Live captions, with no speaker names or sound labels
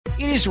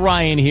It is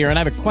Ryan here, and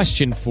I have a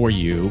question for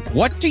you.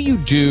 What do you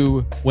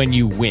do when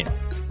you win?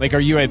 Like, are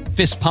you a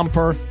fist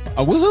pumper,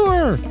 a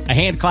woohooer, a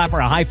hand clapper,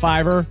 a high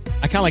fiver?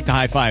 I kind of like the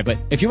high five, but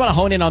if you want to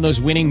hone in on those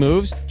winning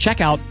moves,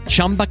 check out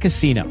Chumba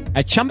Casino.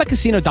 At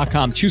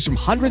ChumbaCasino.com, choose from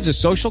hundreds of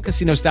social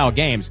casino-style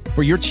games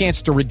for your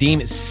chance to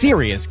redeem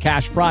serious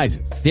cash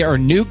prizes. There are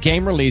new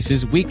game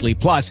releases weekly,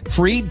 plus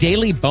free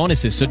daily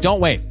bonuses. So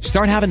don't wait.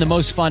 Start having the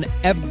most fun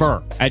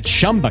ever at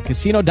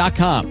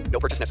ChumbaCasino.com.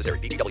 No purchase necessary.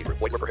 VGW. Void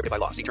where prohibited by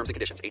law. See terms and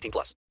conditions.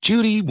 18+.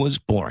 Judy was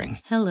boring.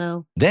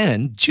 Hello.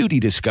 Then Judy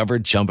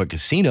discovered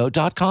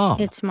ChumbaCasino.com.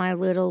 It's my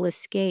little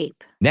escape.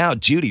 Now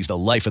Judy's the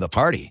life of the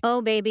party.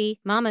 Oh,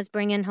 baby, mama's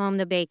bringing home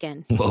the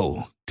bacon.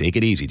 Whoa, take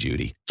it easy,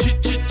 Judy.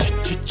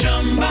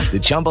 The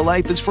Chumba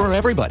life is for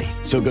everybody.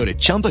 So go to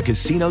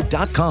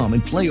ChumbaCasino.com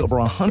and play over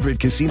 100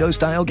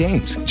 casino-style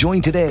games. Join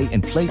today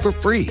and play for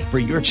free for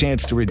your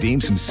chance to redeem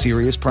some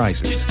serious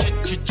prizes.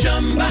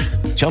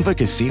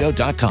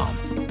 ChumbaCasino.com.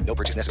 No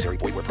purchase necessary.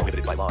 Void where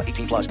prohibited by law.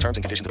 18+. Terms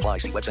and conditions apply.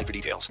 See website for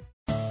details.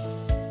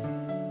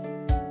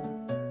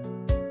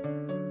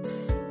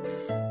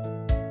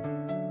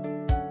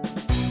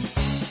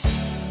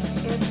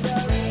 It's the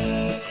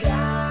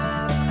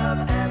recap of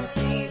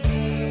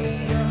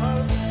MTV. Your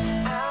hosts,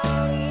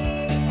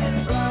 Ali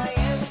and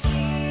Brian C.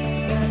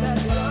 And the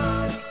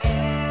drunk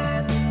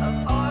end of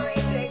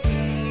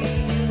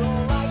RHAPup. You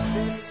don't like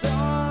this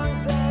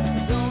song,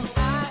 then don't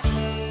at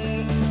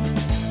me.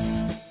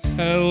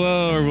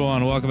 Hello,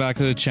 everyone. Welcome back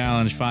to the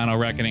Challenge Final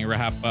Reckoning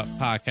RHAPup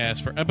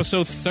podcast for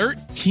episode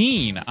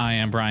 13. I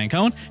am Brian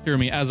Cohen. Here with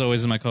me, as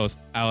always, is my co-host,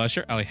 Ali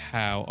Escher. Ali,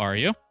 how are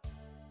you?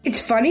 It's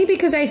funny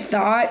because I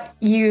thought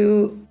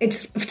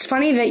it's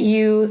funny that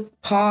you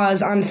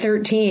pause on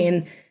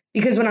 13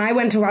 because when I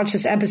went to watch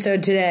this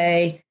episode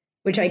today,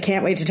 which I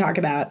can't wait to talk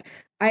about,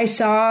 I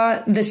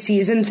saw the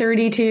season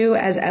 32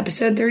 as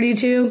episode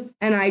 32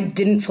 and I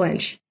didn't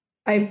flinch.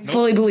 I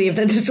fully believe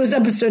that this was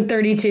episode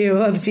 32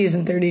 of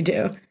season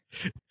 32.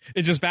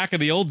 It's just back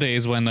in the old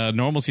days when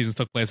normal seasons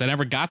took place. I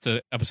never got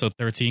to episode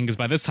 13 because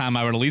by this time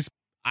I would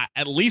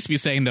at least be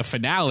saying the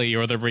finale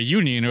or the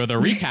reunion or the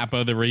recap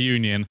of the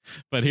reunion.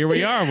 But here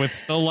we are with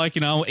still 8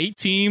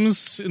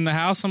 teams in the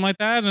house, something like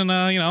that. And,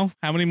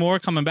 how many more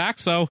coming back?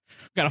 So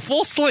we've got a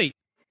full slate.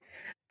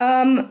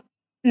 Not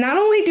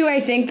only do I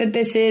think that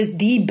this is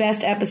the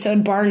best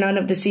episode, bar none,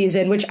 of the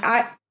season, which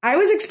I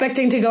was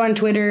expecting to go on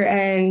Twitter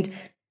and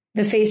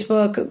the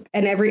Facebook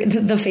and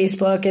the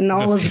Facebook and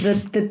all of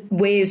the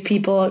ways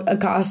people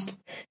accost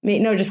me.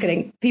 No, just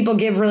kidding. People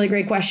give really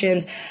great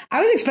questions. I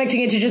was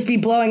expecting it to just be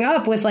blowing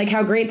up with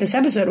how great this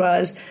episode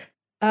was.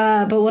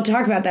 But we'll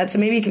talk about that. So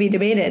maybe it can be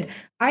debated.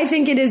 I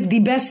think it is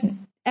the best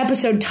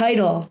episode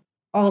title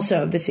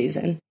also of the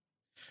season.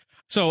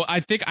 So I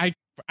think I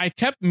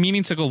kept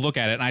meaning to go look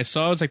at it and I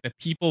saw it's the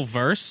People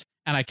Verse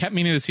and I kept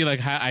meaning to see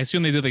how, I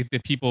assume they did the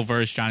People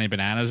Verse Johnny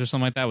Bananas or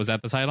something like that. Was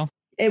that the title?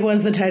 It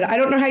was the title. I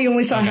don't know how you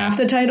only saw half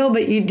the title,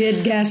 but you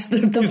did guess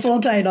the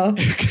full title.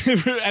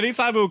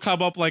 Anytime it would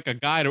come up like a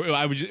guide, or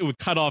it would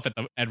cut off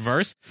at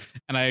verse,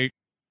 and I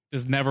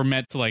just never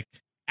meant to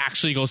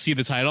actually go see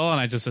the title.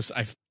 And I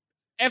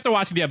after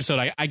watching the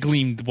episode, I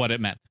gleamed what it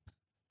meant.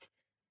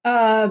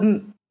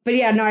 But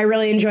yeah, no, I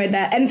really enjoyed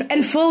that,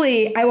 and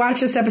fully, I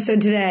watched this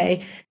episode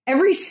today.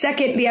 Every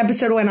second the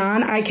episode went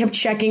on, I kept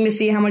checking to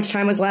see how much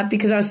time was left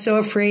because I was so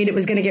afraid it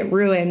was going to get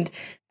ruined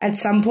at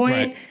some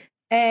point. Right.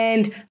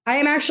 And I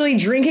am actually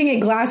drinking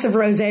a glass of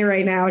rosé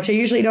right now, which I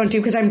usually don't do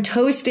because I'm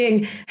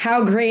toasting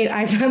how great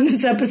I found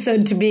this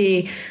episode to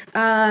be.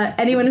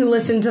 Anyone who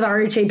listened to the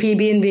RHAP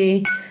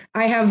B&B,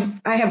 I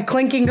have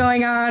clinking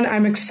going on.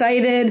 I'm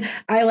excited.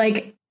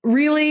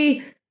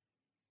 Really,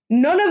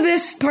 none of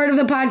this part of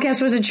the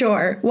podcast was a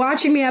chore.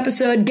 Watching the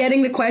episode,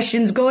 getting the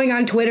questions, going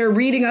on Twitter,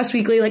 reading Us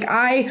Weekly.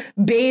 I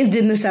bathed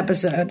in this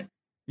episode.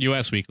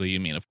 US Weekly, you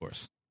mean, of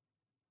course.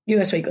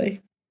 US Weekly.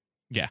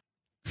 Yeah.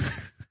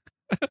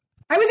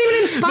 I was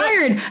even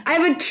inspired. I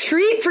have a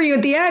treat for you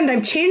at the end.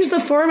 I've changed the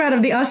format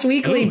of the Us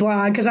Weekly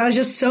blog because I was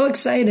just so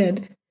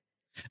excited.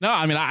 No,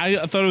 I mean,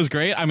 I thought it was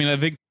great. I mean, I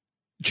think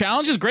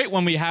Challenge is great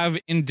when we have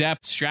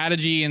in-depth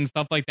strategy and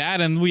stuff like that.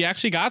 And we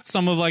actually got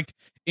some of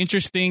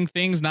interesting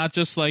things, not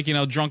just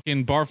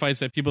drunken bar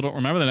fights that people don't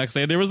remember the next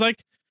day. There was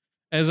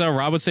as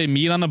Rob would say,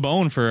 meat on the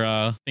bone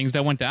for things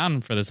that went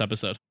down for this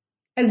episode.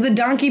 As the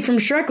donkey from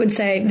Shrek would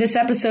say, this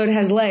episode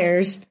has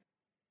layers,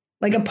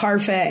 like a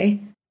parfait.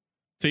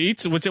 To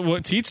each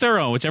their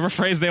own, whichever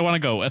phrase they want to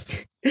go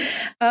with.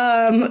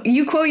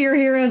 You quote your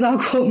heroes, I'll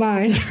quote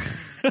mine.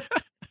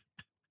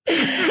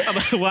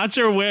 I'm not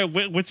sure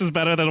which is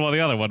better than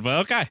the other one,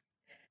 but okay.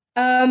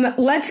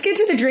 Let's get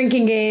to the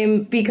drinking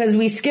game because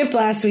we skipped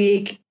last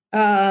week.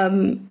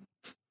 I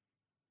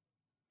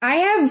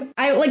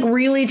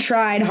really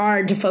tried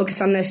hard to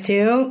focus on this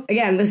too.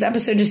 Again, this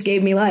episode just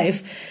gave me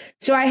life.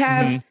 So I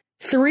have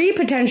 3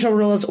 potential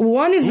rules.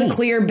 One is the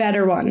clear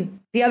better one.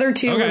 The other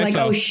 2 were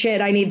oh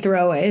shit, I need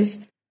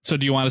throwaways. So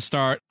do you want to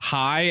start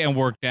high and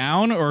work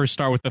down or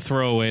start with the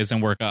throwaways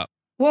and work up?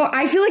 Well,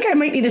 I feel like I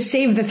might need to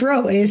save the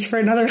throwaways for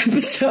another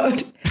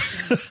episode.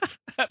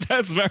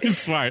 That's very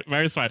smart.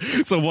 Very smart.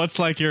 So what's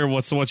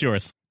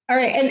yours? All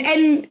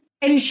right,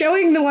 and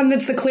showing the one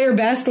that's the clear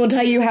best will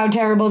tell you how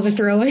terrible the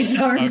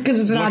throwaways are because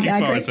it's not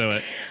that great. To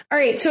it. All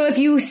right, so if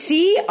you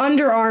see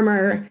Under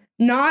Armour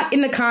not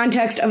in the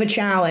context of a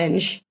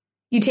challenge,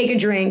 you take a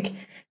drink,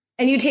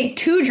 and you take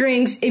 2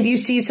 drinks if you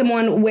see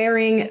someone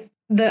wearing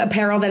the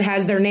apparel that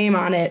has their name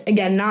on it.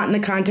 Again, not in the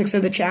context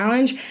of the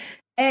challenge.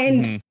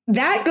 And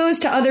that goes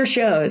to other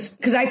shows,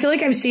 because I feel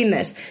like I've seen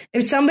this.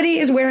 If somebody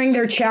is wearing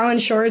their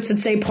challenge shorts that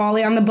say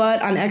Pauly on the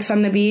butt on X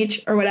on the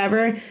beach or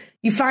whatever,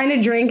 you find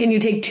a drink and you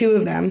take 2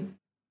 of them.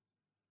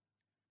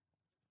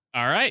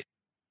 All right.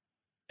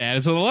 Add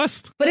it to the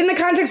list. But in the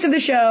context of the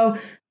show,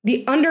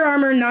 the Under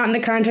Armour, not in the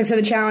context of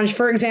the challenge.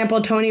 For example,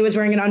 Tony was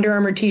wearing an Under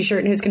Armour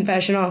t-shirt in his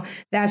confessional.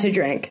 That's a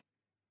drink.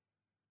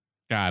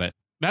 Got it.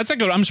 That's a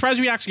good one. I'm surprised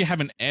we actually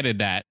haven't added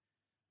that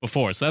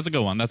before. So that's a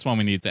good one. That's one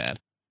we need to add.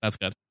 That's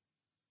good.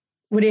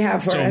 What do you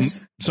have for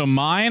us? So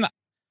mine,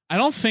 I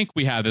don't think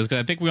we have this,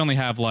 because I think we only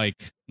have like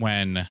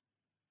when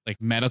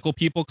like medical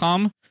people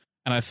come.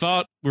 And I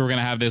thought we were going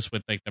to have this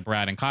with like the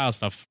Brad and Kyle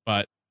stuff.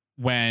 But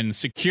when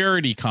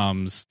security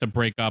comes to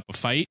break up a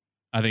fight,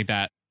 I think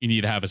that you need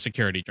to have a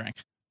security drink.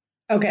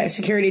 Okay,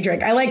 security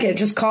drink. I like it.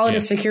 Just call it a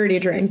security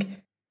drink.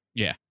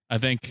 Yeah, I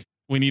think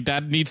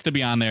that needs to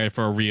be on there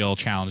for a real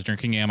challenge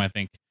drinking game. I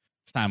think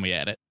it's time we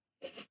add it.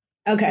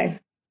 Okay,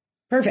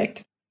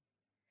 perfect.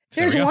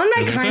 There's one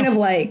I kind of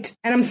liked,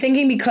 and I'm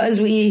thinking because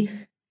we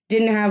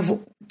didn't have,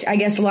 I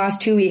guess the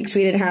last 2 weeks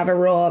we didn't have a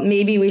rule,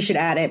 maybe we should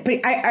add it.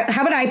 But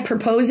how about I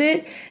propose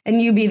it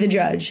and you be the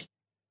judge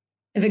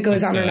if it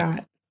goes on or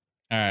not?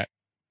 All right.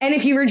 And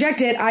if you reject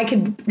it, I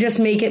could just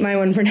make it my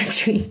one for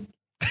next week.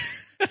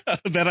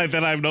 then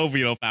I have no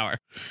veto power.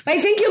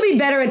 I think you'll be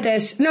better at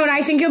this. No, and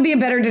I think you'll be a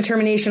better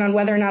determination on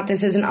whether or not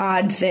this is an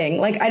odd thing.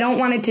 Like, I don't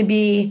want it to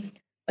be...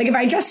 Like, if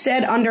I just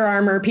said Under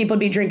Armour, people would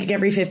be drinking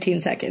every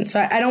 15 seconds. So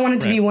I don't want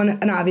it to be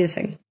an obvious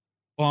thing.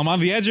 Well, I'm on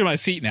the edge of my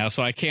seat now,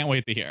 so I can't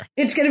wait to hear.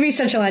 It's going to be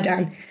such a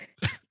letdown.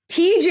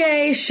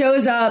 TJ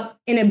shows up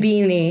in a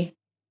beanie.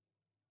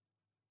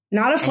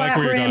 Not a flat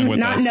brim,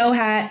 not no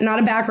hat, not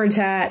a backwards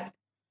hat.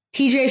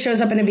 TJ shows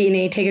up in a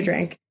beanie. Take a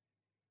drink.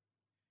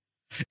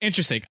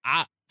 Interesting.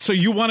 So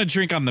you want to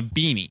drink on the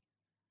beanie.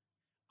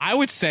 I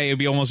would say it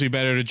would almost be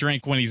better to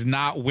drink when he's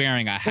not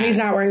wearing a hat. When he's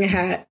not wearing a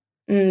hat.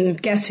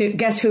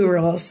 Guess who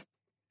rules?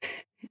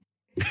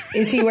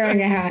 Is he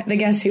wearing a hat? The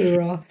guess who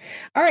rule.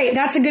 All right,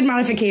 that's a good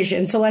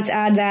modification. So let's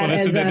add that. Well,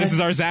 this is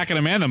our Zach and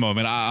Amanda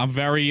moment. I'm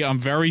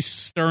very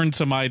stern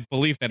to my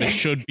belief that it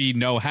should be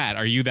no hat.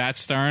 Are you that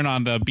stern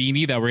on the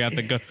beanie that we have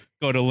to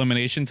go to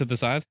elimination to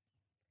decide?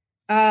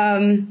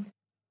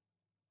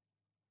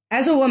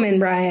 As a woman,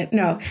 Brian,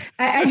 no,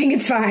 I think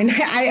it's fine.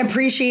 I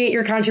appreciate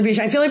your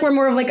contribution. I feel like we're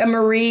more of like a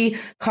Marie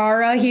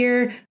Cara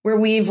here, where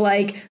we've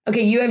like,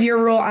 okay, you have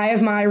your rule, I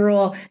have my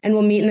rule, and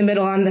we'll meet in the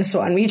middle on this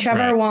one. We each have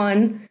our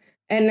one,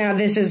 and now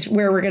this is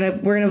where we're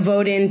gonna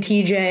vote in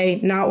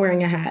TJ not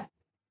wearing a hat.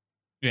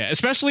 Yeah,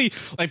 especially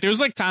like there's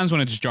like times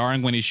when it's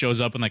jarring when he shows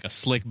up in like a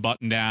slick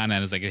button down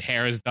and it's like his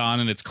hair is done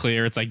and it's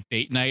clear. It's like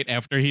date night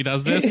after he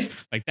does this.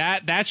 Like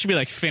that should be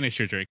like finish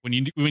your drink when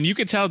you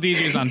can tell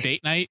DJ's on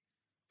date night.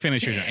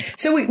 Finish your drink.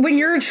 So when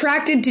you're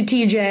attracted to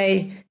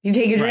TJ, you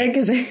take a drink?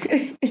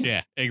 Right.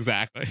 Yeah,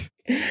 exactly.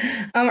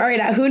 All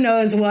right. Who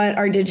knows what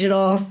our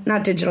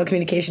not digital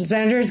communications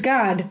managers,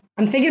 God,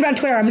 I'm thinking about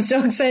Twitter. I'm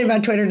so excited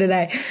about Twitter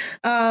today.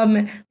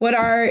 What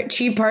our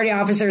chief party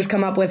officers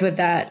come up with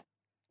that.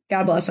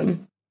 God bless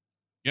them.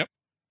 Yep.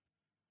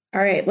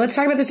 All right. Let's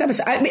talk about this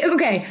episode.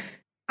 Okay.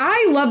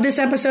 I love this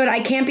episode. I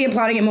can't be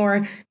applauding it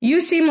more.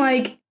 You seem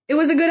like it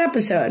was a good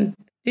episode.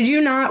 Did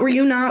you not? Were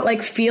you not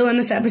like feeling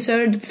this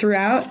episode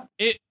throughout?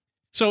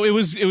 So it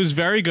was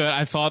very good.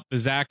 I thought the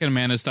Zach and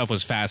Amanda stuff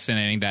was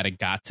fascinating that it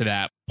got to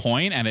that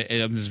point, and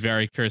I was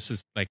very curious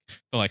to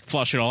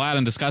flush it all out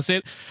and discuss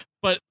it.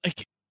 But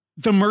like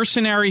the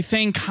mercenary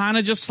thing, kind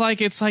of just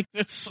like it's like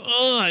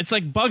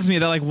bugs me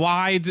that like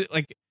why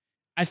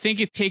I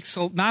think it takes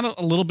not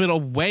a little bit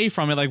away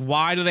from it. Like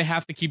why do they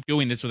have to keep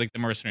doing this with like the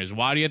mercenaries?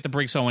 Why do you have to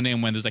bring someone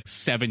in when there's like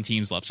 7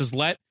 teams left? Just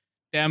let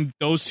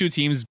those 2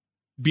 teams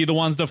be the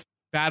ones to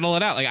battle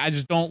it out. Like I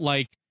just don't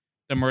like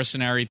the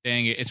mercenary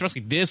thing,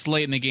 especially this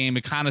late in the game.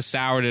 It kind of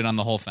soured it on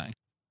the whole thing.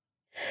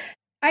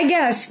 I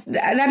guess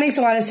that makes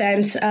a lot of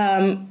sense.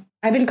 I've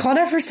been called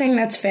out for saying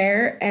that's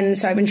fair, and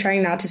so I've been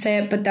trying not to say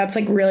it, but that's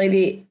like really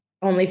the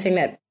only thing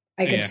that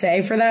I could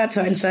say for that.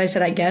 So instead I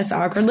said, I guess,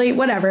 awkwardly,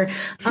 whatever.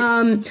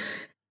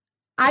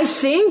 I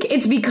think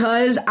it's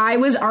because I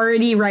was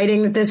already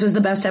writing that this was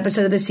the best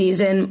episode of the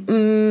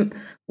season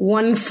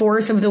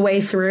 1/4 of the way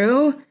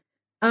through,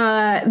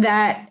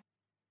 that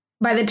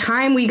by the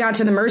time we got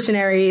to the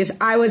mercenaries,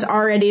 I was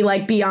already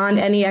like beyond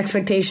any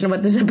expectation of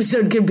what this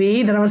episode could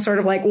be, that I was sort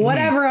of like,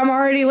 whatever, I'm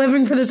already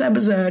living for this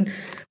episode.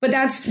 But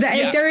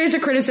if there is a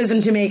criticism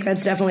to make,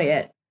 that's definitely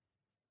it.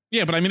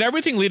 Yeah, but I mean,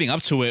 everything leading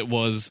up to it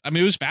was,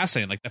 it was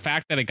fascinating. Like the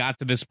fact that it got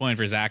to this point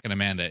for Zach and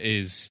Amanda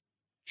is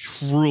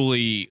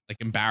truly like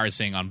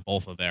embarrassing on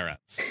both of their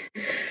ends.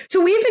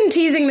 So we've been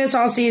teasing this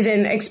all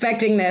season,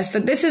 expecting that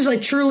this is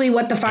like truly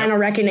what the final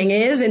reckoning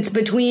is. It's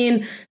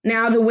between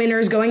now the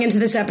winners going into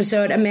this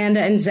episode, Amanda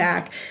and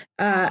Zach.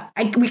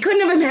 We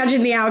couldn't have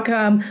imagined the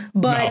outcome,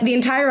 but the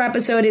entire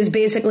episode is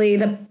basically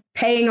the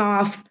paying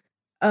off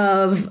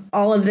of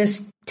all of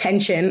this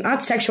tension,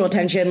 not sexual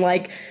tension,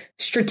 like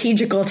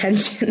strategical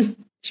tension,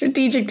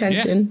 strategic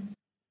tension.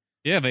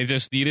 Yeah, they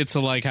just needed to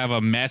like have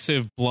a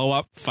massive blow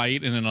up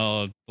fight and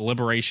a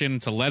deliberation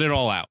to let it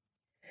all out.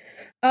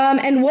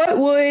 And what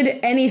would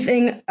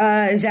anything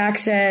Zach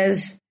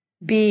says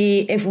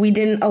be if we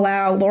didn't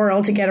allow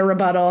Laurel to get a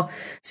rebuttal?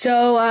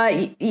 So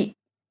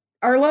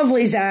our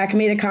lovely Zach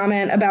made a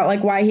comment about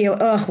like why do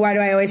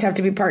I always have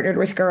to be partnered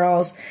with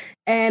girls?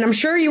 And I'm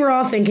sure you were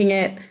all thinking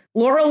it.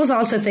 Laurel was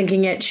also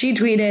thinking it. She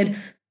tweeted,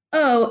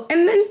 "Oh,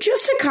 and then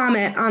just a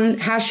comment on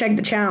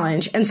 #the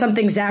challenge," and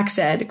something Zach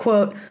said,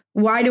 quote,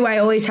 "Why do I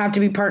always have to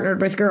be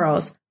partnered with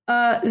girls?"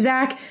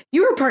 Zach,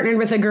 you were partnered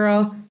with a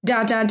girl, ...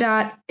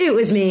 It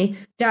was me, ...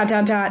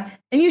 And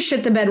you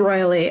shit the bed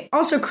royally.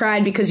 Also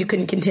cried because you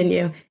couldn't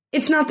continue.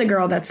 It's not the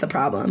girl that's the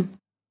problem.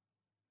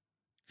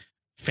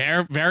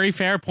 Fair, very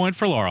fair point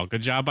for Laurel.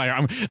 Good job by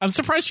her. I'm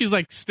surprised she's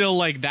like still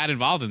like that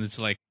involved in it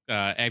to like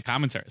add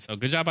commentary. So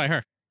good job by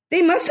her.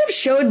 They must have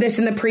showed this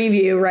in the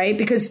preview, right?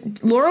 Because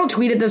Laurel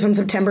tweeted this on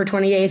September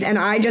 28th, and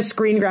I just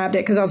screen grabbed it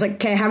because I was like,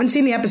 okay, I haven't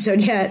seen the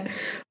episode yet,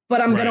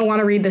 but I'm going to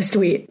want to read this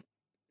tweet.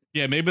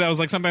 Yeah, maybe that was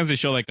like sometimes they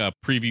show like a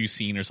preview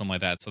scene or something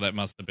like that. So that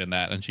must have been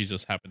that. And she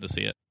just happened to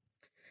see it.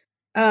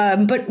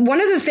 But one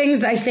of the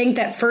things that I think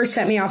that first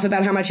set me off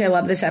about how much I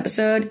love this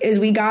episode is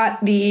we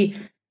got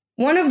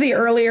one of the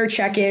earlier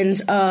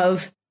check-ins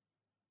of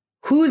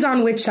who's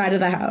on which side of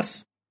the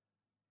house.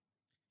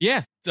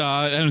 Yeah.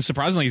 And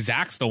surprisingly,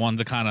 Zach's the one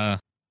to kind of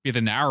be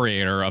the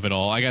narrator of it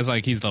all. I guess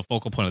like he's the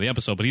focal point of the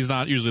episode, but he's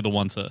not usually the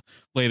one to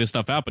lay this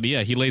stuff out. But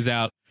yeah, he lays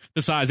out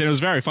the sides, and it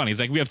was very funny. He's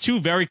like, we have two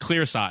very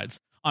clear sides.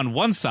 On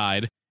one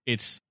side,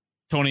 it's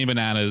Tony and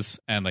Bananas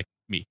and like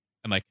me,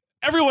 and like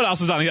everyone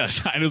else is on the other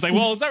side. It was like,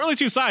 well, it's not really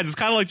two sides. It's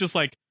kind of like just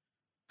like a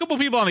couple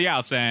people on the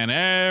outs and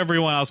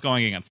everyone else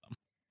going against them.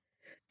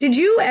 Did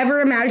you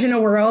ever imagine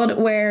a world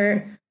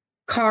where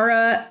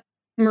Cara,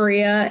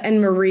 Maria,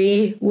 and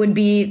Marie would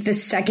be the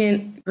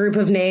second group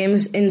of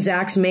names in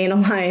Zach's main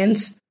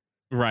alliance?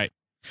 Right.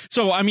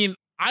 So, I mean,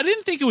 I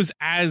didn't think it was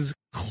as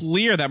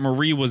clear that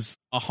Marie was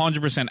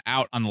 100%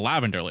 out on the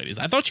Lavender Ladies.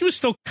 I thought she was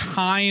still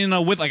kind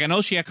of with, like, I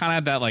know she had kind of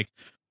had that, like,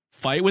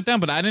 fight with them,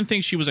 but I didn't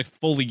think she was, like,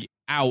 fully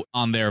out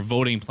on their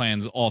voting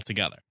plans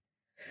altogether.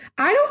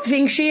 I don't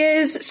think she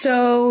is.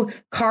 So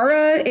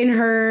Cara in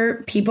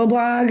her People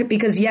blog,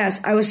 because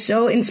yes, I was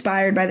so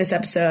inspired by this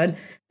episode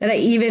that I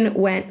even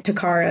went to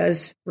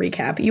Cara's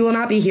recap. You will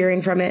not be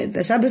hearing from it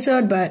this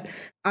episode, but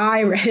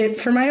I read it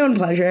for my own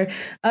pleasure.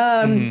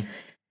 And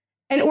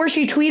where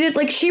she tweeted,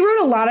 like, she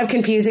wrote a lot of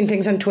confusing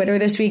things on Twitter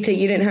this week that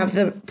you didn't have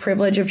the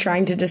privilege of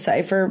trying to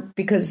decipher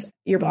because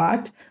you're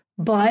blocked.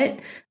 But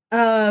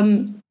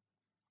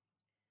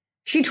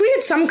she tweeted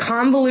some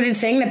convoluted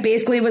thing that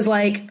basically was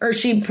like, or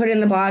she put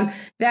in the blog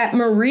that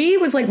Marie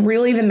was like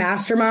really the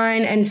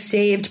mastermind and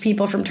saved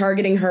people from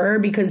targeting her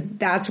because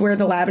that's where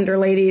the Lavender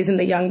Ladies and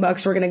the Young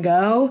Bucks were going to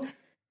go.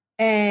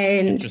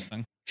 And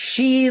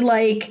she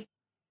like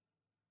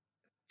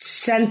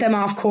sent them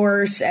off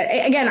course.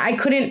 Again, I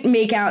couldn't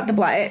make out the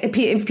blog.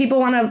 If people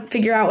want to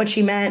figure out what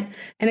she meant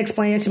and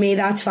explain it to me,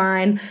 that's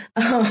fine.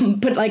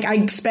 But like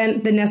I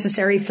spent the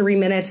necessary 3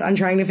 minutes on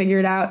trying to figure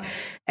it out.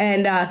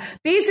 And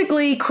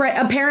basically,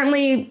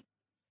 apparently,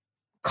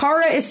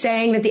 Cara is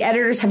saying that the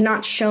editors have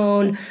not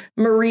shown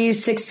Marie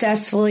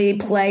successfully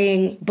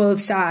playing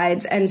both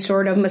sides and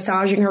sort of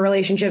massaging her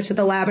relationships with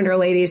the Lavender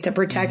Ladies to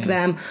protect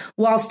them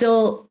while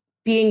still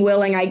being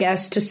willing, I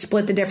guess, to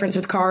split the difference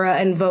with Cara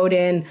and vote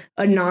in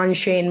a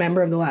non-Shane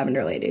member of the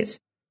Lavender Ladies.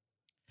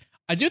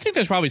 I do think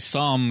there's probably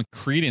some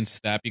credence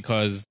to that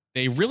because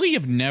they really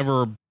have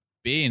never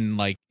been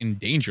like in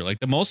danger. Like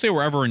the most they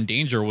were ever in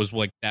danger was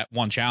like that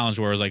one challenge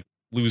where it was like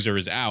loser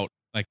is out,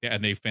 like,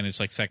 and they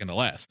finished like second to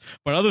last.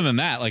 But other than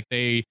that, like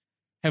they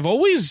have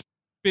always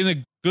been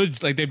a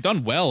good, like they've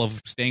done well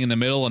of staying in the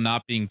middle and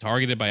not being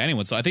targeted by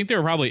anyone. So I think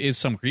there probably is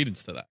some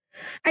credence to that.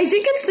 I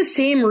think it's the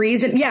same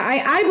reason. Yeah,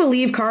 I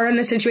believe Cara in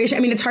this situation.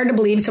 I mean, it's hard to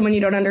believe someone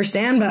you don't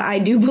understand, but I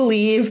do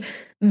believe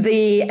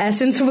the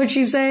essence of what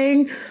she's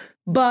saying.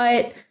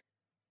 But,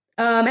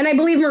 and I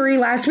believe Marie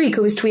last week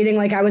who was tweeting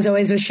like, I was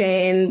always with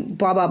Shane,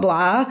 blah, blah,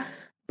 blah.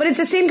 But it's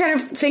the same kind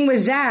of thing with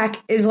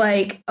Zach is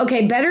like,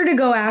 okay, better to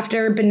go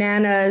after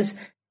Bananas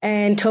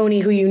and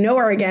Tony, who you know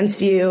are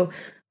against you,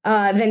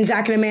 than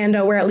Zach and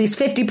Amanda, where at least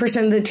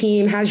 50% of the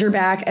team has your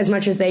back as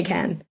much as they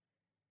can.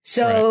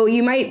 So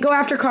you might go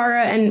after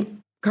Cara,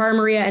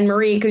 Maria, and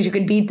Marie because you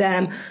could beat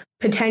them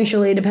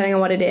potentially, depending on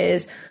what it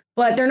is.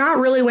 But they're not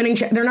really winning.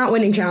 They're not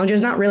winning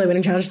challenges. Not really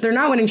winning challenges. They're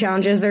not winning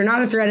challenges. They're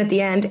not a threat at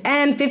the end.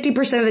 And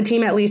 50% of the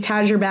team at least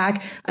has your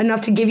back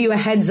enough to give you a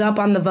heads up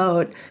on the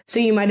vote. So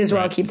you might as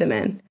well keep them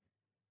in.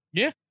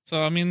 Yeah.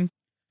 So I mean,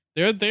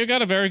 they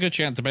got a very good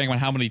chance, depending on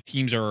how many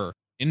teams are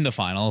in the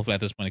final.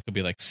 At this point, it could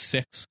be like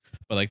 6,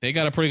 but like they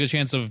got a pretty good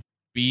chance of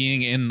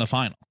being in the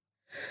final.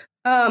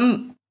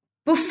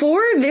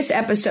 Before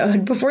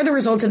the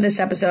results of this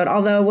episode,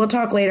 although we'll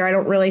talk later, I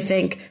don't really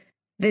think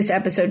this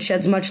episode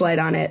sheds much light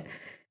on it.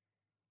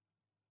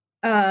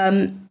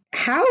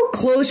 How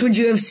close would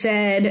you have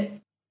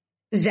said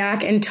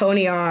Zach and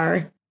Tony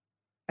are?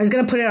 I was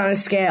going to put it on a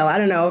scale. I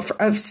don't know,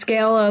 a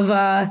scale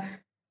of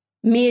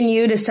me and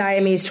you to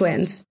Siamese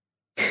twins.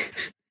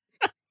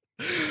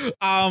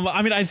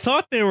 I mean, I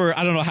thought they were,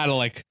 I don't know how to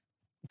like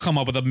come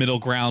up with a middle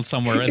ground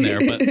somewhere in there,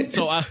 but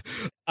so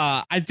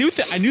I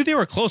knew they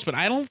were close, but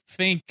I don't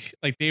think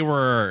like they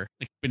were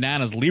like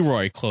Bananas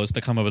Leroy close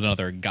to come up with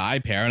another guy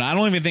pair. And I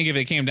don't even think if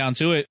it came down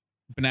to it,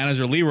 Bananas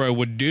or Leroy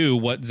would do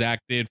what Zach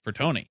did for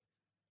Tony.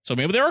 So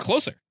maybe they were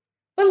closer.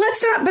 But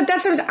let's not. But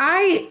that's what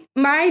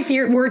my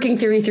working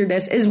theory through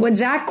this is what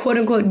Zach quote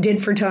unquote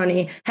did for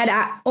Tony had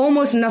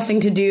almost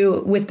nothing to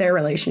do with their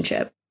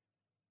relationship.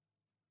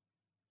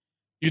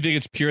 You think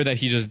it's pure that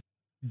he just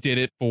did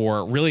it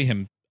for really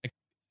him, like,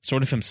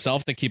 sort of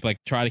himself to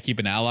try to keep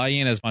an ally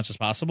in as much as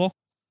possible?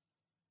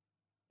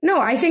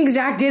 No, I think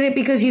Zach did it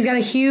because he's got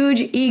a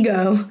huge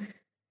ego.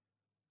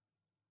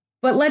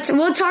 But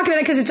we'll talk about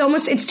it because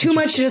it's too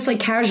much to just like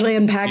casually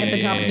unpack at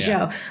the top of the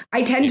show.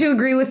 I tend to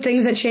agree with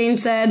things that Shane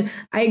said.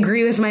 I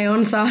agree with my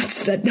own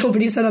thoughts that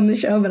nobody said on the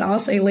show, but I'll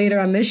say later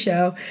on this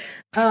show.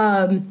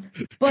 But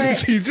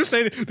did you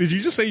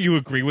just say you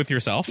agree with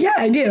yourself? Yeah,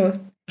 I do.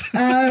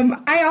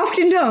 I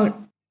often don't.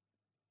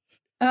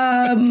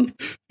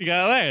 You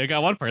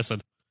got one person.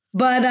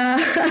 But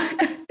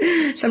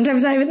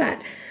sometimes not even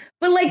that.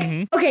 But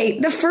like, okay,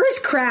 the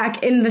first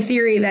crack in the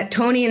theory that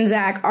Tony and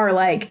Zach are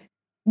like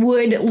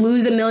would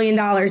lose $1 million,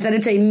 that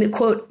it's a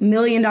quote $1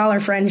 million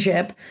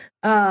friendship,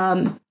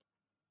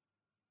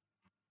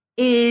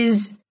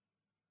 is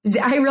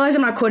I realize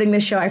I'm not quoting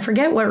this show. I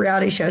forget what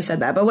reality show said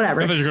that, but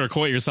whatever. I thought you were going to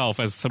quote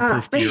yourself as some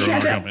proof to your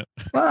argument.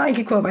 Well, I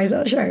could quote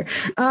myself, sure.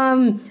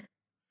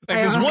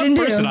 Like this one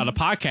person on a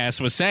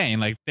podcast was saying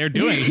like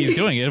he's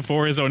doing it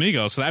for his own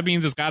ego. So that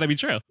means it's got to be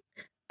true.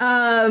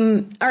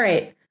 All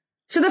right.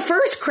 So the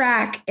first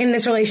crack in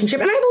this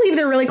relationship, and I believe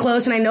they're really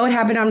close, and I know it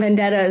happened on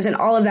Vendettas and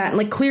all of that. And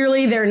like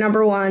clearly they're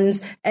number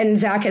ones, and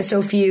Zach has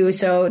so few,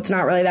 so it's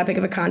not really that big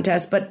of a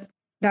contest, but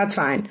that's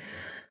fine.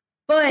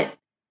 But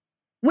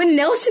when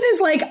Nelson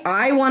is like,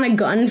 I want a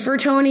gun for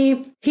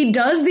Tony, he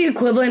does the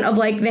equivalent of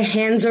like the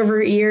hands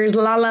over ears,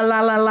 la la la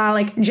la la,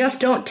 like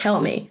just don't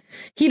tell me.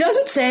 He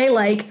doesn't say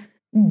like,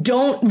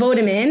 don't vote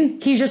him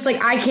in. He's just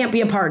like, I can't be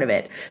a part of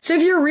it. So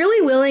if you're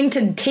really willing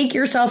to take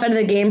yourself out of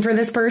the game for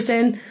this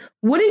person,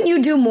 wouldn't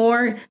you do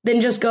more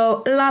than just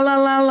go la la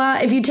la la?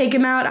 If you take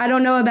him out, I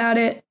don't know about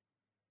it.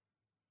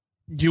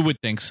 You would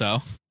think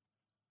so.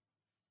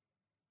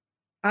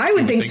 I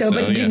would think so,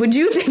 but yeah. Would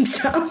you think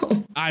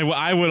so?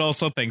 I would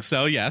also think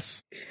so.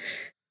 Yes.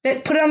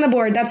 Put it on the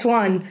board. That's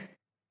one.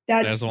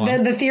 There's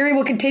one. The theory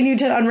will continue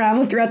to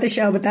unravel throughout the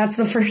show, but that's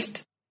the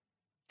first.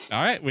 All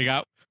right, we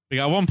got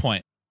 1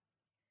 point.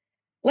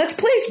 Let's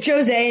place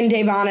Jose and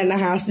Devon in the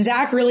house.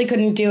 Zach really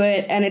couldn't do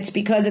it, and it's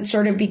because it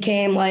sort of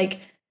became like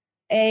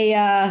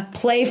a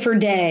play for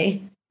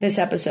day this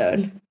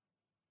episode.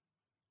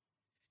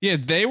 Yeah,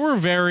 they were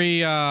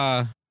very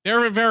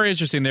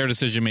interesting, their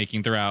decision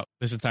making throughout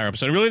this entire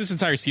episode, really this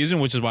entire season,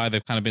 which is why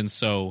they've kind of been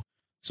so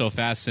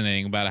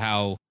fascinating about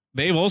how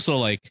they've also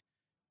like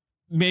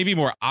maybe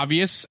more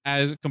obvious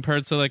as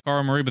compared to like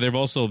Cara Marie, but they've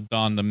also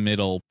done the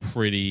middle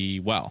pretty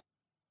well.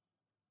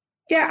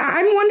 Yeah,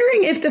 I'm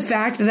wondering if the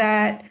fact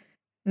that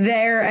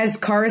they're, as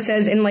Cara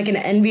says, in like an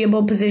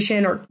enviable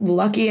position or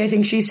lucky, I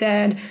think she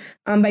said,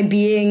 by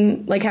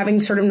being like having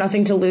sort of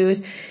nothing to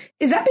lose,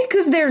 is that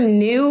because they're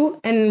new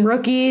and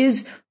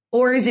rookies,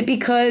 or is it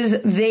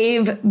because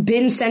they've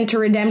been sent to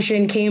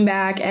redemption, came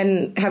back,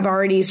 and have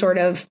already sort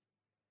of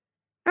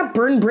not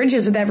burned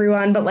bridges with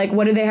everyone, but like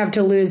what do they have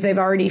to lose? They've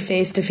already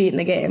faced defeat in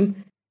the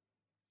game.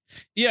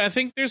 Yeah, I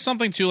think there's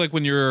something to like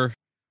when you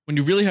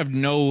really have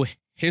no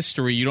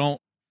history, you don't.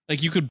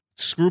 Like, you could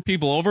screw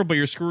people over, but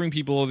you're screwing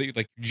people that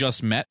like you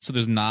just met, so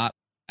there's not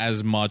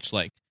as much,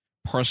 like,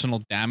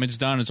 personal damage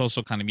done. It's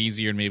also kind of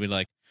easier to maybe,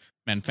 like,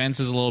 mend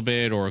fences a little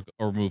bit or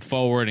move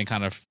forward and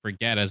kind of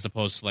forget, as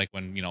opposed to, like,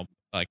 when, you know,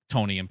 like,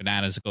 Tony and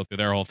Bananas go through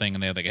their whole thing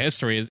and they have, like, a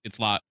history. It's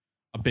a lot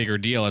a bigger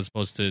deal as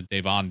opposed to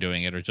Devon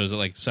doing it or just,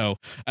 like, so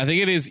I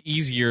think it is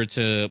easier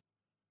to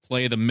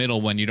play the middle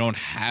when you don't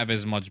have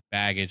as much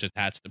baggage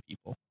attached to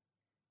people.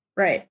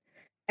 Right.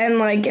 And,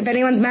 like, if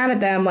anyone's mad at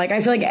them, like,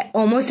 I feel like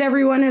almost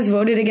everyone has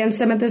voted against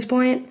them at this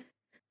point.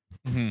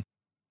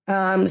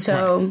 Mm-hmm.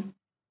 So, right.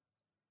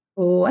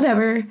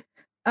 Whatever.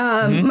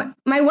 My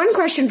one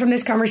question from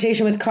this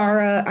conversation with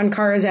Cara, on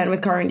Cara's end,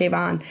 with Cara and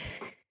Devon,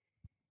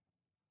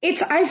 I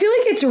feel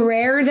like it's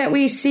rare that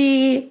we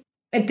see,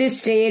 at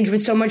this stage,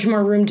 with so much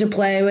more room to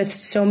play, with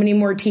so many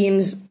more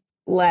teams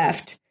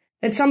left,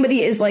 that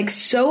somebody is, like,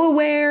 so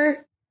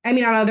aware... I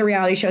mean, on other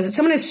reality shows, that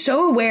someone is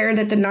so aware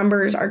that the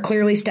numbers are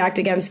clearly stacked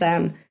against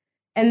them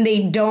and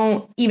they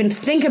don't even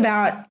think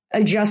about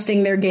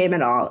adjusting their game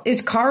at all.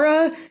 Is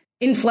Cara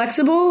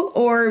inflexible,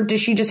 or does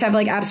she just have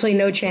like absolutely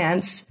no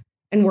chance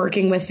in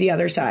working with the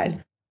other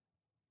side?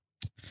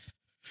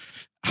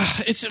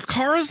 It's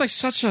Kara's like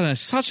such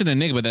an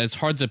enigma that it's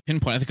hard to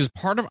pinpoint. I think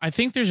because I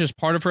think there's just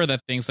part of her that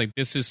thinks like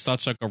this is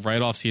such like a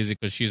write-off season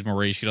because she's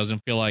Marie. She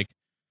doesn't feel like,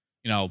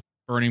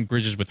 burning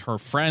bridges with her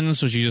friends,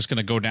 so she's just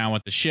gonna go down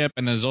with the ship.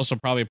 And there's also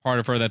probably a part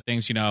of her that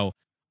thinks,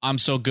 I'm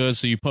so good,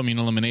 so you put me in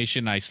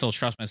elimination, I still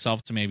trust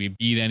myself to maybe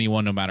beat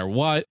anyone no matter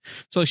what.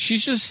 So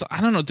she's just, I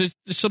don't know, there's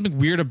something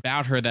weird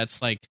about her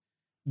that's like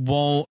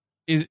won't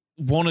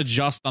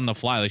adjust on the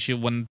fly. Like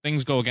when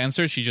things go against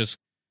her, she just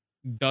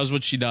does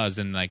what she does,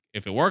 and like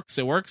if it works,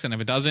 it works, and if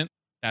it doesn't,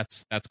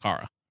 that's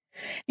Kara.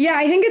 Yeah,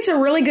 I think it's a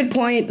really good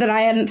point that I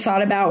hadn't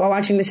thought about while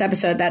watching this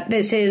episode, that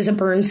this is a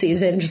burn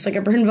season, just like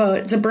a burn vote.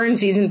 It's a burn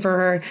season for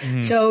her.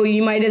 Mm-hmm. So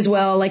you might as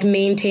well like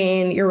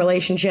maintain your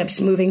relationships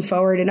moving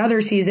forward in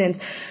other seasons.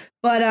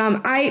 But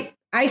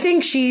I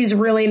think she's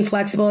really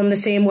inflexible in the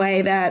same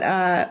way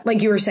that,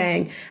 like you were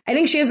saying, I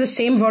think she has the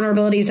same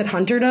vulnerabilities that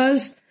Hunter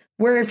does,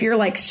 where if you're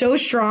like so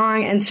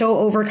strong and so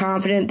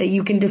overconfident that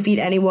you can defeat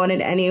anyone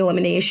in any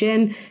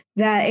elimination,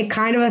 that it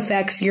kind of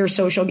affects your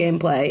social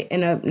gameplay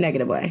in a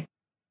negative way.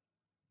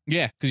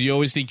 Yeah, because you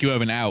always think you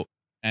have an out,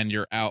 and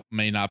your out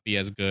may not be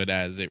as good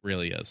as it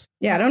really is.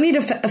 Yeah, I don't need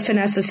to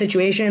finesse the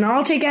situation.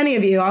 I'll take any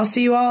of you. I'll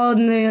see you all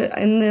in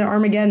the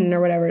Armageddon or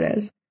whatever it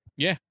is.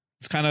 Yeah,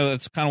 it's kind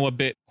of what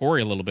bit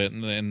Corey a little bit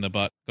in the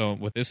butt going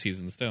with this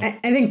season too. I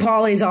think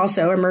Paulie's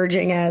also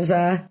emerging as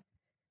an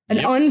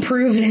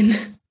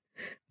unproven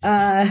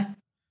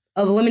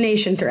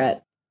elimination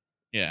threat.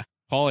 Yeah,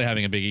 Paulie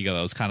having a big ego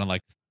though is kind of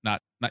like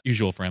not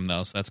usual for him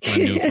though, so that's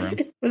kind of new for him.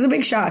 It was a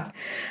big shock.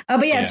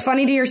 But yeah, it's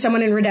funny to hear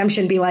someone in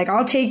Redemption be like,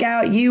 I'll take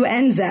out you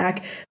and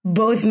Zach,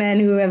 both men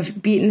who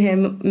have beaten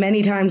him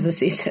many times this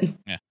season.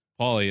 Yeah,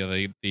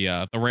 Paulie,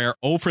 the rare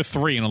 0 for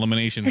 3 in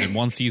eliminations in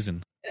one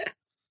season.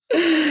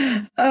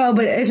 Oh,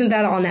 but isn't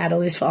that all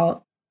Natalie's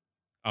fault?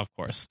 Of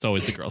course, it's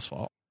always the girl's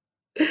fault.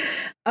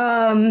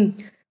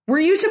 Were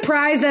you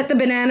surprised that the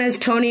bananas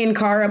Tony and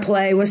Cara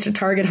play was to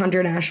target Hunter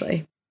and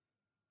Ashley?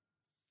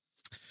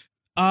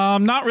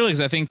 Not really, because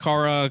I think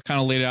Cara kind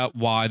of laid out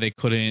why they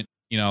couldn't.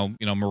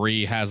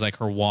 Marie has like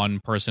her one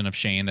person of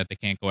Shane that they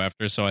can't go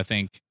after. So I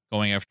think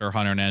going after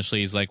Hunter and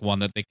Ashley is like one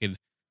that they could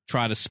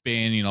try to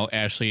spin.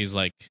 Ashley is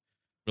like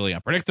really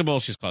unpredictable.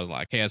 She's caused a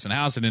lot of chaos in the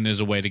house, and then there's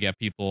a way to get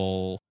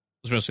people,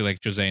 especially like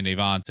Jose and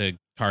Devon, to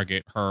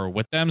target her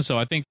with them. So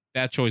I think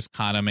that choice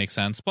kind of makes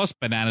sense. Plus,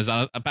 Bananas,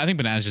 I think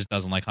Bananas just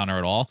doesn't like Hunter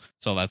at all.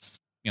 So that's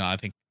I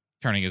think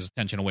turning his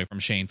attention away from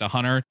Shane to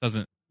Hunter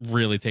doesn't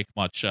really take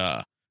much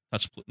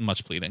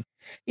pleading.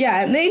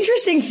 Yeah, the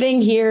interesting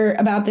thing here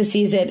about the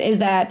season is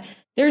that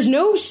there's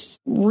no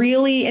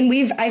really,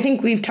 and I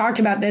think we've talked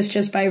about this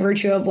just by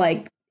virtue of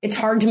like, it's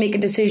hard to make a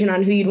decision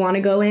on who you'd want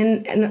to go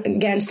in and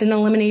against an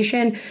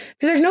elimination, because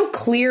there's no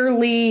clear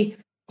weak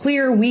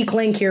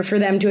link here for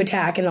them to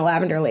attack in the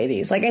Lavender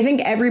Ladies. Like, I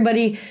think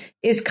everybody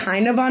is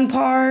kind of on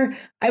par.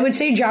 I would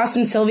say Joss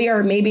and Sylvia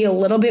are maybe a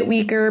little bit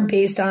weaker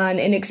based on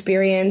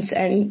inexperience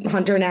and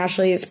Hunter and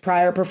Ashley's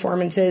prior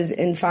performances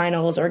in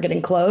finals or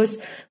getting close.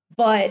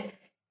 But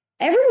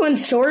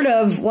everyone's sort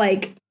of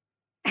like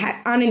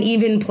on an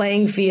even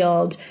playing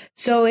field.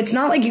 So it's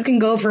not like you can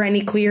go for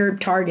any clear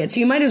targets.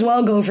 You might as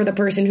well go for the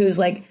person who's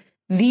like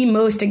the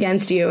most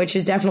against you, which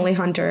is definitely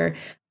Hunter.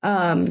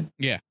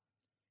 Yeah.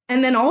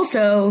 And then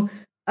also,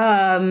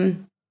 I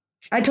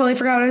totally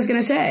forgot what I was going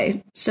to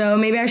say. So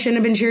maybe I shouldn't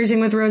have been cheersing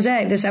with Rose.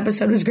 This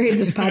episode was great.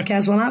 This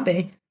podcast will not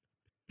be.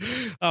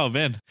 Oh,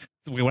 man.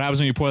 What happens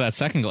when you pour that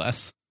second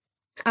glass?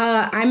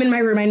 I'm in my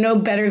room. I know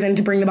better than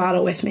to bring the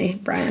bottle with me,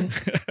 Brian.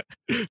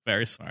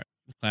 Very smart.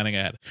 Planning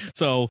ahead.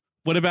 So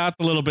what about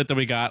the little bit that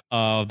we got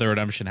of the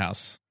Redemption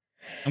House?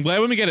 I'm glad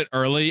when we get it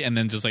early and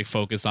then just like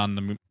focus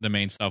on the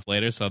main stuff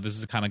later. So this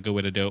is a kind of good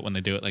way to do it when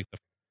they do it like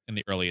in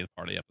the early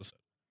part of the episode.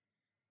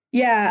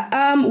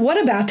 Yeah.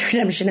 What about the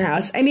Redemption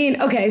House? I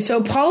mean, okay,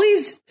 so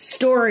Paulie's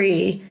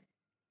story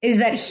is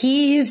that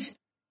he's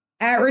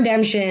at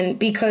Redemption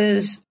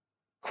because,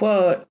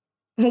 quote,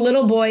 a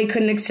little boy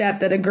couldn't accept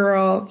that a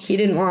girl he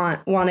didn't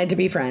wanted to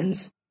be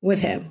friends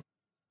with him.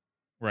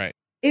 Right.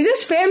 Is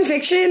this fan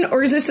fiction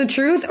or is this the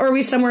truth, or are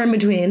we somewhere in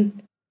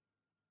between?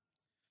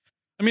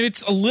 I mean,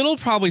 it's a little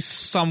probably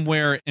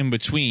somewhere in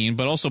between,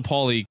 but also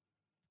Paulie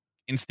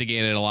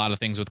instigated a lot of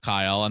things with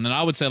Kyle. And then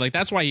I would say like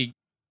that's why he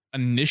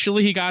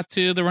got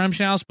to the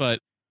Redemption House, but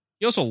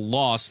he also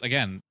lost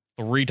again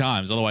 3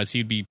 times. Otherwise,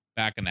 he'd be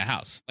back in the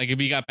house. Like if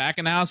he got back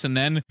in the house and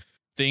then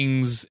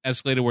things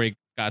escalated where he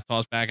got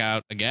tossed back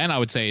out again, I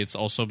would say it's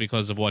also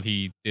because of what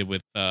he did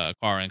with Cara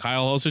and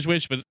Kyle whole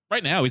situation. But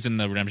right now he's in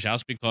the Redemption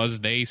House because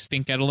they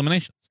stink at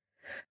eliminations.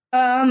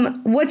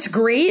 What's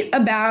great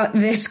about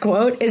this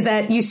quote is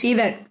that you see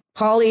that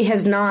Paulie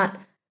has not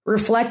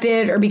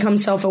reflected or become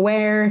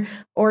self-aware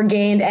or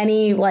gained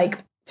any like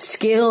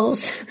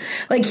skills.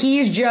 Like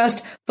he's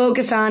just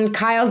focused on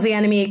Kyle's the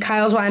enemy.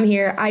 Kyle's why I'm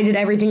here. I did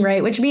everything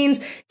right, which means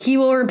he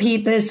will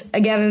repeat this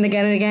again and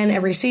again and again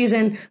every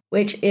season,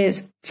 which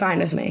is fine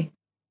with me.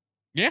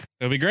 Yeah,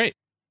 that'll be great.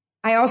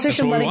 I also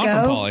should let it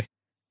go.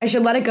 I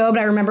should let it go,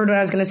 but I remembered what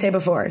I was going to say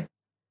before,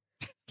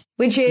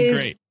 which is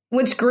Great.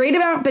 what's great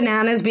about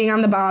Bananas being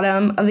on the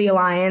bottom of the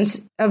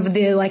alliance of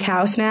the like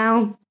house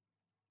now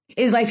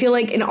is I feel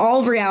like in all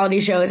of reality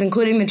shows,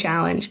 including the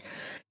challenge,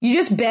 you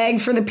just beg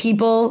for the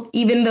people,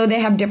 even though they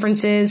have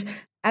differences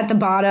at the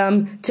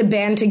bottom, to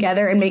band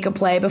together and make a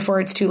play before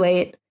it's too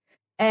late.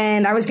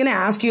 And I was going to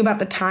ask you about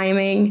the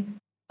timing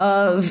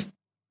of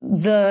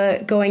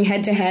the going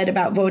head to head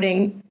about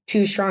voting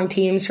two strong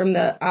teams from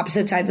the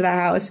opposite sides of the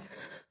house.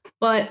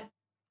 But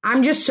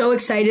I'm just so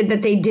excited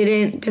that they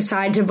didn't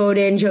decide to vote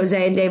in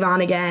Jose and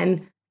Davon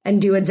again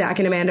and do what Zach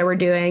and Amanda were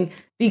doing,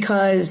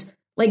 because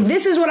like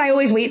this is what I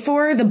always wait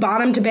for, the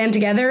bottom to band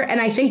together. And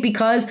I think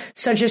because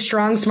such a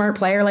strong, smart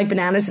player like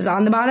Bananas is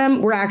on the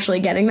bottom, we're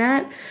actually getting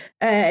that.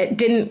 It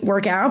didn't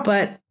work out,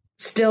 but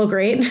still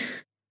great.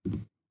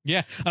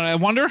 Yeah. And I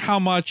wonder how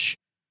much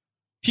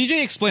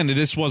TJ explained that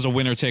this was a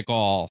winner take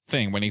all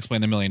thing when he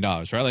explained the $1 million,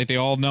 right? Like they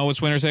all know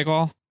it's winner take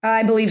all.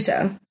 I believe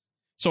so.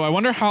 So I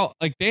wonder how,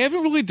 like, they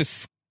haven't really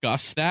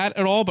discussed that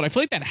at all, but I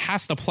feel like that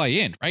has to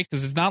play in, right?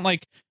 Because it's not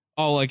like,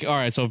 oh, like, all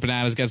right, so if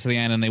Bananas gets to the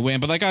end and they win,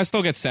 but like I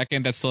still get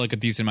second, that's still like a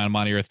decent amount of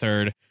money, or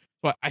third.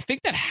 But I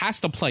think that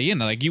has to play in.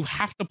 Like, you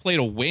have to play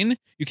to win.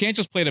 You can't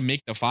just play to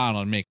make the final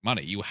and make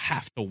money. You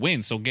have to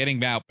win. So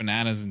getting out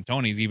Bananas and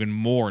Tony is even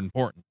more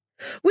important.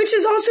 Which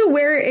is also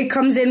where it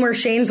comes in, where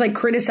Shane's like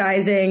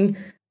criticizing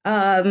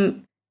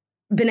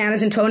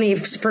Bananas and Tony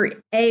for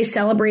A,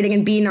 celebrating,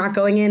 and B, not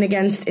going in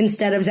against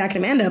instead of Zach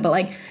and Amanda. But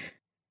like,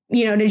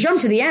 you know, to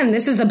jump to the end,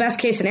 this is the best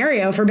case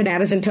scenario for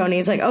Bananas and Tony.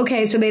 It's like,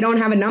 okay, so they don't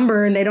have a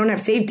number and they don't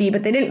have safety,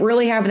 but they didn't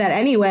really have that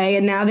anyway,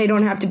 and now they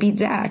don't have to beat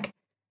Zach.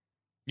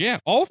 Yeah,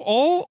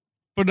 all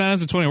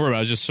Bananas and Tony worry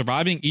about is just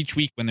surviving each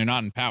week when they're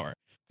not in power.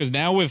 Because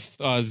now with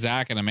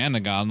Zach and Amanda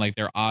gone, like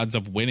their odds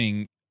of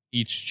winning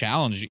each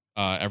challenge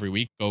every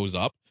week goes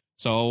up.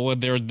 So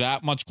they're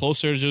that much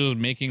closer to just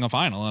making a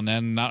final and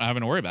then not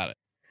having to worry about it.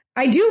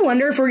 I do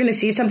wonder if we're going to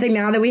see something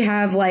now that we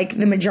have like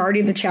the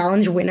majority of the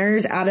challenge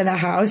winners out of the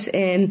house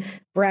in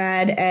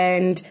Brad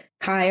and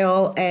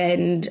Kyle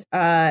and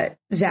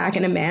Zach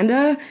and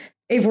Amanda.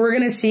 If we're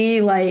going to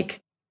see like,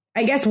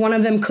 I guess one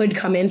of them could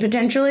come in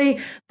potentially,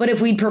 but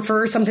if we'd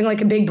prefer something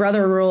like a Big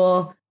Brother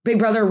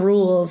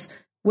rules,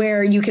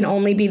 where you can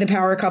only be the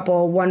power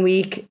couple 1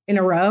 week in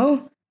a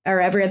row or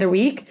every other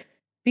week,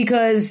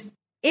 because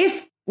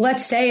if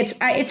let's say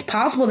it's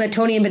possible that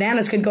Tony and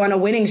Bananas could go on a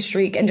winning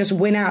streak and just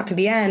win out to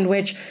the end,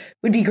 which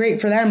would be great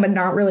for them, but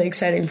not really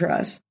exciting for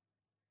us.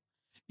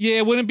 Yeah,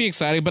 it wouldn't be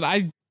exciting, but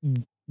I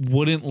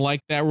wouldn't like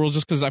that rule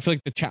just because I feel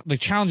like the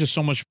challenge is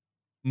so much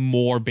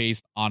more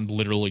based on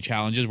literally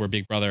challenges, where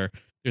Big Brother,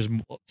 there's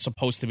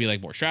supposed to be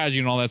like more strategy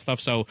and all that stuff.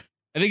 So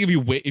I think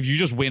if you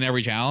just win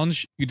every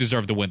challenge, you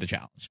deserve to win the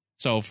challenge.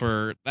 So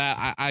for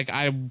that,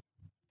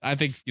 I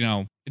think, you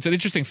know, it's an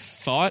interesting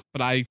thought,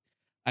 but I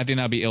think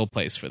that'd be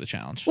ill-placed for the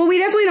challenge. Well, we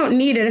definitely don't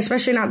need it,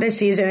 especially not this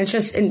season. It's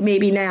just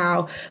maybe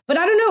now. But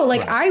I don't know.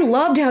 Like, right. I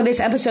loved how this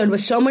episode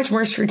was so much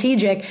more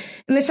strategic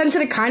in the sense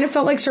that it kind of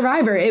felt like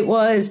Survivor. It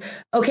was,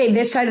 okay,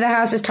 this side of the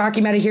house is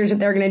talking about it. Here's what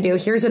they're going to do.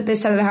 Here's what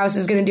this side of the house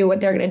is going to do, what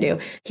they're going to do.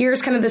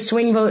 Here's kind of the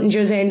swing vote in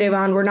Jose and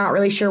Devon. We're not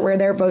really sure where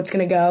their vote's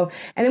going to go.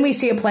 And then we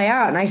see it play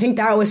out. And I think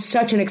that was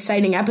such an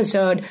exciting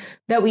episode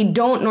that we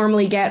don't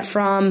normally get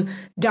from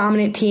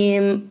dominant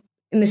team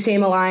in the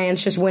same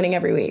alliance just winning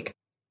every week.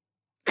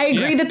 I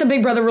agree that the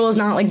Big Brother rule is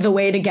not like the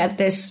way to get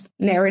this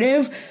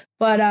narrative,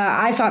 but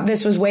I thought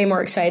this was way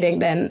more exciting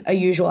than a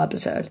usual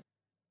episode.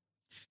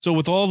 So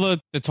with all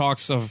the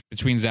talks of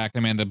between Zach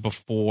and Amanda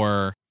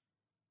before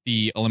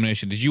the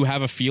elimination, did you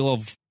have a feel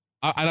of,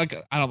 I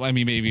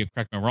mean, maybe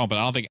correct me if I'm wrong, but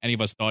I don't think any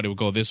of us thought it would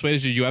go this way.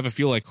 Did you have a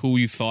feel like who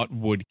you thought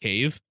would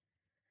cave?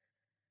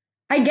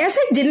 I guess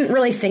I didn't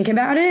really think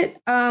about it.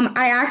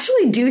 I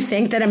actually do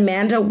think that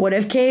Amanda would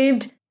have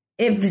caved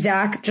if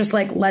Zach just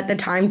like let the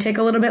time tick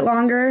a little bit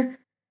longer.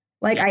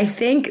 Like, I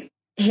think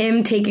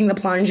him taking the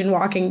plunge and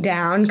walking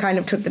down kind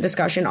of took the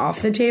discussion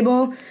off the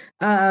table.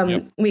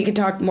 We could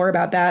talk more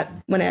about that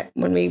when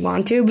we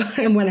want to, but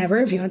whenever,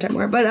 if you want to talk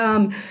more. But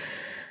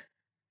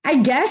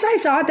I guess I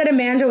thought that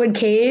Amanda would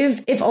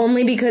cave, if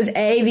only because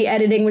A, the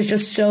editing was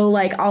just so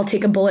like, I'll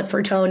take a bullet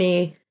for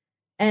Tony.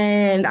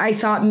 And I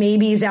thought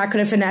maybe Zach could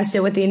have finessed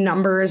it with the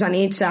numbers on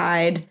each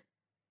side.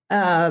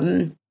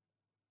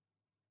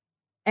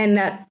 And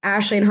that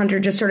Ashley and Hunter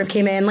just sort of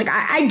came in. Like,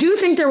 I do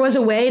think there was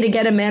a way to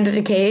get Amanda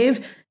to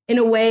cave in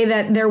a way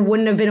that there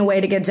wouldn't have been a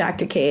way to get Zach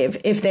to cave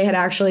if they had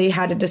actually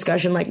had a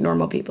discussion like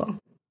normal people.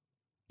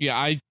 Yeah,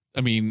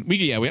 I mean, we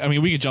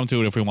could jump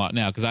to it if we want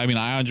now, because I mean,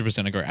 I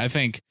 100% agree. I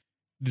think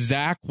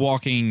Zach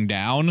walking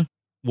down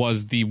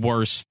was the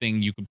worst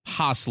thing you could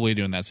possibly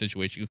do in that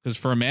situation. Because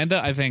for Amanda,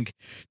 I think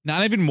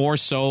not even more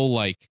so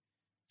like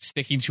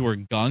sticking to her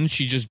gun,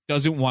 she just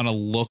doesn't want to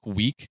look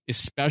weak,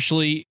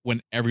 especially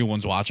when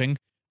everyone's watching.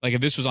 Like,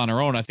 if this was on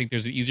her own, I think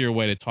there's an easier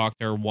way to talk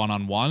to her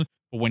one-on-one.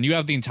 But when you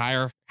have the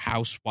entire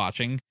house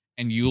watching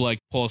and you, like,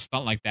 pull a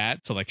stunt like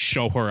that to, like,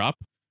 show her up,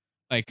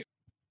 like,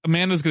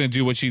 Amanda's going to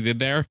do what she did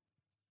there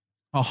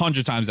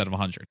 100 times out of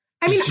 100.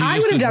 I mean, She I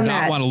just would have does done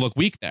not that. want to look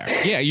weak there.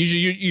 Yeah,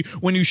 you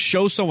when you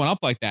show someone up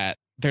like that,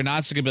 they're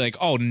not just gonna be like,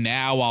 oh,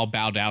 now I'll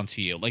bow down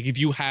to you. Like if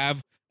you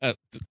have a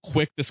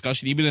quick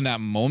discussion, even in that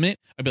moment,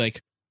 I'd be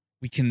like,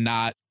 we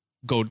cannot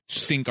go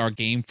sync our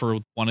game for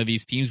one of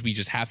these teams. We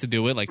just have to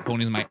do it. Like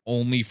Tony's my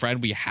only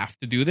friend. We have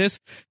to do this.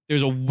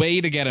 There's a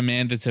way to get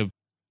Amanda to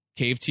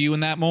cave to you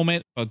in that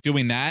moment, but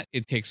doing that,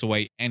 it takes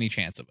away any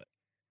chance of it.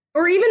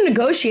 Or even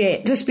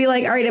negotiate. Just be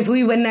like, all right, if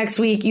we win next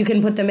week, you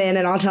can put them in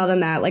and I'll tell them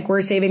that. Like,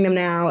 we're saving them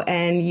now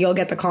and you'll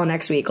get the call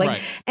next week. Like,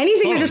 Right.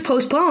 anything Totally. to just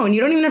postpone.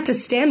 You don't even have to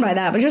stand by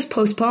that, but just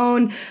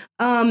postpone.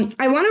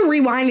 I want to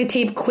rewind the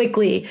tape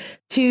quickly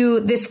to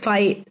this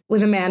fight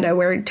with Amanda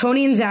where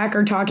Tony and Zach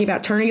are talking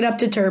about turning it up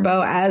to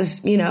turbo,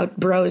 as, you know,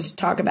 bros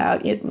talk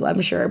about.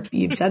 I'm sure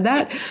you've said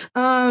that.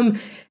 And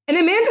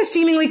Amanda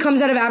seemingly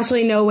comes out of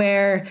absolutely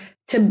nowhere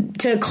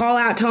to call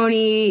out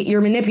Tony.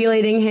 You're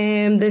manipulating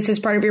him. This is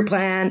part of your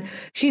plan.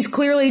 She's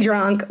clearly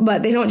drunk,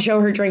 but they don't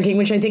show her drinking,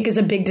 which I think is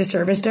a big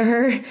disservice to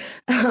her.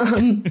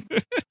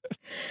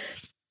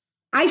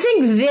 I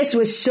think this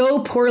was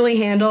so poorly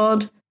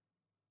handled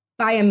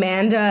by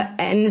Amanda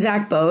and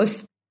Zach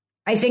both.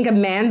 I think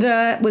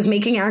Amanda was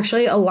making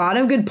actually a lot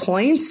of good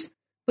points,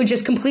 but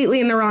just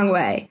completely in the wrong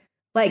way.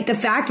 Like the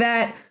fact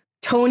that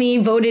Tony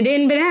voted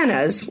in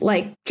Bananas,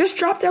 like just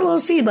drop that little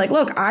seed. Like,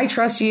 look, I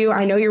trust you.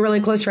 I know you're really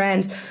close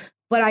friends,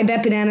 but I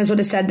bet Bananas would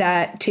have said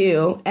that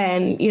too.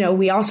 And, you know,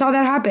 we all saw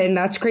that happen.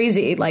 That's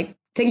crazy. Like,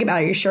 think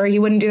about it. You're sure he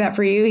wouldn't do that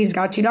for you? He's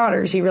got 2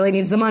 daughters. He really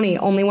needs the money.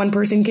 Only one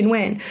person can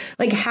win.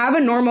 Like, have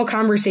a normal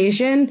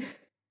conversation.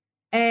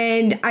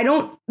 And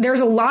there's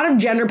a lot of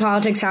gender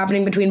politics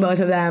happening between both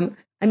of them.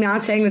 I'm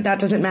not saying that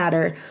doesn't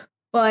matter,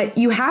 but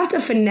you have to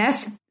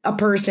finesse a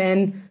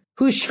person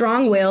who's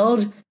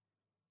strong-willed,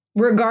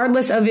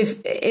 regardless of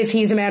if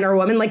he's a man or a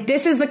woman. Like,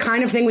 this is the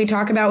kind of thing we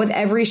talk about with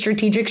every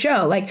strategic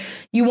show. Like,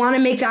 you want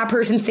to make that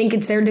person think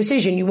it's their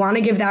decision. You want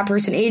to give that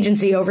person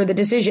agency over the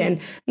decision.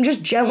 I'm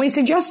just gently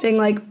suggesting,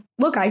 like,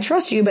 look, I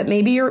trust you, but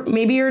maybe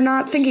you're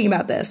not thinking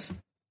about this.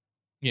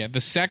 Yeah,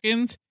 the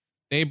second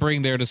they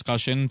bring their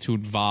discussion to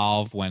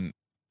involve when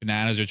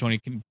Bananas or Tony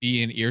can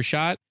be in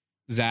earshot,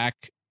 Zach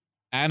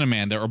and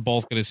Amanda are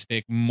both going to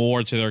stick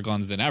more to their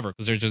guns than ever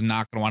because they're just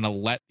not going to want to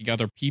let the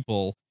other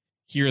people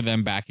hear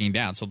them backing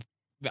down. So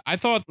I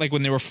thought, like,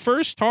 when they were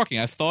first talking,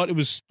 I thought it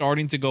was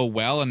starting to go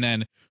well, and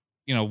then,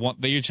 you know,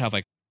 they each have,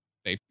 like,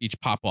 they each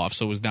pop off,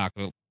 so it was not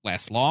going to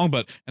last long.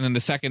 And then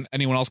the second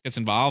anyone else gets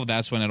involved,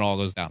 that's when it all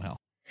goes downhill.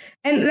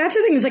 And that's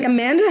the thing, is like,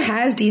 Amanda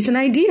has decent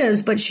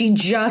ideas, but she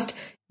just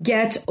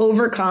gets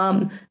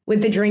overcome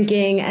with the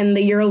drinking and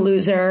the you're a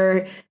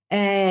loser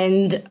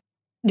and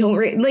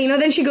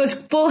then she goes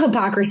full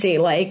hypocrisy,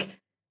 like,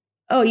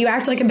 oh, you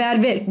act like a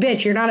bad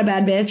bitch. You're not a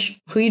bad bitch.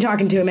 Who are you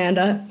talking to,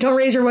 Amanda? Don't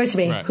raise your voice to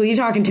me. Right. Who are you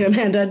talking to,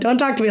 Amanda? Don't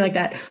talk to me like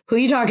that. Who are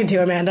you talking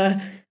to,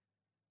 Amanda?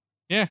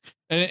 Yeah,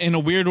 in a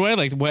weird way,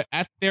 like,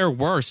 at their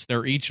worst,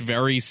 they're each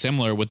very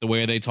similar with the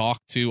way they talk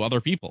to other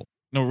people.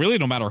 No, really,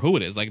 no matter who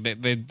it is. Like,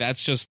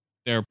 that's just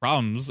their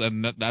problems,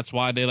 and that's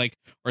why they, like,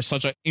 are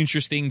such an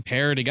interesting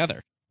pair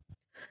together.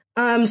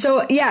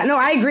 So, yeah, no,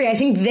 I agree. I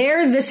think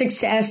they're the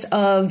success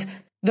of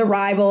the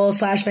rival /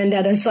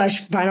 vendetta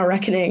 / final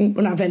reckoning.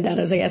 Well, not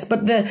vendettas, I guess,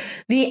 but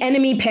the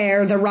enemy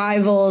pair, the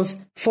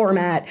rivals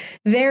format.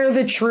 They're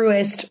the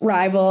truest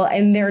rival,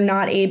 and they're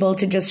not able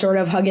to just sort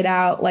of hug it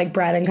out like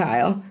Brad and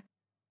Kyle.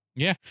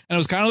 Yeah, and it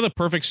was kind of the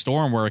perfect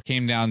storm where it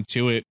came down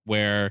to it,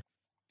 where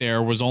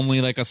there was only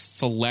like a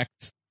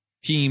select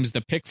teams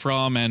to pick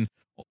from, and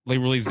like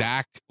really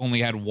Zach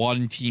only had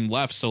one team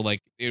left, so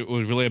like it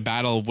was really a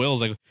battle of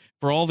wills. Like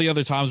for all the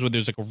other times where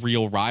there's like a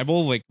real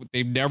rival, like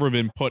they've never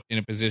been put in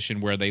a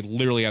position where they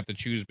literally have to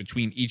choose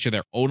between each of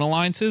their own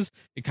alliances.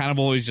 It kind of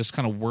always just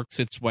kind of works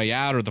its way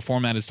out, or the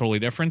format is totally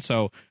different.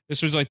 So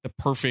this was like the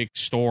perfect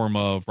storm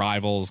of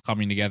rivals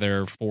coming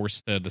together,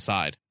 forced to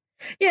decide.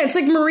 Yeah, it's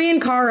like Marie and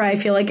Cara, I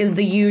feel like, is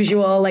the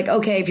usual, like,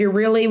 okay, if you're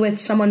really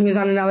with someone who's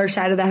on another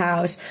side of the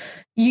house,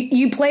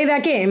 you play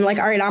that game. Like,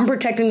 all right, I'm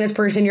protecting this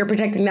person, you're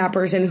protecting that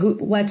person,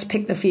 let's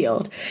pick the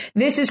field.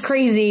 This is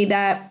crazy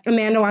that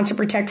Amanda wants to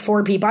protect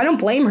 4 people. I don't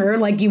blame her.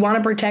 Like, you want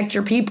to protect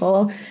your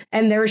people,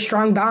 and they're a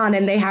strong bond,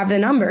 and they have the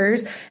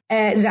numbers.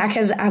 Zach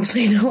has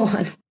absolutely no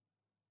one.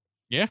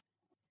 Yeah.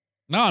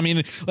 No, I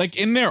mean, like,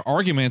 in their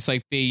arguments,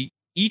 like, they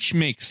each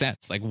make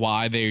sense, like,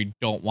 why they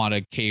don't want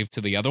to cave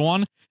to the other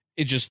one.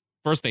 It just,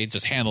 first, they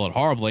just handle it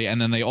horribly,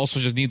 and then they also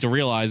just need to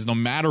realize no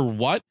matter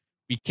what,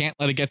 we can't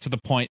let it get to the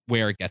point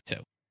where it get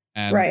to.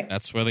 And right.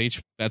 that's where they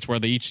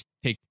each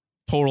take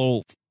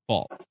total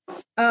fault.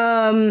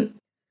 All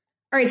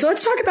right, so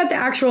let's talk about the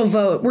actual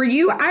vote.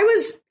 I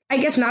was, I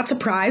guess, not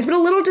surprised, but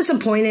a little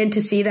disappointed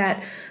to see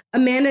that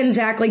Amanda and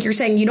Zach, like you're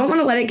saying, you don't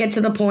want to let it get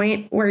to the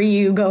point where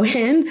you go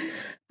in.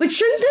 But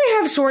shouldn't they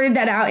have sorted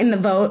that out in the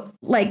vote?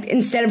 Like,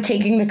 instead of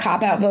taking the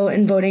cop-out vote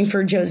and voting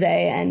for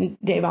Jose and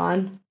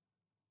Davon?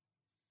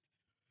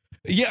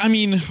 Yeah, I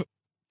mean,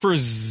 for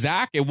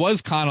Zach, it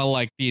was kind of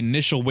like the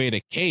initial way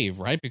to cave,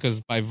 right? Because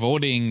by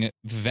voting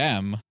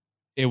them,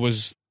 it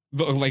was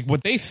like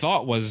what they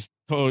thought was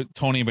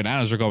Tony and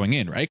Bananas were going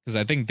in, right? Because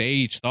I think they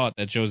each thought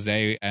that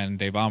Jose and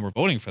Devon were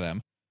voting for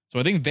them. So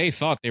I think they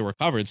thought they were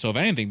covered. So if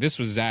anything, this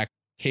was Zach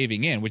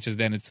caving in, which is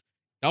then it's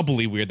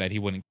doubly weird that he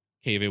wouldn't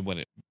cave in when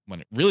it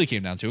really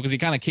came down to it, because he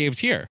kind of caved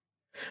here.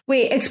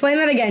 Wait, explain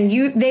that again.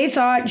 They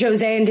thought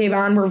Jose and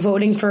Devon were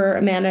voting for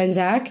Amanda and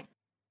Zach?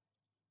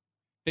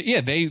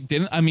 Yeah, they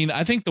didn't. I mean,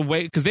 I think the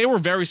way, because they were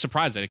very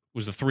surprised that it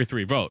was a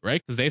 3-3 vote,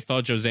 right? Because they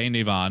thought Jose and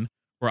Devon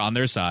were on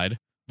their side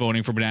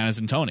voting for Bananas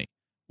and Tony,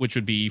 which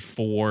would be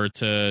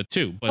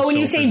 4-2. But when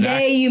you say Zach,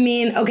 they, you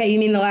mean the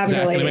Lavender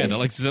Zach ladies.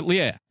 and Amanda,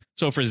 yeah.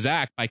 So for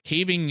Zach, by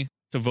caving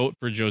to vote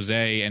for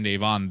Jose and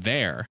Devon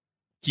there,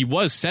 he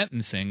was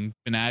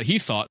he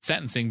thought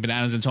sentencing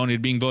Bananas and Tony to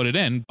being voted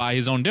in by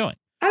his own doing.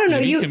 I don't know.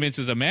 If he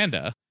convinces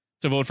Amanda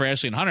to vote for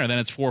Ashley and Hunter, then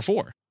it's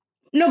 4-4.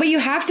 No, but you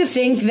have to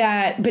think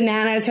that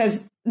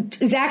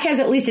Zach has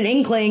at least an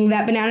inkling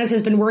that Bananas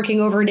has been working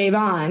over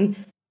Devon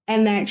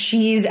and that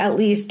she's at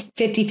least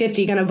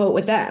 50-50 going to vote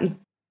with them.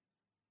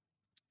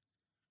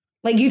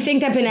 Like, you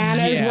think that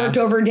Bananas worked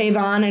over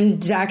Devon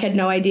and Zach had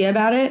no idea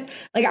about it?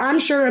 Like, I'm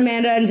sure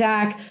Amanda and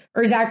Zach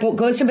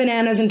goes to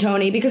Bananas and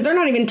Tony, because they're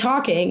not even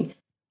talking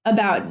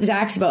about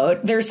Zach's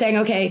vote. They're saying,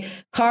 okay,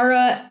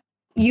 Cara,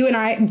 you and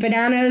I,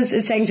 Bananas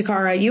is saying to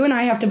Cara, you and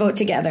I have to vote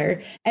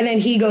together. And then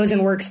he goes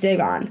and works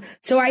Devon.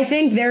 So I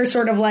think they're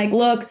sort of like,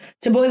 look,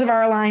 to both of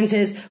our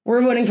alliances,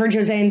 we're voting for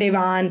Jose and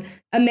Devon.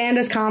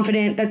 Amanda's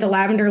confident that the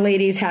Lavender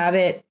ladies have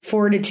it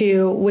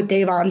 4-2 with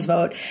Devon's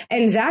vote.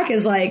 And Zach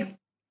is like,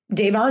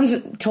 Devon's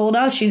told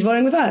us she's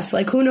voting with us.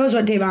 Like, who knows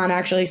what Devon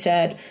actually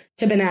said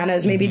to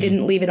Bananas? Maybe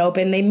didn't leave it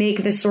open. They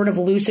make this sort of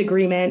loose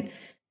agreement,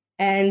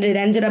 and it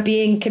ended up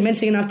being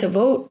convincing enough to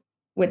vote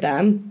with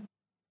them.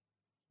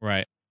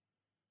 Right.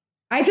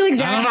 I feel like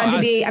Zach had to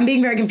be. I'm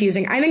being very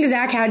confusing. I think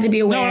Zach had to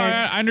be aware. No,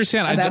 I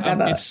understand. About that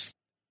vote.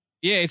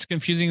 It's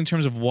confusing in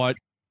terms of what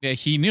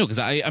he knew. Because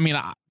I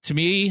mean, to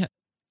me,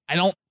 I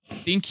don't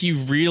think he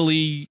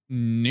really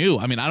knew.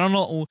 I mean, I don't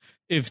know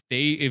if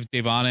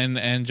Devon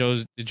and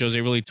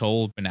Jose really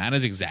told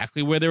Bananas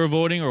exactly where they were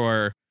voting,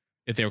 or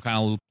if they were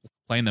kind of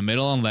playing the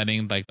middle and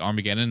letting like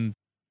Armageddon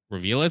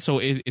reveal it. So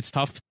it's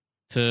tough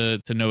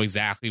to know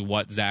exactly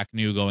what Zach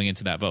knew going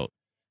into that vote.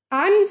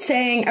 I'm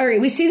saying, all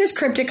right, we see this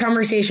cryptic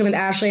conversation with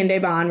Ashley and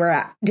Devon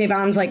where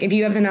Devon's like, if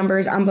you have the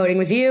numbers, I'm voting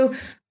with you.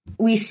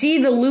 We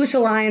see the loose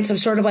alliance of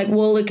sort of like,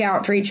 we'll look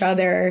out for each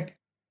other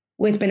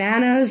with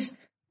Bananas.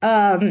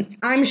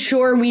 I'm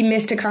sure we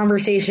missed a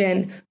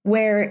conversation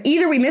where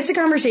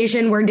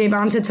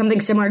Devon said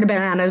something similar to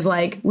Bananas,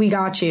 like, we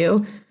got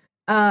you.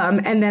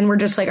 And then we're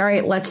just like, all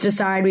right, let's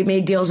decide. We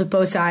made deals with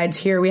both sides.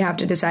 Here we have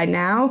to decide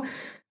now.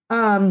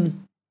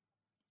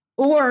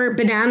 Or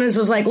Bananas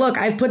was like, look,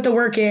 I've put the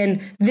work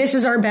in. This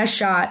is our best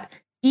shot.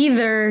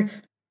 Either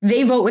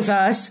they vote with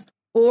us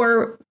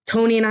or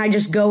Tony and I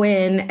just go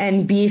in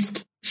and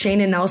beast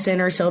Shane and Nelson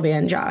or Sylvia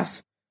and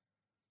Joss.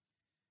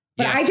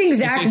 But I think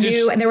Zach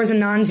knew, and there was a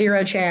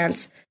non-zero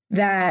chance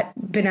that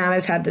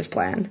Bananas had this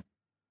plan.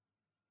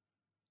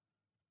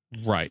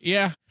 Right.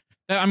 Yeah.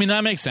 I mean,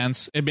 that makes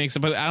sense. It makes it,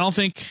 but I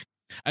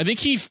think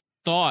he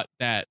thought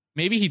that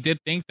maybe he did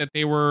think that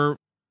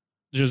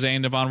Jose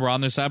and Devon were on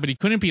their side, but he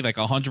couldn't be like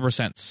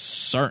 100%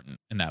 certain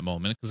in that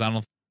moment,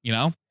 because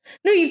No,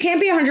 you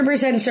can't be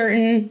 100%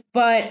 certain,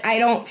 but I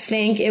don't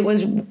think it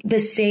was the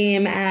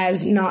same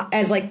as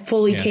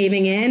fully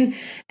caving in.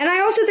 And I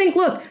also think,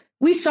 look,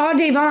 we saw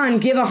Devon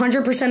give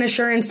 100%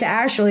 assurance to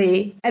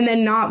Ashley and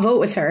then not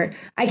vote with her.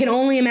 I can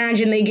only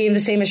imagine they gave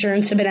the same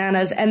assurance to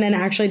Bananas and then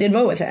actually did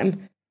vote with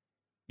him.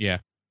 Yeah.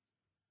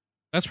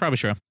 That's probably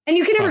true. And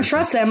you can never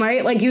trust them,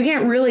 right? Like, you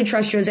can't really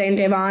trust Jose and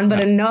Devon,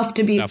 but enough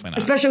to be,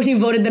 especially when you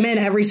voted them in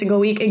every single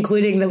week,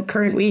 including the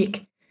current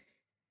week.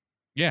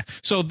 Yeah.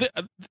 So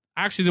I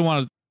actually didn't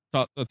want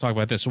to talk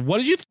about this. What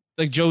did you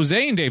like,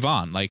 Jose and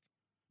Devon? Like,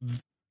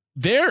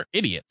 they're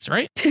idiots,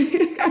 right?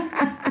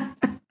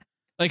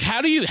 Like,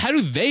 how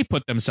do they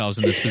put themselves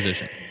in this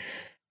position?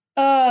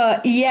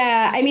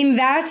 Yeah. I mean,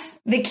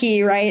 that's the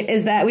key, right?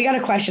 Is that we got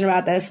a question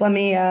about this. Let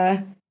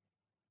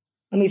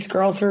me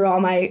scroll through all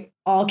my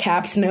all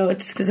caps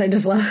notes because I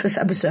just love this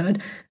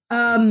episode.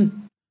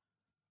 Goddamn,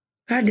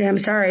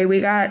 sorry.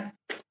 We got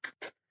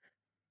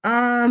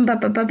Sorry,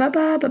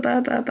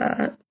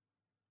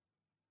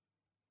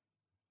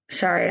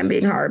 I'm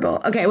being horrible.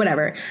 Okay,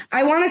 whatever.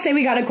 I want to say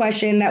we got a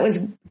question that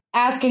was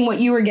asking what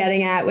you were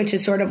getting at, which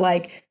is sort of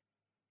like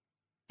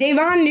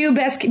Devon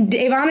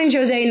and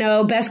Jose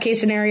know best case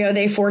scenario,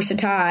 they force a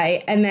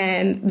tie and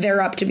then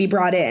they're up to be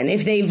brought in.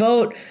 If they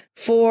vote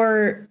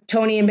for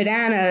Tony and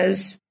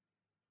Bananas,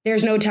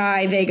 there's no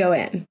tie, they go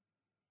in.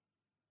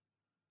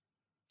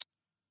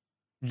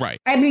 Right.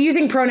 I'm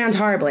using pronouns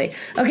horribly.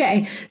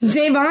 Okay.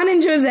 Devon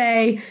and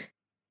Jose,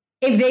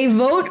 if they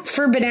vote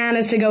for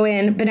Bananas to go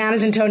in,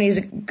 Bananas and Tony's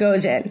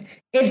goes in.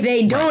 If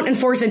they don't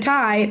enforce a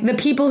tie, the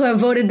people who have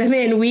voted them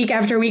in week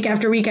after week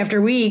after week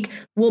after week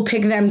will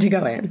pick them to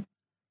go in.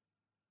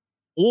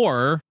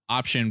 Or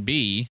option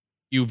B,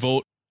 you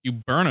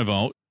burn a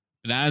vote,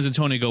 Bananas and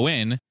Tony go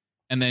in,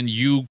 and then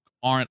you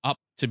aren't up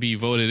to be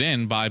voted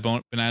in by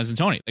Bananas and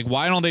Tony. Like,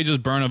 why don't they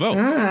just burn a vote?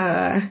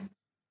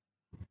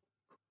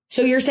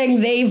 So you're saying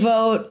they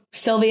vote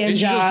Sylvia and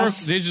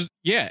Joss?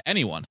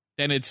 Anyone.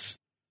 Then it's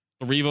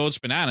 3 votes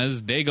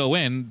bananas. They go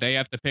in. They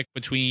have to pick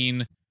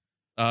between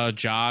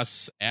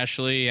Joss,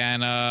 Ashley,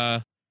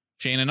 and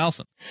Shane and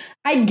Nelson.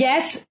 I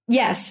guess,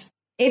 yes.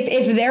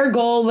 If their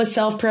goal was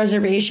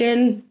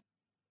self-preservation,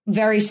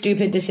 very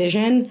stupid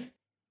decision.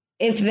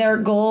 If their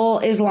goal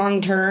is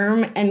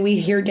long-term and we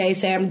hear Day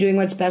say, I'm doing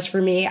what's best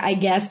for me, I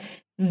guess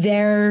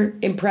their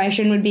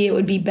impression would be it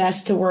would be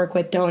best to work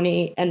with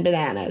Tony and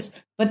Bananas.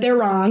 But they're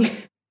wrong.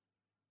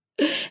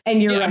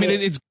 And you're right. I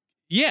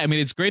mean,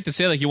 it's great to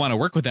say, like, you want to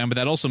work with them, but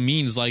that also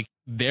means, like,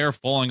 they're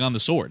falling on the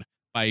sword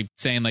by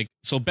saying, like,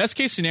 so best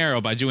case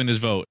scenario by doing this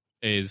vote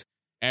is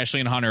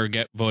Ashley and Hunter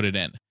get voted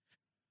in.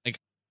 Like,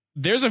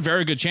 there's a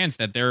very good chance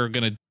that they're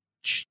going to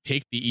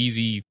take the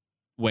easy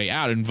way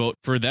out and vote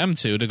for them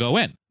to go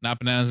in, not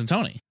Bananas and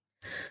Tony.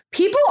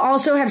 People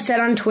also have said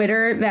on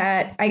Twitter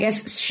that, I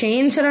guess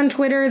Shane said on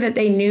Twitter that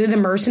they knew the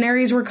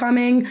mercenaries were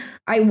coming.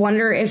 I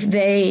wonder if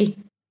they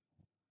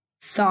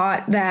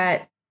thought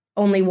that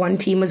only one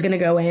team was going to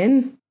go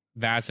in.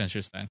 That's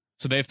interesting.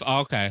 So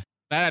okay.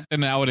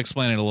 Then that would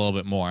explain it a little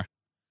bit more.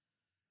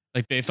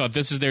 Like, they thought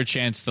this is their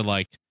chance to,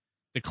 like,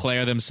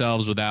 declare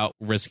themselves without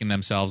risking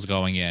themselves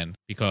going in,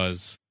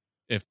 because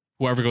if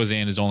whoever goes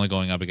in is only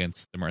going up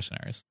against the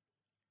mercenaries.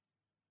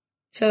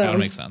 So that would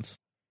make sense.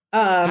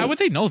 How would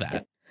they know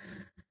that?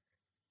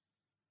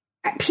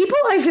 People,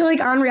 I feel like,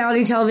 on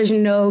reality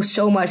television know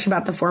so much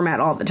about the format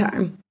all the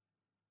time.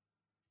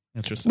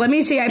 Interesting. Let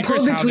me see. I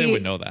pulled the how tweet. They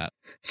would know that.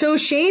 So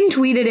Shane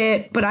tweeted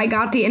it, but I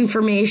got the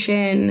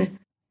information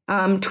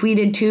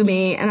tweeted to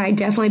me, and I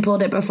definitely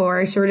pulled it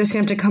before, so we're just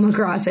going to have to come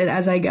across it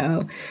as I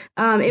go.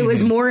 It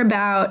was more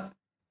about...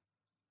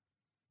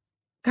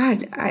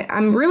 God,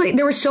 I'm really...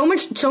 There was so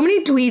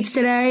many tweets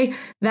today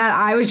that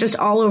I was just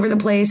all over the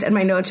place, and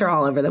my notes are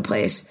all over the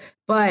place.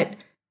 But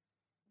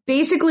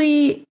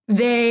basically,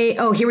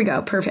 oh, here we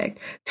go. Perfect.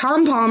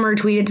 Tom Palmer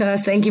tweeted to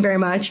us. Thank you very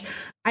much.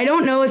 I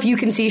don't know if you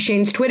can see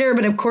Shane's Twitter,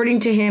 but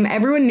according to him,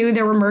 everyone knew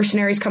there were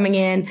mercenaries coming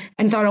in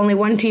and thought only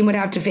one team would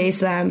have to face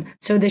them.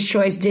 So this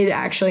choice did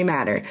actually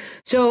matter.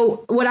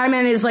 So what I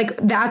meant is, like,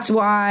 that's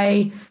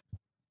why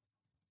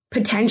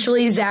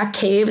potentially Zach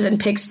caves and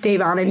picks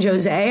Davon and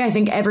Jose. I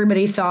think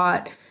everybody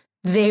thought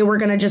they were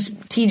going to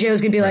TJ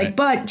was going to be like,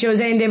 but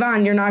Jose and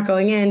Davon, you're not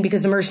going in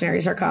because the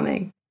mercenaries are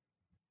coming.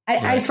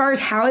 As far as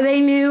how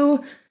they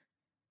knew,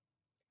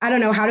 I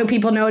don't know. How do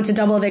people know it's a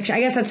double eviction? I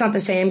guess that's not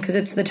the same because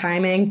it's the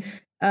timing.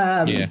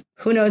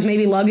 Who knows?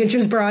 Maybe luggage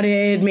was brought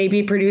in.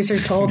 Maybe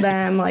producers told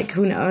them. Like,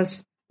 who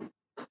knows?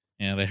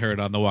 Yeah, they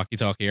heard on the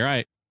walkie-talkie. All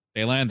right,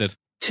 they landed.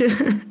 We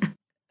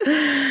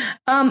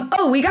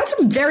got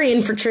some very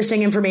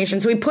interesting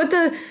information. So we put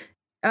the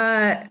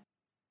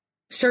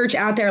search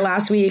out there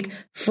last week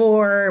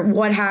for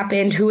what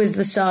happened, who was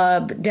the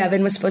sub,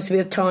 Devin was supposed to be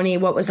with Tony,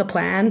 what was the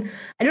plan.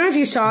 I don't know if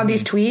you saw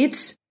these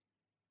tweets,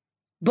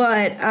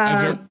 but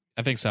I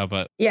think so.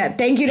 But yeah,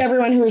 thank you to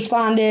everyone who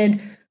responded.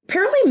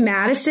 Apparently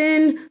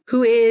Madison,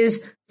 who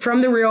is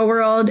from the real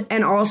world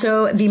and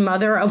also the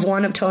mother of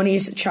one of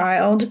Tony's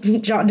children,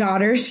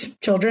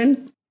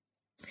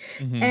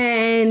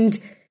 and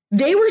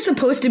they were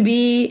supposed to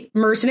be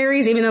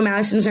mercenaries, even though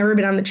Madison's never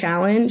been on the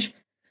challenge.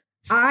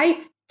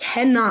 I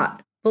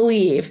cannot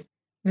believe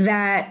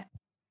that.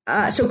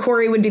 So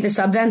Corey would be the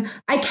sub then.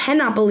 I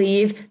cannot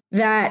believe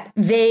that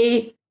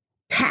they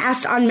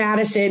passed on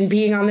Madison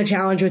being on the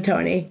challenge with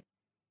Tony.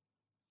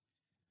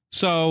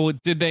 So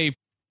did they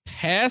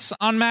pass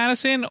on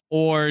Madison,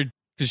 or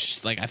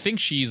because, like, I think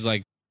she's,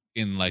 like,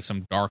 in, like,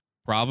 some dark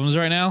problems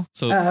right now,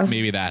 so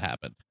maybe that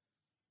happened.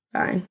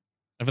 Fine.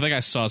 I feel like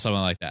I saw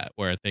something like that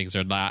where things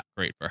are not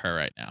great for her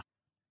right now.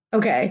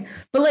 Okay,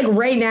 but, like,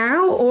 right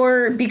now,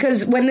 or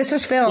because when this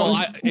was filmed?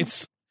 Well,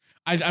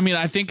 I mean,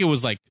 I think it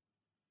was like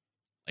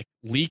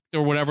leaked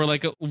or whatever,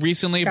 like,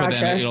 recently, Gotcha. But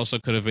then it also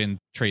could have been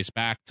traced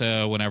back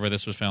to whenever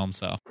this was filmed.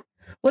 So,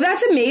 well,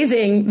 that's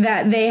amazing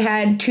that they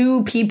had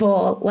two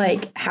people,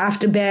 like, have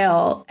to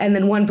bail, and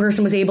then one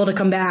person was able to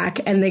come back,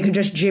 and they could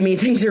just jimmy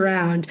things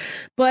around.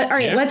 But all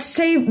right, Let's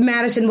say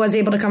Madison was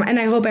able to come, and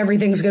I hope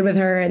everything's good with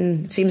her.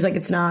 And it seems like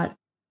it's not.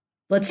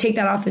 Let's take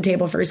that off the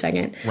table for a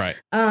second. Right.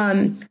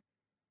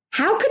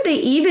 How could they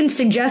even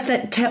suggest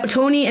that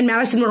Tony and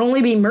Madison would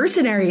only be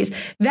mercenaries?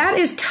 That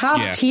is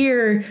top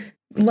tier,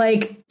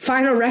 like,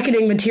 Final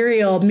Reckoning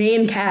material,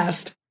 main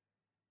cast.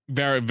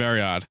 Very, very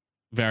odd.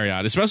 Very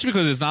odd. Especially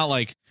because it's not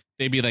like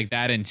they'd be, like,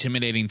 that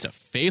intimidating to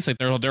face. Like,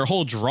 their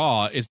whole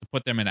draw is to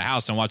put them in a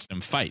house and watch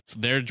them fight.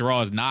 Their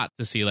draw is not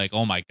to see, like,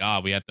 oh my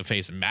God, we have to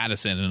face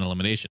Madison in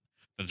elimination.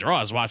 The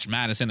draw is watch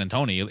Madison and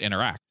Tony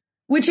interact.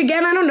 Which,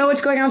 again, I don't know what's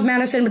going on with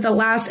Madison, but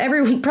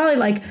probably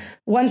like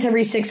once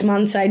every 6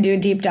 months, I do a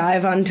deep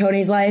dive on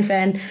Tony's life.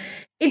 And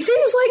it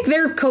seems like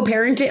they're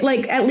co-parenting,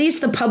 like, at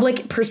least the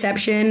public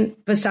perception,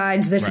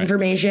 besides this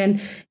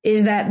information,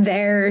 is that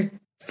they're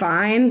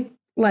fine.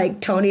 Like,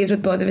 Tony's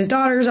with both of his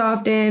daughters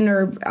often,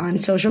 or on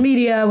social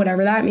media,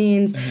 whatever that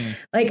means. Mm-hmm.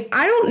 Like,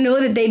 I don't know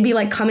that they'd be,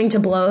 like, coming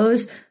to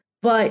blows,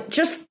 but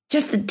just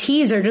the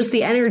teaser, just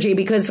the energy,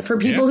 because for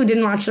people who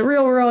didn't watch The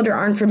Real World or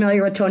aren't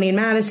familiar with Tony and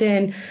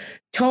Madison,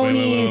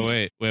 Tony's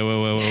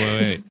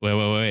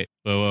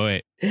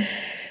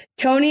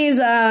Tony's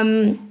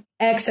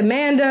ex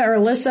Amanda or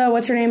Alyssa,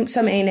 what's her name?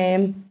 Some A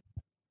name.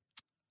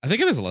 I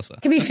think it is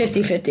Alyssa. Could be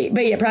 50-50,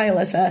 but yeah, probably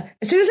Alyssa.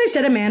 As soon as I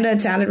said Amanda,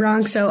 it sounded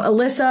wrong. So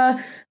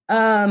Alyssa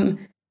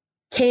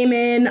came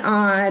in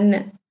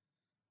on,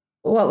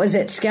 what was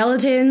it,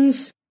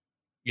 Skeletons?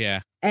 Yeah.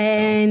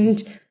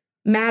 And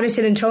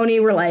Madison and Tony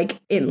were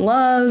like in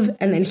love,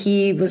 and then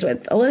he was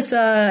with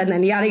Alyssa, and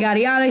then yada, yada,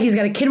 yada. He's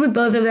got a kid with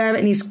both of them,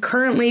 and he's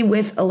currently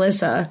with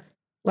Alyssa,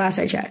 last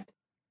I checked.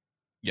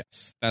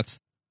 Yes, that's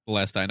the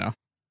last I know.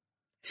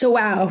 So,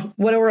 wow,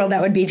 what a world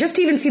that would be. Just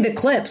to even see the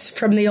clips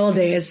from the old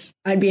days,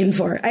 I'd be in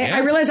for it. I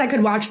realize I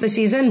could watch the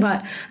season,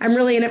 but I'm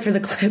really in it for the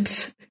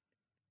clips.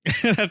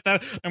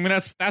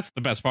 That's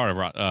the best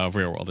part of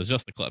Real World is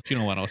just the clips. You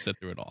don't want to sit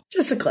through it all.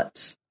 Just the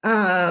clips.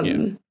 All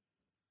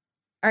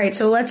right,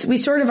 so we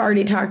sort of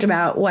already talked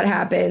about what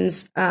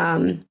happens,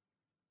 but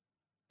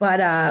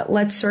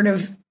let's sort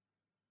of,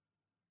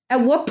 at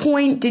what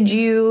point did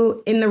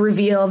you, in the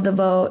reveal of the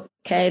vote,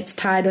 okay, it's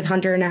tied with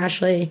Hunter and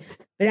Ashley,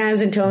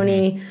 Bananas and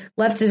Tony,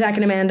 left to Zach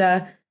and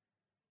Amanda.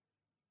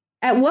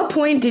 At what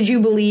point did you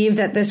believe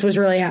that this was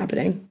really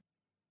happening?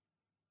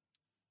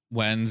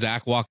 When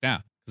Zach walked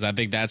down, because I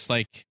think that's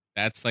like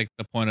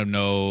the point of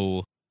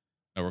no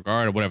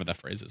regard or whatever that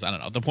phrase is. I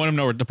don't know. The point of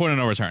no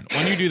return.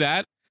 When you do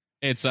that,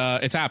 it's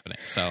happening.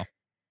 So.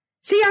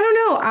 See, I don't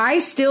know. I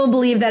still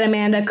believe that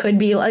Amanda could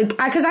be like,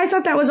 because I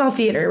thought that was all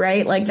theater,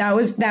 right? Like that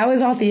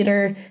was all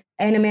theater,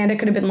 and Amanda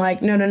could have been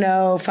like,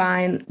 no,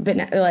 fine,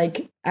 but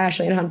like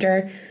Ashley and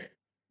Hunter.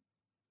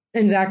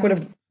 And Zach would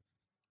have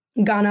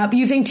gone up.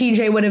 You think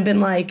TJ would have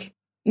been like,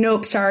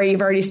 nope, sorry, you've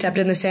already stepped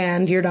in the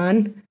sand. You're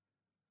done.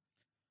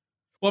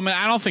 Well, I mean,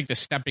 I don't think the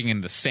stepping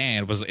in the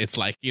sand it's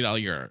like,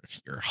 you're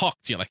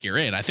hooked. You're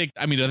in. I think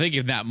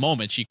in that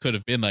moment she could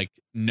have been like,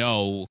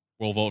 no,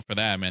 we'll vote for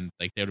them. And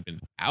like, they would have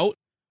been out.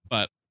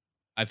 But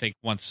I think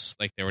once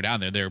like they were down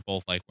there, they were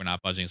both like, we're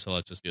not budging. So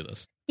let's just do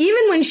this.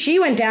 Even when she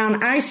went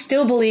down, I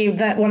still believed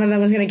that one of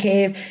them was going to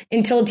cave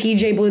until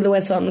TJ blew the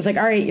whistle and was like,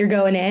 all right, you're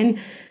going in.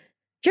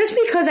 Just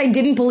because I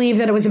didn't believe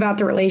that it was about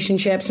the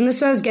relationships, and this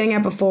is what I was getting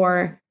at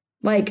before,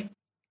 like,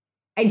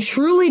 I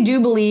truly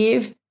do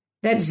believe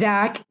that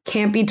Zach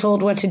can't be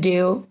told what to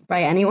do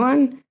by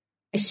anyone.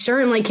 I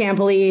certainly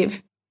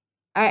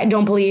I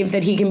don't believe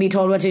that he can be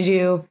told what to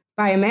do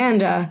by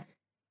Amanda.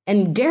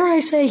 And dare I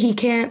say he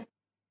can't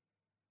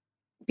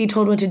be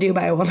told what to do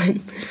by a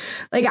woman.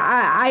 Like,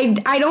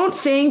 I don't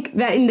think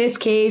that in this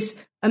case,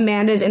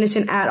 Amanda is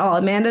innocent at all.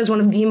 Amanda is one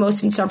of the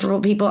most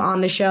insufferable people on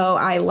the show.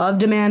 I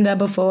loved Amanda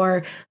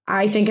before.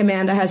 I think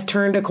Amanda has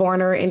turned a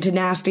corner into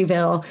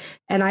Nastyville,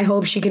 and I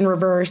hope she can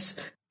reverse,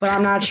 but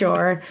I'm not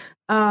sure.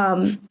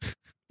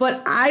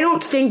 But I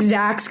don't think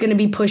Zach's going to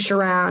be pushed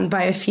around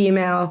by a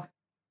female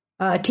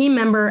team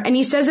member. And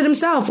he says it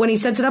himself when he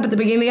sets it up at the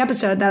beginning of the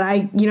episode that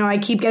I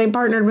keep getting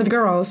partnered with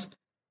girls.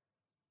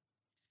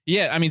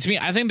 Yeah, I mean, to me,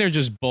 I think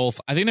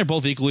they're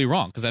both equally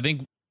wrong, because I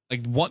think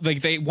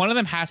one of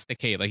them has to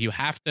cave. Like, you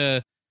have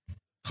to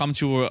come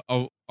to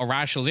a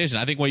rationalization.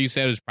 I think what you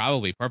said was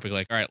probably perfect.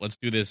 Like, all right, let's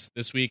do this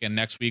week, and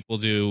next week we'll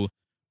do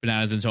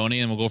Bananas and Tony,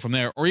 and we'll go from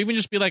there. Or even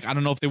just be like, I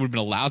don't know if they would have been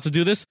allowed to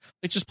do this.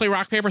 Like, just play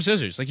rock, paper,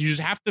 scissors. Like, you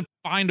just have to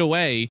find a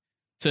way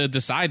to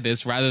decide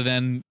this rather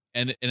than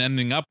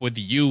ending up with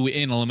you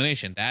in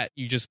elimination. That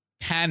you just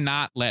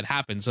cannot let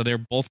happen. So they're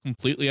both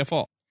completely at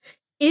fault.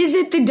 Is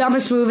it the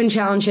dumbest move in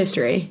challenge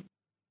history?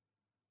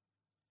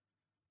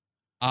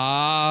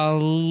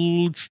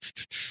 I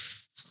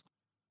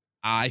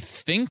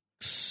think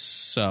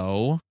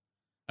so.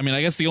 I mean,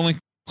 I guess the only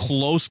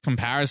close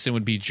comparison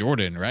would be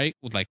Jordan, right?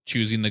 With like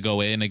choosing to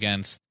go in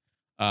against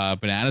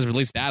Bananas, but at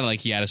least that, like,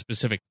 he had a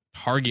specific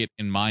target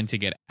in mind to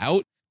get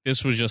out.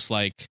 This was just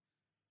like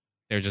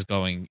they're just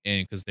going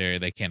in because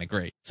they can't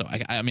agree. So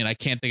I mean, I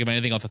can't think of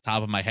anything off the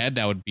top of my head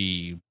that would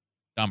be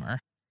dumber.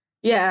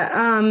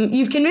 Yeah,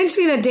 you've convinced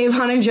me that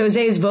Davon and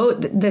Jose's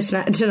vote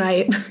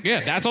tonight. Yeah,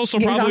 that's also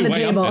is probably on the way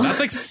table. up there.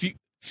 That's like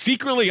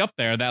secretly up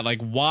there. That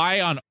like, why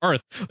on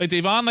earth? Like,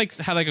 Davon like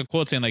had like a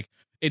quote saying like,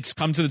 it's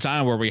come to the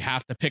time where we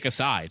have to pick a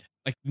side.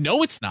 Like,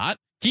 no, it's not.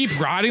 Keep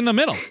riding the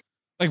middle.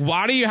 Like,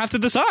 why do you have to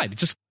decide?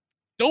 Just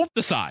don't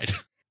decide.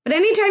 But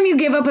anytime you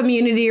give up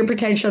immunity or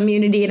potential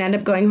immunity and end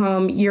up going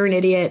home, you're an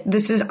idiot.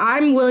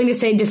 I'm willing to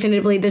say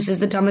definitively this is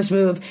the dumbest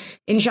move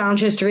in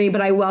challenge history,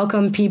 but I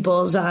welcome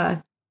people's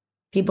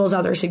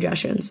other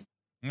suggestions.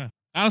 Yeah.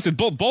 Honestly,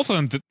 both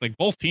of them, like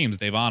both teams,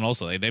 Davon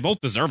also, they both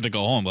deserve to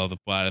go home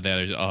by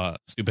their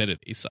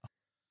stupidity. So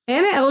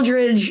Anna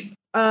Eldridge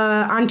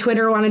on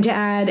Twitter wanted to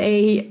add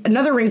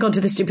another wrinkle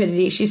to the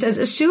stupidity. She says,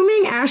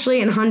 assuming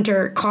Ashley and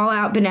Hunter call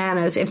out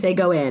Bananas if they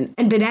go in,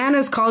 and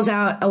Bananas calls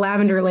out a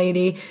Lavender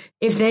Lady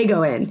if they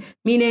go in,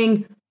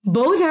 meaning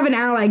both have an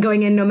ally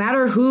going in no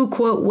matter who,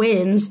 quote,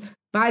 wins.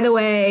 By the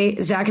way,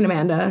 Zach and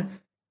Amanda,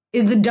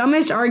 is the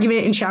dumbest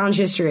argument in challenge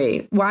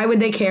history. Why would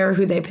they care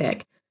who they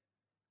pick?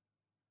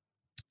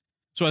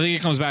 So I think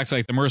it comes back to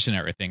like the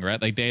mercenary thing,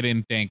 right? Like they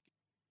didn't think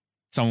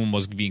someone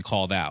was being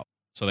called out,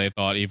 so they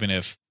thought even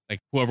if like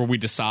whoever we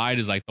decide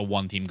is like the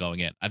one team going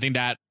in. I think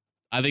that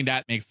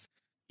makes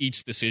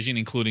each decision,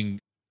 including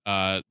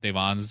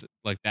Devon's,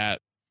 like that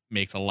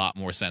makes a lot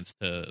more sense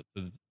to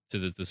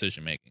the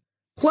decision making.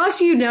 Plus,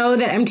 that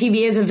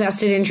MTV has a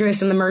vested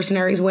interest in the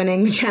mercenaries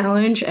winning the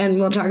challenge, and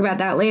we'll talk about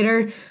that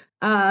later.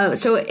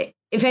 So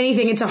if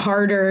anything, it's a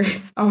harder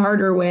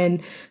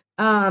win.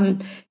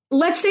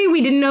 Let's say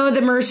we didn't know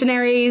the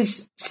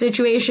mercenaries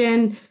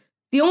situation.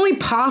 The only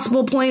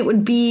possible point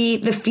would be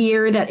the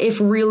fear that if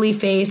really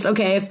faced,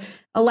 if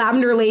a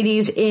Lavender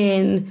Lady's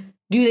in,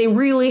 do they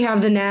really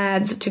have the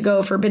nads to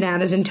go for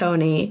Bananas and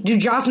Tony? Do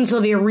Joss and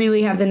Sylvia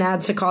really have the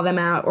nads to call them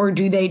out, or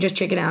do they just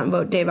chicken out and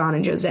vote Devon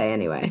and Jose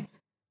anyway?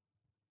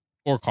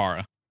 Or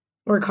Cara.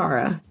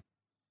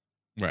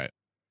 Right.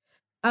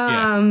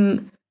 Yeah.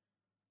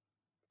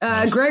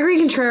 Gregory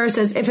Contreras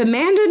says, if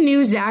Amanda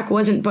knew Zach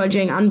wasn't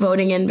budging on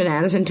voting in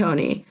Bananas and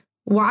Tony,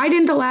 why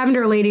didn't the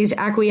Lavender Ladies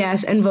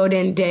acquiesce and vote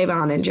in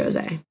Devon and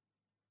Jose?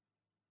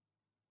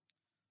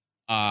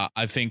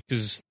 I think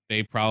because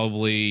they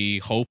probably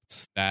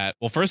hoped that,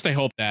 well, first they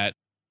hoped that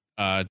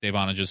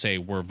Devon and Jose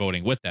were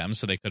voting with them,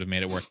 so they could have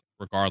made it work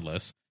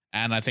regardless.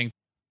 And I think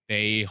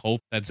they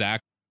hoped that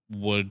Zach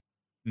would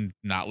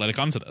not let it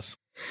come to this.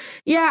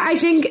 Yeah, I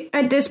think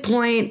at this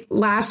point,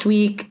 last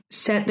week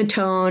set the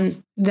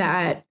tone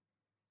that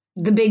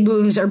the big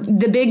moves are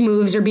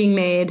being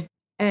made,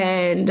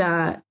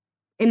 and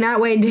in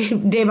that way,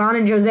 Devon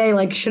and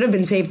Jose should have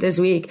been safe this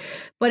week.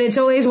 But it's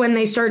always when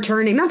they start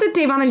turning. Not that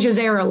Devon and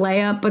Jose are a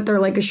layup, but they're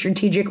like a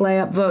strategic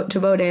layup vote to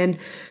vote in.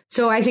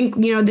 So I think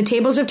the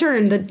tables have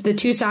turned. The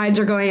two sides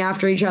are going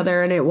after each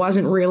other, and it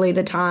wasn't really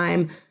the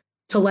time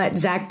to let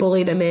Zach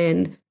bully them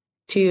in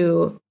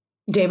to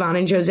Devon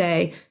and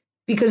Jose.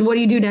 Because what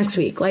do you do next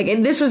week?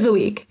 This was the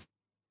week.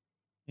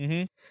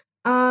 Mm-hmm.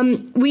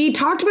 We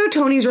talked about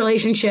Tony's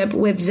relationship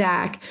with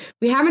Zach.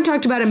 We haven't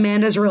talked about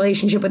Amanda's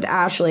relationship with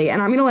Ashley,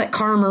 and I'm going to let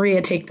Cara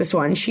Maria take this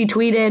one. She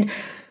tweeted,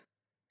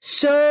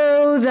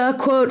 so the,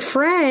 quote,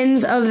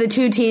 friends of the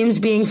two teams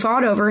being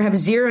fought over have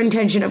zero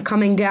intention of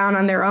coming down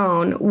on their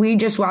own. We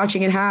just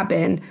watching it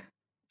happen.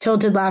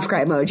 Tilted laugh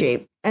cry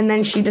emoji. And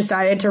then she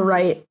decided to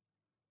write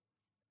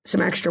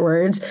some extra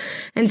words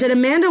and said,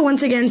 Amanda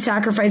once again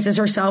sacrifices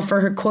herself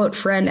for her, quote,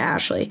 friend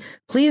Ashley.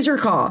 Please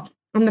recall,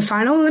 on the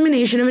final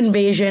elimination of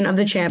Invasion of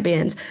the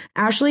Champions,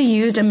 Ashley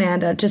used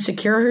Amanda to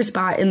secure her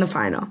spot in the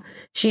final.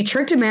 She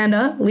tricked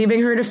Amanda,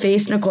 leaving her to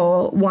face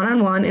Nicole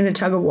one-on-one in a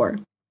tug-of-war.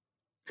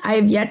 I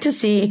have yet to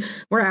see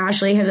where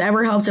Ashley has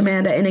ever helped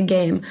Amanda in a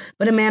game,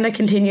 but Amanda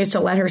continues to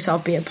let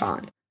herself be a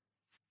pawn.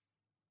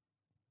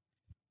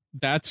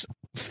 That's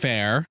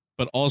fair,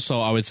 but also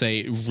I would say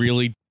it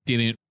really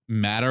didn't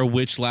matter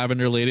which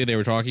Lavender Lady they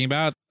were talking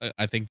about.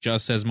 I think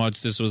just as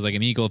much this was like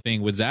an ego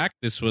thing with Zach,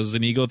 this was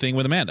an ego thing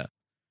with Amanda.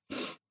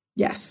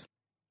 Yes,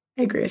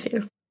 I agree with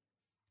you.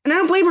 And I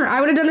don't blame her. I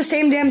would have done the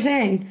same damn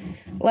thing.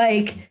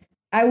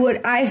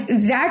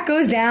 Zach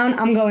goes down,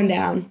 I'm going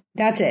down.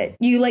 That's it.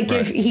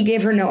 He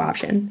gave her no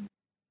option.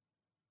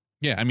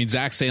 Yeah, I mean,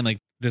 Zach saying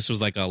this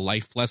was like a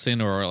life lesson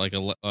or like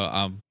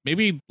a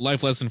maybe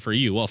life lesson for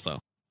you also.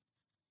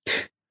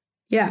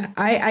 Yeah,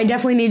 I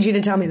definitely need you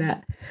to tell me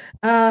that.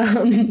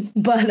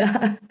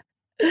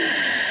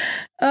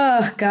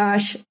 Oh,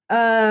 gosh.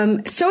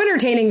 So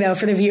entertaining, though,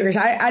 for the viewers.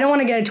 I don't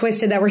want to get it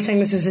twisted that we're saying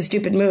this was a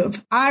stupid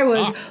move. I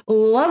was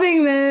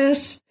loving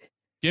this.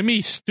 Give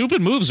me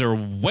stupid moves are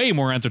way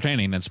more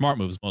entertaining than smart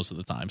moves most of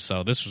the time.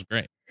 So this was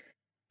great.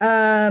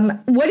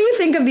 What do you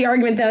think of the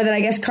argument, though, that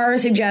I guess Cara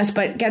suggests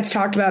but gets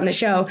talked about in the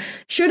show?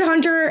 Should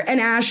Hunter and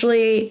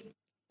Ashley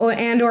or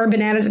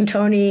Bananas and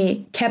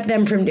Tony kept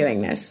them from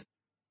doing this?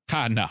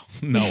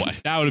 No way.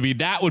 That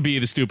would be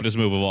the stupidest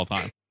move of all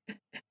time.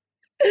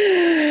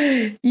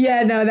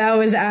 Yeah, no, that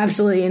was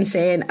absolutely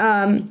insane.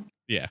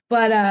 Yeah.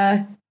 But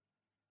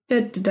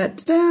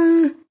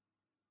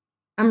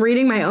I'm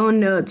reading my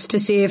own notes to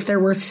see if they're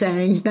worth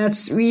saying.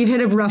 We've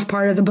hit a rough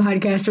part of the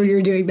podcast when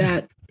you're doing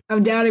that.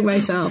 I'm doubting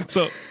myself.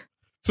 So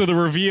the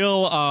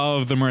reveal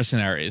of the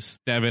mercenaries,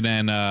 Devin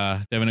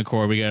and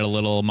Corey, we get a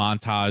little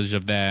montage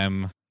of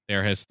them,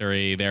 their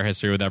history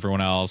with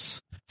everyone else.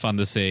 Fun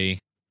to see.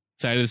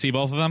 Excited to see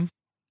both of them?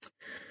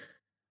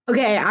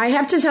 Okay, I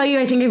have to tell you,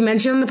 I think I've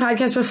mentioned on the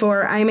podcast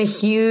before, I'm a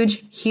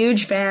huge,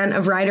 huge fan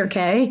of Ryder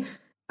Kay,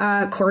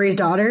 Corey's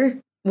daughter,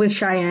 with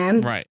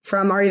Cheyenne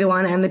from Are You the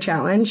One and The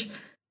Challenge.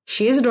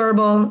 She is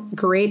adorable.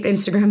 Great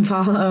Instagram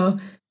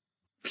follow.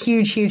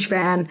 Huge, huge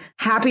fan.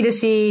 Happy to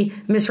see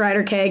Miss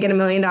Ryder Kay get $1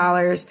 million.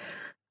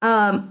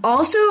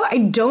 Also,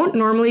 I don't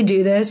normally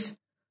do this,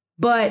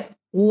 but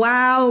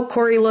wow,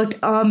 Corey looked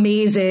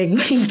amazing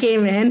when he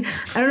came in.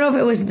 I don't know if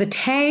it was the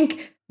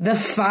tank, the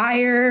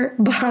fire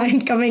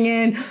behind coming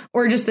in,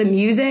 or just the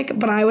music,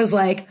 but I was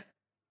like,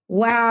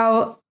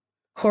 wow,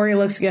 Corey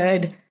looks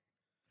good.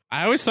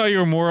 I always thought you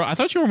were more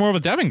of a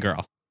Devin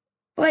girl.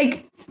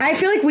 I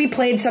feel like we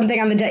played something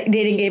on the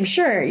dating game.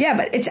 Sure. Yeah,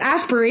 but it's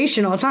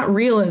aspirational. It's not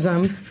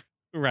realism.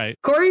 Right.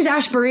 Corey's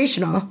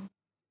aspirational.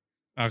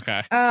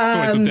 Okay.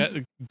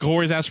 So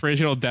Corey's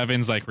aspirational,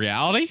 Devin's like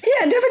reality?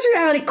 Yeah, Devin's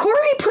reality. Corey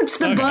puts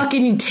the buck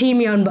in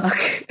Team Young Buck.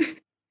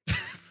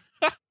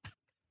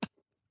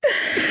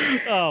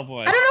 Oh,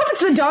 boy. I don't know if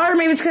it's the daughter.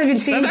 Maybe it's because I've been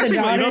seeing That's the actually,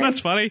 daughter. you know, that's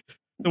funny.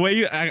 The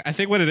way I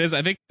think what it is,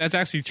 I think that's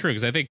actually true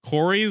because I think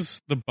Corey's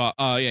the buck.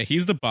 Yeah,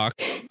 he's the buck.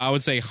 I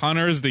would say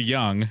Hunter's the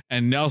young,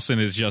 and Nelson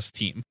is just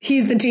team.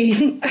 He's the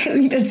team.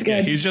 That's good.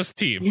 Yeah, he's just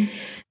team.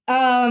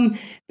 But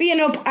you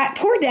know,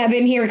 poor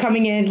Devin here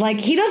coming in.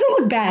 Like, he doesn't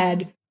look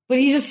bad, but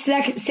he's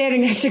just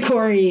standing next to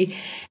Corey,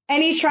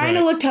 and he's trying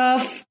to look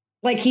tough.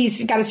 Like,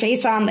 he's got his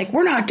face on. Like,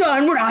 we're not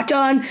done. We're not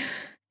done.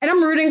 And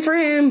I'm rooting for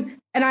him.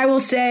 And I will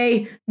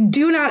say,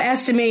 do not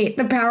estimate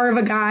the power of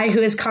a guy who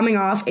is coming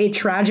off a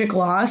tragic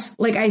loss.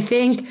 Like, I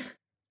think,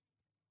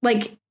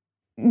 like,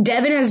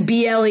 Devin has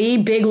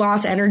BLE, big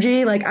loss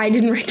energy. Like, I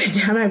didn't write that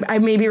down. I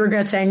maybe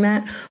regret saying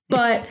that.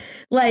 But,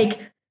 like,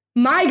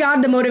 my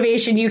God, the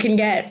motivation you can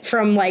get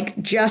from, like,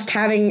 just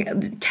having a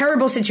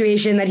terrible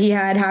situation that he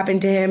had happen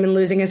to him and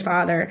losing his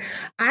father.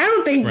 I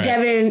don't think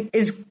Devin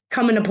is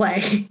coming to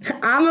play.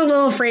 I'm a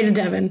little afraid of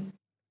Devin.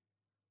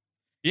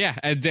 Yeah,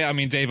 and I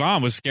mean,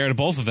 Davon was scared of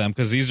both of them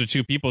because these are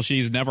two people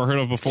she's never heard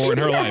of before in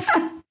her life.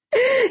 Yeah,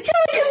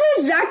 because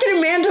Zach and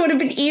Amanda would have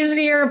been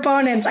easier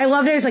opponents. I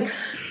loved it. It's like,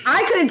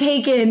 I could have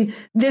taken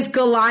this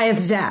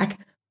Goliath Zach,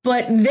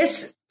 but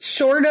this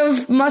sort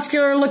of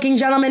muscular-looking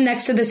gentleman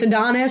next to this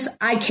Adonis,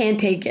 I can't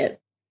take it.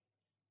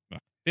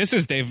 This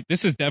is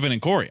Devin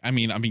and Corey. I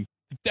mean,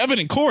 Devin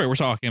and Corey we're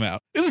talking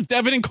about. This is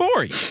Devin and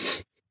Corey.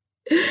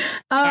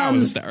 That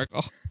was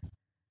hysterical.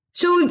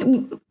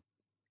 So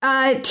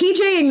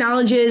TJ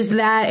acknowledges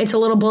that it's a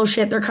little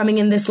bullshit they're coming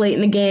in this late in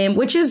the game,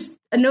 which is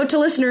a note to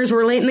listeners.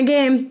 We're late in the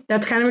game.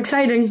 That's kind of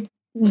exciting.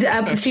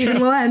 The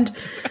season will end.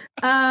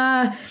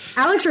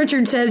 Alex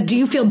Richard says, do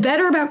you feel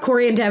better about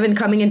Corey and Devin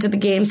coming into the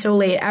game so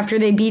late after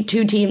they beat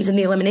two teams in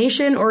the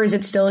elimination, or is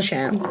it still a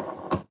sham?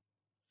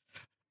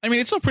 I mean,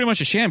 it's still pretty much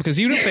a sham because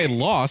even if they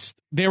lost,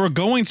 they were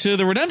going to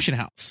the redemption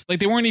house. Like,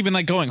 they weren't even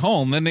like going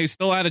home. Then they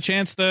still had a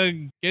chance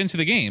to get into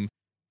the game.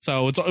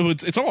 So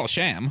it's all a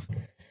sham.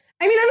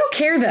 I mean, I don't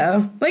care,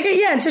 though. Like,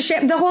 yeah, it's a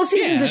sham. The whole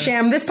season's a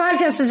sham. This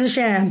podcast is a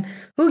sham.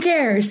 Who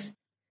cares?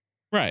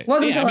 Right.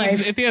 Welcome to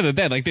life. At the end of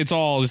the day, like, it's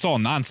all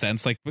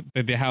nonsense. Like,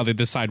 how they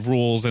decide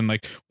rules and,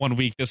 like, 1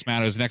 week this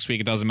matters, next week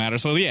it doesn't matter.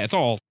 So, yeah, it's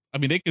all. I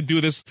mean, they could do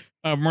this.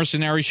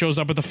 Mercenary shows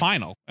up at the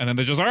final, and then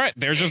they're just, all right,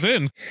 they're just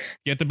in.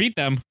 You have to beat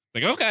them.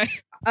 Like, okay.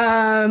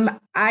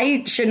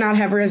 I should not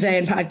have Rose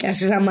in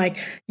podcasts because I'm like,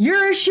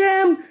 you're a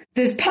sham.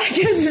 This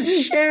podcast is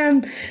a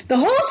sham. The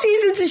whole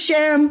season's a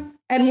sham.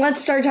 And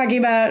let's start talking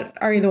about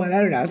Are You the One?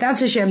 I don't know.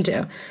 That's a sham,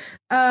 too.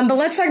 But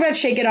let's talk about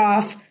Shake It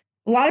Off.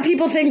 A lot of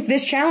people think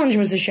this challenge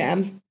was a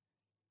sham.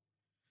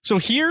 So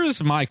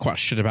here's my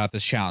question about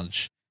this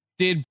challenge.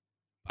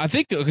 I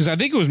think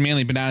it was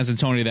mainly Bananas and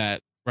Tony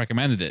that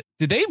recommended it.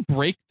 Did they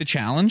break the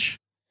challenge?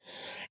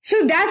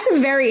 So that's a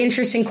very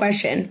interesting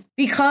question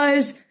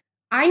because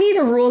I need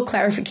a rule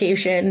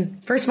clarification.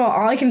 First of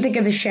all I can think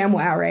of is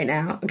ShamWow right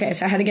now. Okay,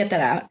 so I had to get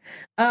that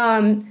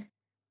out.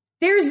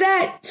 There's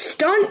that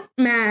stunt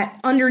mat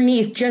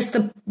underneath just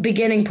the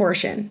beginning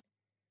portion.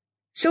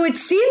 So it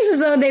seems as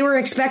though they were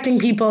expecting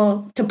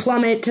people to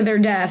plummet to their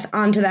death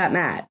onto that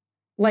mat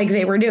like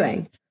they were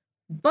doing.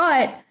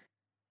 But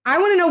I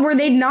want to know, were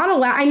they not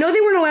allowed? I know they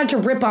weren't allowed to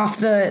rip off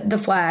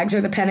the flags or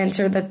the pennants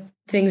or the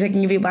things that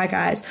can give you black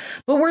eyes,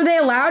 but were they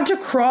allowed to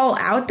crawl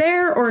out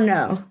there or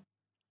no?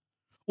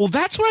 Well,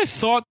 that's what I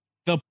thought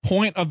the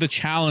point of the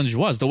challenge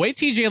was. The way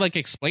TJ like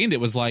explained it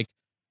was like,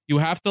 you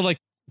have to like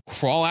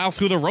crawl out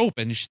through the rope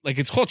and like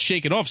it's called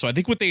Shake It Off. So I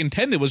think what they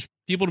intended was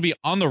people to be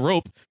on the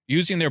rope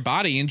using their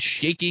body and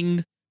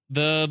shaking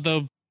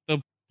the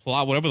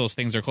plot, whatever those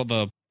things are called,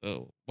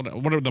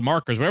 what are the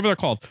markers, whatever they're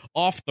called,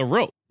 off the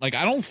rope. Like,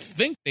 I don't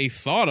think they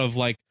thought of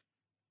like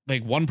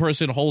one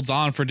person holds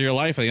on for dear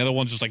life and the other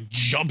one just like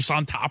jumps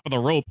on top of the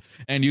rope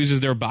and uses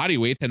their body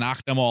weight to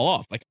knock them all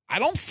off. Like, I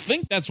don't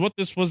think that's what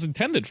this was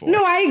intended for.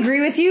 No, I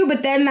agree with you,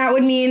 but then that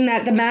would mean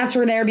that the mats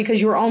were there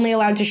because you were only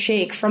allowed to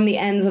shake from the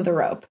ends of the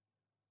rope.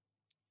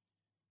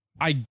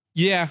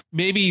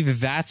 Maybe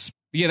that's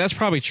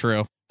probably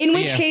true. In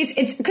which case,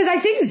 it's because I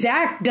think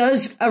Zach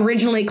does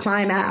originally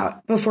climb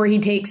out before he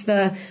takes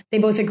they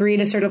both agree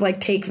to sort of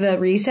like take the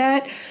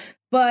reset.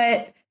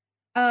 But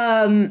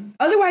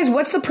otherwise,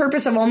 what's the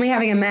purpose of only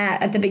having a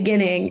mat at the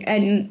beginning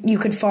and you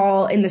could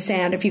fall in the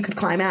sand if you could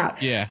climb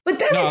out? Yeah. But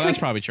then that's like,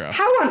 probably true.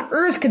 How on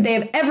earth could they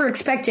have ever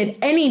expected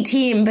any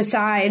team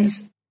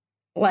besides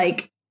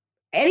like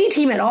any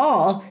team at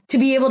all to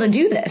be able to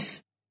do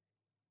this?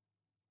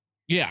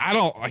 Yeah, I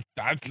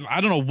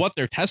don't know what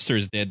their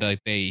testers did. Like,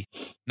 they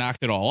knocked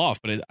it all off,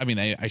 but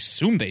I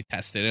assume they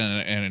tested it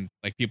and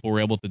like people were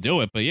able to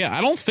do it. But yeah,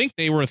 I don't think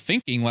they were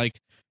thinking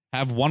like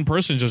have one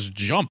person just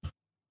jump.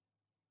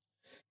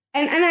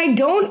 And I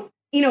don't,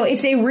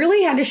 if they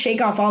really had to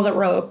shake off all the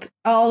rope,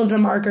 all of the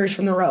markers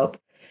from the rope,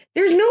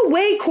 There's no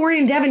way Corey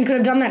and Devin could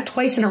have done that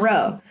twice in a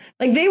row.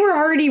 Like, they were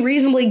already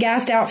reasonably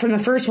gassed out from the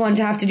first one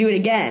to have to do it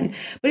again.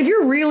 But if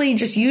you're really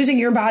just using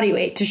your body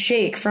weight to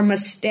shake from a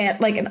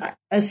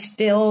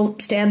still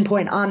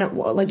standpoint on it,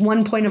 like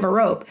one point of a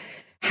rope,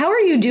 how are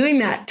you doing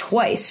that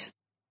twice?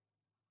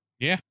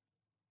 Yeah.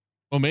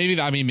 Well, maybe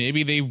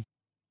that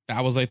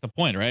was like the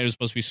point, right? It was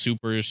supposed to be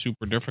super,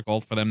 super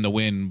difficult for them to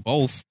win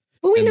both.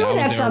 But we know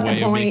that's not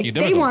the point.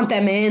 They want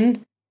them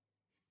in.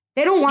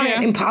 They don't want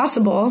it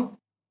impossible.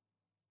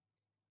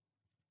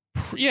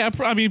 Yeah,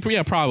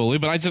 probably.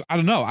 But I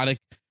don't know. I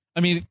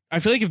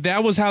feel like if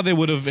that was how they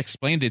would have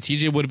explained it,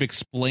 TJ would have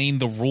explained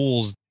the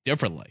rules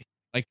differently.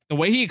 Like, the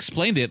way he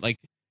explained it, like,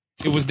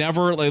 it was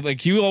never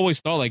like you always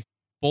thought like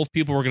both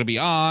people were going to be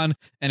on,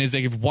 and it's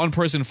like if one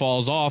person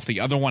falls off, the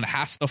other one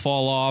has to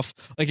fall off.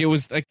 Like, it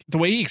was like the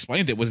way he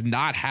explained it was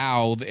not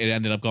how it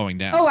ended up going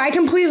down. Oh, I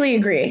completely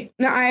agree.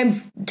 Now,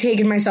 I've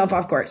taken myself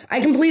off course.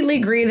 I completely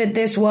agree that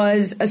this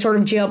was a sort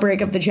of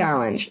jailbreak of the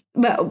challenge.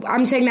 But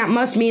I'm saying that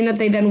must mean that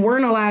they then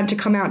weren't allowed to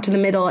come out to the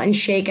middle and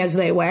shake as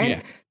they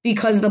went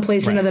because of the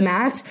placement of the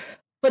mats.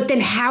 But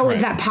then how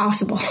is that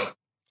possible?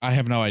 I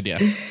have no idea.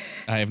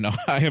 I have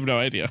no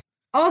idea.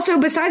 Also,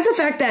 besides the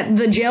fact that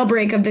the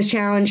jailbreak of this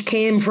challenge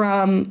came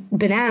from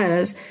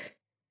Bananas,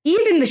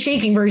 even the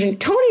shaking version,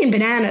 Tony and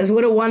Bananas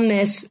would have won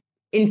this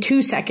in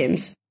 2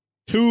 seconds.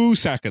 2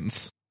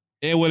 seconds.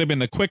 It would have been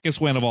the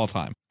quickest win of all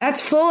time.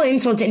 That's full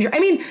insult to injury. I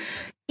mean,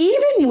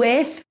 even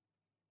with,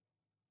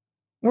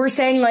 we're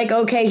saying like,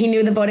 okay, he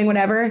knew the voting,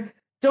 whatever.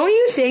 Don't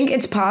you think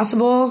it's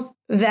possible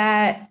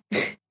that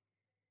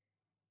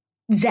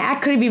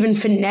Zach could have even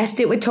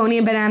finessed it with Tony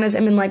and Bananas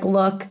and been like,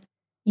 look,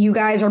 you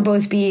guys are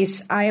both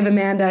beasts. I have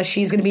Amanda.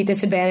 She's going to be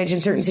disadvantaged in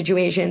certain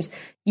situations.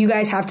 You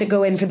guys have to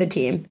go in for the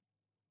team.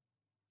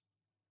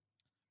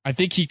 I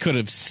think he could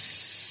have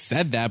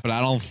said that, but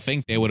I don't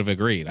think they would have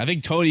agreed. I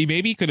think Tony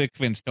maybe could have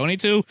convinced Tony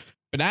to.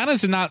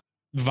 Bananas is not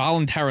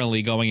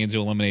voluntarily going into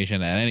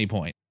elimination at any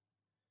point.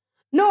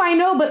 No, I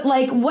know, but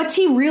like, what's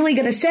he really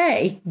going to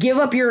say? Give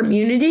up your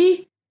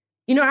immunity?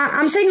 You know,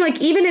 I'm saying like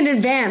even in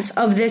advance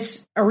of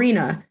this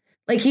arena,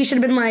 like he should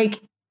have been like,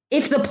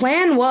 if the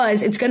plan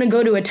was it's going to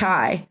go to a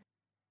tie,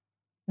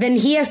 then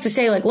he has to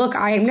say, like, look,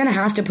 I am going to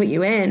have to put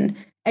you in,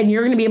 and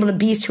you're going to be able to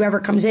beast whoever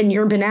comes in.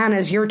 You're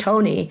Bananas. You're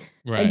Tony.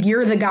 Right. Like,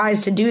 you're the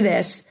guys to do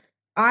this.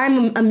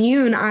 I'm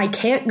immune. I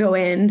can't go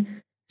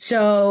in.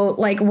 So,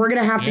 like, we're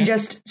going to have to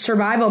just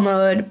survival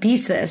mode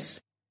beast this.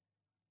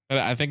 But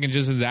I think in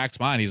just Zach's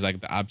mind, he's like,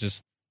 I'm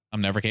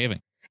never caving.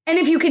 And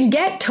if you can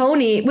get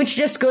Tony, which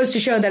just goes to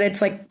show that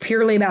it's like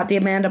purely about the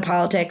Amanda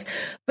politics,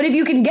 but if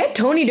you can get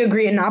Tony to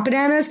agree and not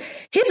Bananas,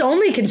 his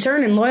only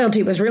concern and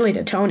loyalty was really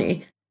to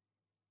Tony.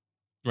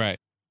 Right.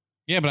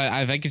 Yeah, but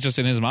I think it's just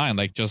in his mind,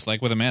 like just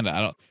like with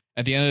Amanda.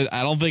 I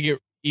don't think it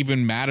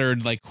even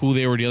mattered like who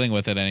they were dealing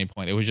with at any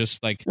point. It was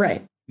just like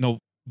no,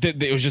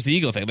 it was just the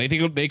ego thing.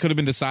 They could have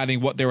been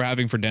deciding what they were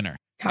having for dinner.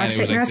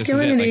 Toxic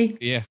masculinity.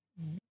 Yeah.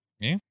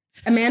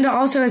 Amanda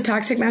also has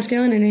toxic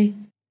masculinity.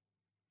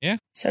 Yeah.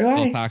 So do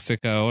I. Toxic.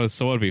 So what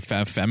would it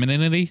be?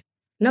 Femininity?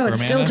 No,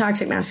 it's still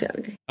toxic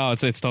masculinity. Oh,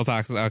 it's still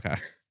toxic. Okay.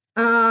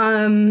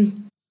 But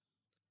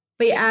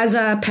as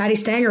Patty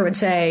Stanger would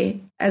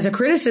say, as a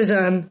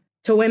criticism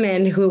to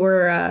women who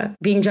were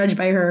being judged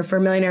by her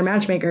for Millionaire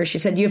Matchmaker, she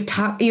said, you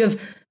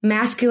have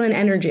masculine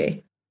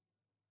energy.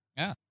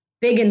 Yeah.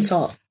 Big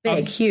insult.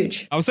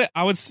 Huge.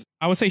 I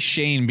would say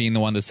Shane being the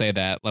one to say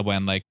that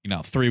when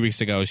 3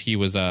 weeks ago he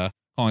was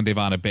calling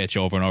Devon a bitch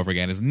over and over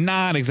again is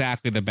not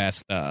exactly the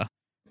best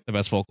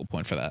focal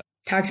point for that.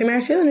 Toxic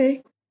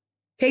masculinity.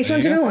 Takes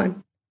one to know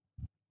one.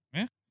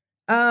 Yeah.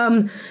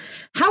 How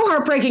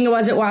heartbreaking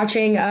was it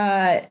watching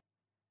Zach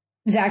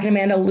and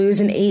Amanda lose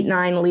an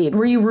 8-9 lead?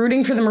 Were you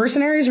rooting for the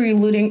mercenaries or were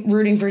you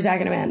rooting for Zach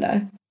and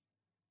Amanda?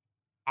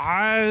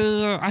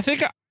 I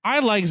think I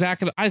like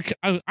Zach.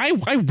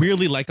 I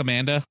really like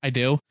Amanda. I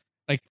do.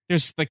 Like,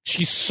 there's like,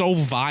 she's so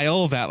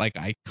vile that like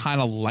I kind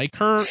of like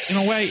her in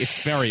a way.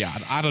 It's very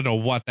odd. I don't know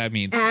what that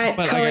means.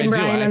 But Cullen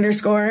Bryan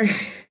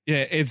 _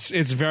 Yeah, it's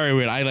very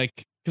weird. I like,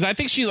 because I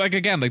think she, like,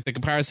 again, like the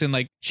comparison,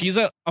 like she's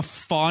a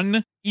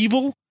fun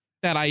evil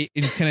that I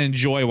can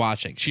enjoy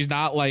watching. She's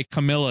not like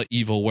Camilla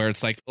evil where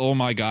it's like, oh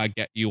my God,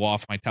 get you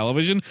off my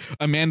television.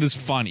 Amanda's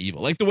fun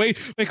evil. Like the way,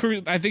 like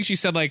her, I think she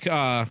said like,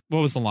 what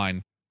was the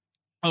line?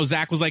 Oh,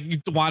 Zach was like,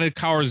 you wanted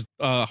Kaur's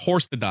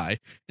horse to die.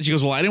 And she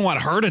goes, well, I didn't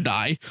want her to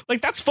die.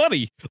 Like, that's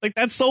funny. Like,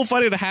 that's so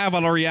funny to have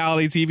on a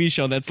reality TV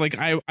show. That's like,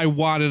 I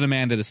wanted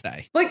Amanda to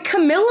stay. But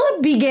Camilla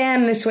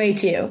began this way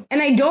too.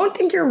 And I don't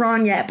think you're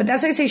wrong yet, but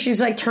that's why I say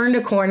she's like turned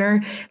a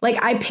corner.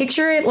 Like, I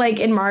picture it like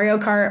in Mario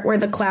Kart where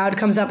the cloud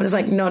comes up and is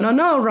like,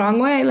 no, wrong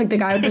way. Like the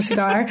guy with the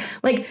cigar.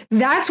 Like,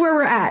 that's where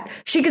we're at.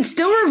 She could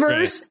still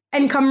reverse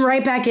and come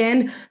right back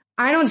in.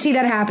 I don't see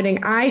that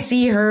happening. I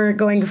see her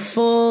going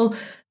full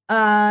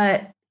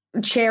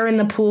chair in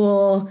the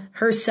pool,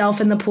 herself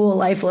in the pool,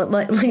 lifeless,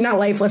 like not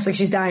lifeless, like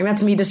she's dying.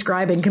 That's me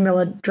describing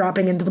Camilla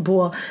dropping into the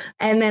pool.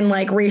 And then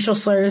like racial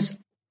slurs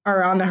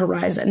are on the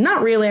horizon.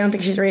 Not really. I don't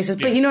think she's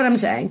racist, but you know what I'm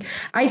saying.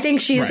 I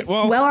think she's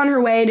well on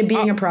her way to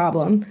being a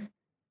problem.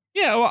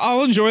 Yeah, well,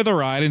 I'll enjoy the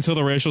ride until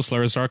the racial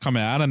slurs start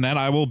coming out, and then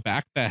I will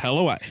back the hell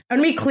away. I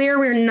want to be clear,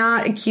 we're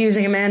not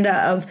accusing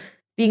Amanda of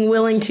being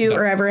willing to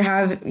or ever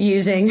have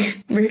using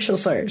racial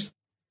slurs.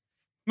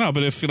 No,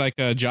 but if like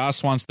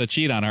Joss wants to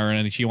cheat on her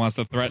and she wants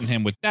to threaten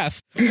him with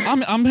death,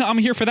 I'm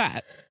here for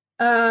that.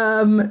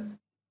 But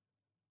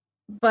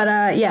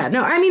yeah,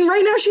 no, I mean,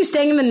 right now she's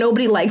staying in the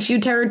nobody likes you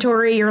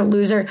territory. You're a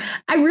loser.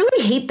 I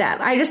really hate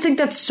that. I just think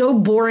that's so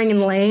boring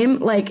and lame.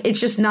 Like,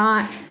 it's just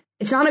not,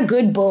 it's not a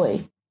good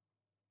bully.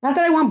 Not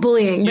that I want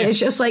bullying, but it's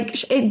just like,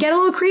 get a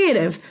little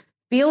creative,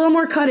 be a little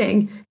more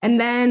cutting, and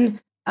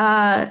then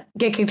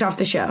get kicked off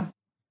the show.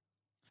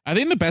 I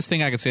think the best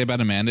thing I could say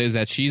about Amanda is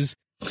that she's,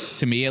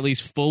 to me at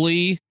least,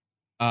 fully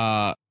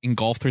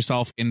engulfed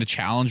herself in the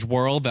challenge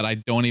world, that I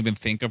don't even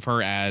think of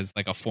her as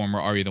like a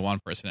former Are You the One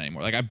person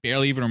anymore. Like, I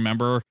barely even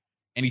remember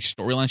any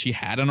storyline she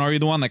had on Are You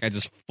the One. Like, I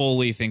just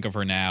fully think of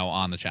her now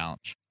on the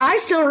challenge. I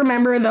still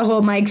remember the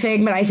whole Mike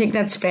thing, but I think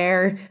that's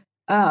fair.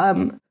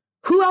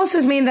 Who else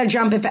has made that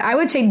jump? If I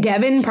would say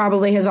Devin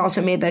probably has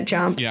also made that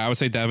jump. Yeah, I would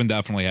say Devin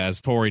definitely has.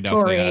 Tori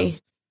definitely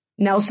has.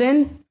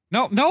 Nelson?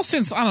 No,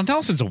 Nelson's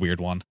a weird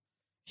one.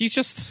 He's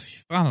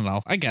just, I don't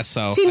know. I guess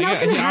so. See,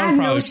 Nelson had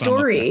no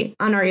story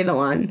on Are You the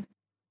One?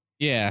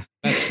 Yeah,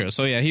 that's true.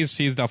 So yeah, he's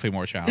definitely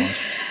more challenged.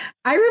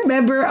 I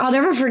remember, I'll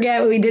never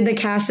forget when we did the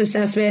cast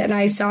assessment and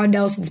I saw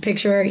Nelson's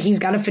picture. He's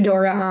got a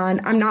fedora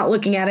on. I'm not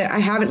looking at it. I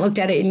haven't looked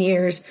at it in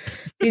years.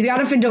 He's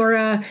got a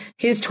fedora.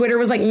 His Twitter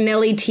was like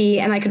Nelly T,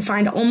 and I could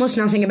find almost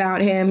nothing about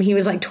him. He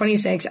was like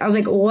 26. I was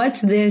like, what's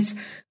this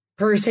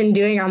person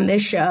doing on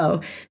this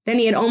show? Then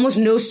he had almost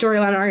no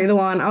storyline on Are You the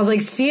One? I was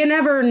like, see you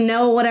never,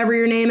 Nell, whatever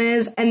your name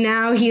is. And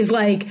now he's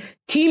like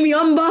Team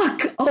Young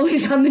Buck,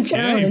 always on the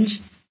challenge.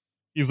 Yeah,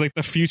 he's like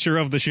the future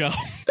of the show.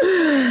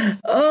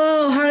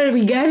 Oh, how did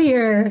we get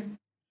here?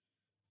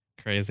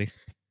 Crazy.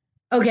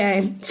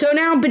 Okay, so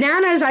now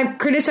Bananas, I've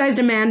criticized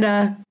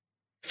Amanda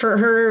for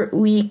her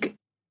weak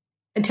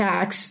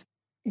attacks.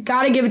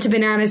 Gotta give it to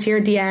Bananas here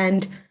at the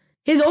end.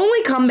 His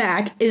only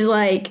comeback is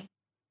like,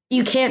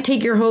 you can't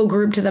take your whole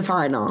group to the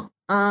final.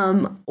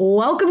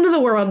 Welcome to the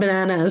world,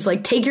 Bananas.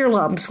 Like, take your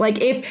lumps. Like,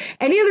 if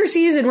any other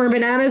season where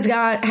Bananas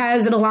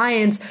has an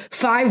alliance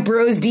 5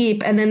 bros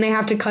deep and then they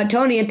have to cut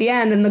Tony at the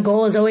end and the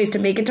goal is always to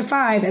make it to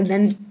 5 and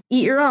then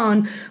eat your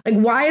own, like,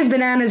 why is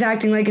Bananas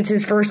acting like it's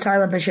his first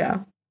time on the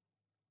show?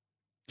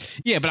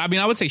 Yeah, but I mean,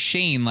 I would say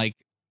Shane, like,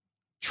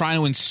 trying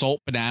to insult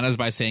Bananas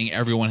by saying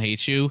everyone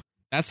hates you,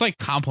 that's like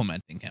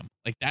complimenting him.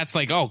 Like, that's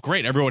like, oh,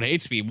 great, everyone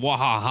hates me.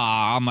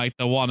 Wahaha, I'm like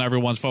the one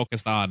everyone's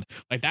focused on.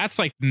 Like, that's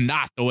like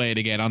not the way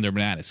to get under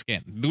Banana's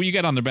skin. You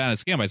get under Banana's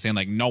skin by saying,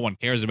 like, no one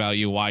cares about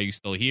you. Why are you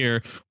still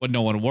here? But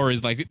no one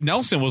worries. Like,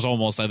 Nelson was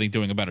almost, I think,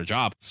 doing a better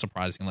job,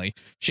 surprisingly.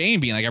 Shane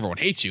being like, everyone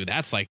hates you.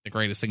 That's like the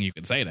greatest thing you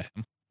can say to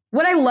him.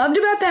 What I loved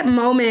about that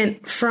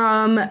moment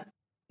from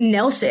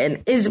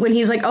Nelson is when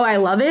he's like, oh, I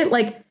love it.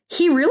 Like,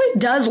 he really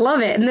does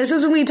love it. And this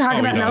is when we talk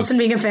about Nelson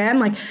being a fan.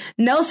 Like,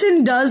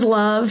 Nelson does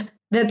love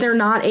that they're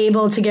not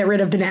able to get rid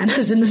of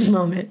Bananas in this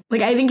moment.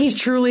 Like, I think he's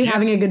truly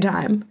having a good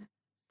time.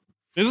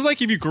 This is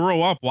like if you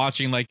grew up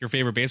watching like your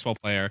favorite baseball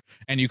player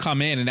and you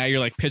come in and now you're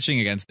like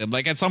pitching against them.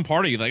 Like, at some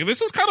party, like,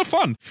 this is kind of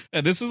fun.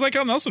 And this is like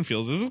how Nelson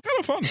feels. This is kind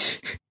of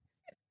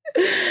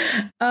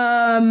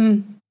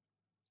fun.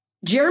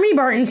 Jeremy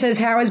Barton says,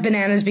 how has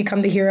Bananas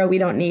become the hero we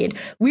don't need?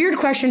 Weird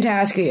question to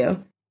ask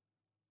you.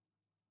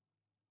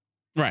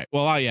 Right.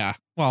 Well, yeah.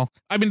 Well,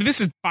 I mean, this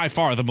is by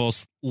far the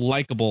most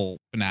likable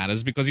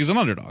Bananas because he's an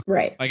underdog.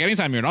 Right. Like,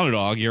 anytime you're an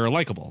underdog, you're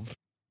likable.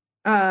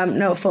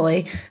 No,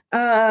 fully.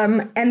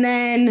 And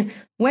then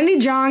Wendy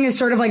Jong is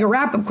sort of like a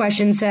wrap-up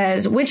question,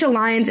 says, which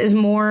alliance is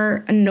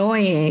more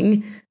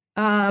annoying,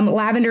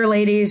 Lavender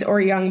Ladies or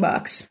Young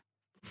Bucks?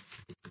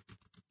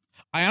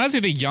 I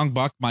honestly think Young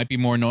Buck might be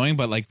more annoying,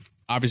 but like,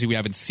 obviously we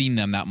haven't seen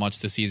them that much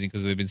this season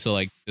because they've been so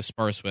like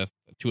dispersed, with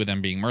 2 of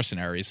them being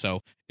mercenaries. So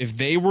if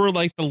they were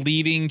like the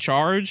leading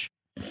charge,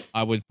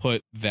 I would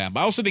put them.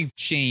 I also think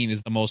Shane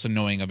is the most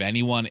annoying of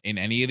anyone in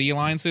any of the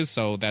alliances.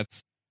 So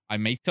that's, I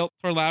may tilt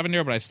for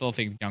Lavender, but I still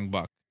think Young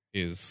Buck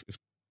is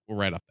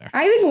right up there.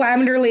 I think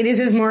Lavender Ladies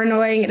is more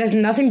annoying. It has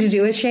nothing to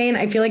do with Shane.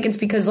 I feel like it's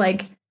because,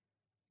 like,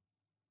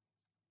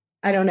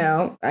 I don't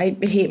know. I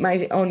hate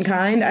my own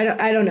kind.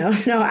 I don't know.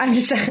 No, I'm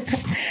just,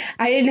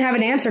 I didn't have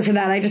an answer for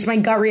that. My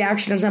gut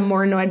reaction is I'm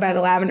more annoyed by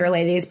the Lavender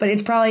Ladies, but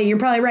you're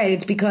probably right.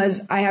 It's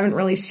because I haven't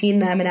really seen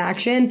them in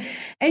action.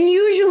 And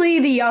usually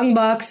the Young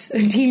Bucks,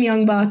 Team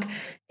Young Buck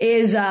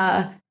is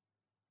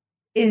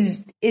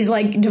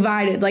like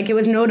divided. Like, it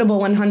was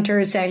notable when Hunter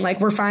is saying, like,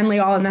 we're finally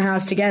all in the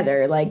house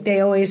together. Like, they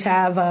always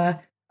have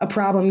a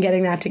problem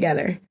getting that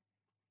together.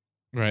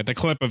 Right. The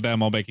clip of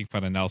them all making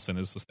fun of Nelson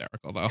is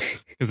hysterical, though,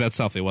 because that's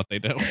definitely what they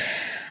do.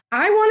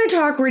 I want to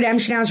talk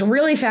Redemption House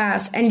really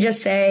fast and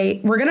just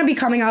say we're going to be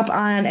coming up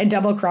on a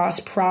double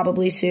cross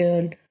probably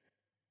soon.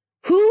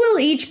 Who will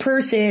each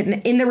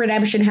person in the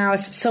Redemption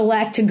House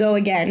select to go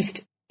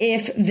against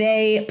if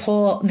they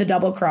pull the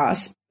double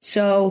cross?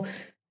 So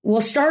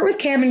we'll start with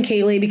Cam and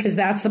Kaylee because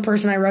that's the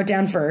person I wrote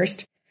down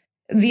first.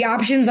 The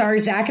options are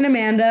Zach and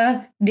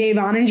Amanda,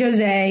 Davon and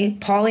Jose,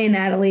 Paulie and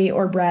Natalie,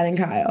 or Brad and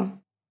Kyle.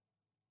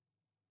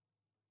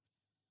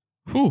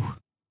 Whew.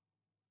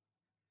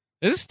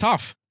 This is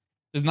tough.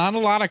 There's not a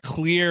lot of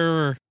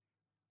clear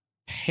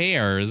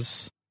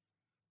pairs.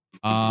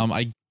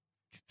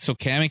 So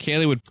Cam and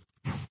Kaylee would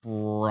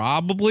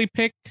probably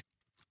pick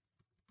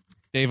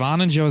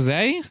Davon and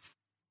Jose,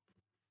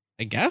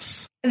 I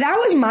guess. That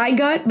was my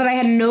gut, but I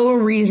had no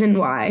reason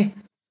why.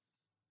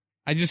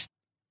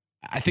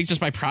 I think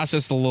just by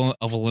process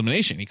of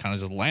elimination, you kind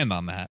of just land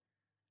on that.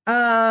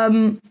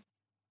 All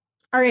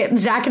right,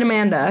 Zach and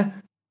Amanda.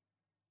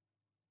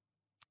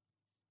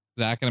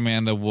 Zach and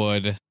Amanda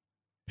would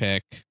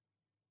pick.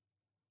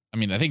 I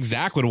mean, I think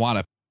Zach would want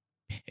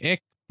to pick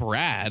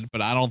Brad,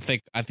 but I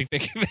think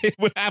they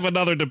would have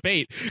another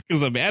debate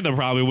because Amanda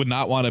probably would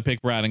not want to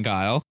pick Brad and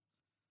Kyle.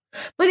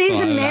 But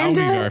is So, Amanda?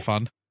 that would be very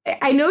fun.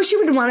 I know she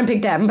would want to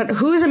pick them, but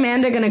who's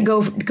Amanda going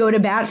to go to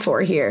bat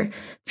for here?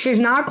 She's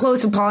not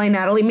close with Paulie and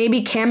Natalie.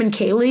 Maybe Cam and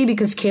Kaylee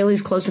because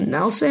Kaylee's close with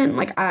Nelson.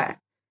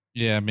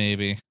 Yeah,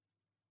 maybe.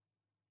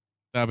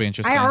 That'd be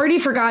interesting. I already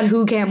forgot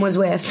who Cam was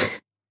with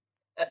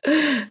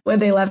when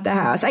they left the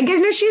house. I guess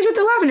no, she's with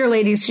the Lavender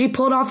Ladies. She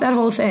pulled off that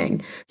whole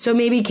thing. So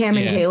maybe Cam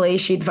and Kaylee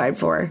she'd fight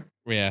for.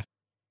 Yeah.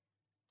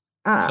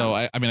 So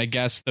I mean, I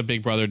guess the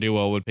Big Brother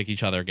duo would pick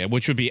each other again,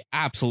 which would be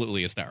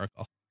absolutely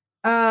hysterical.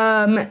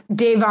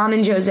 Davon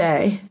and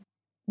Jose.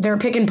 They're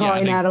picking Paulie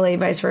and Natalie,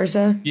 vice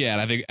versa. Yeah,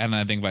 and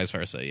I think vice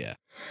versa. Yeah.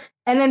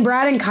 And then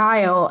Brad and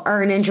Kyle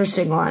are an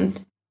interesting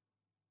one.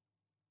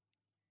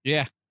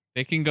 Yeah,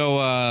 they can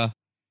go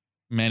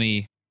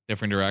many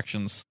different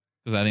directions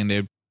because I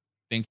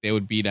think they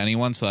would beat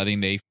anyone. So I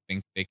think they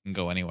can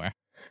go anywhere.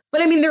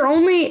 But I mean, their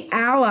only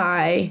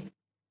ally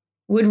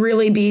would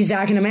really be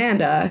Zach and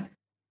Amanda.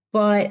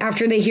 But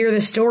after they hear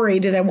the story,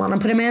 do they want to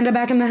put Amanda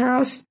back in the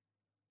house?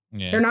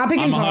 Yeah. They're not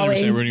picking I'm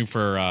 100% Paulie. rooting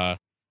for.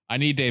 I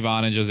need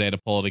Davon and Jose to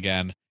pull it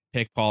again,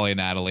 pick Paulie and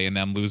Natalie, and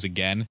then lose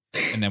again,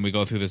 and then we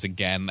go through this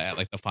again at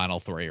like the final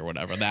three or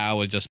whatever. That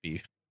would just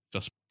be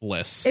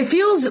bliss. It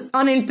feels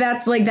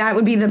that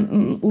would be the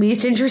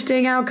least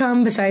interesting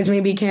outcome besides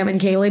maybe Cam and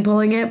Kaylee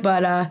pulling it.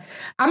 But I'm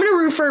gonna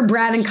root for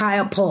Brad and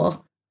Kyle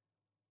pull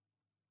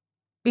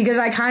because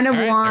I kind of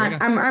want.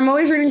 I'm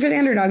always rooting for the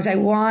underdogs. I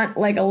want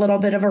like a little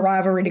bit of a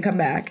rivalry to come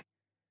back.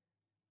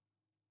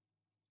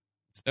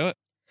 Let's do it.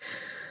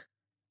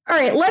 All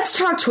right, let's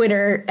talk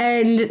Twitter.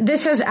 And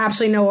this has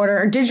absolutely no order.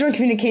 Our digital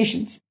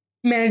communications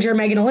manager,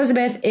 Megan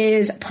Elizabeth,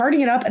 is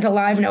partying it up at the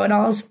live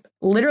know-it-alls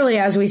literally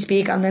as we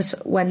speak on this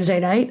Wednesday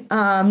night.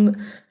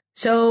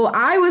 So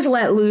I was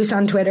let loose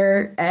on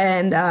Twitter,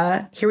 and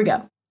here we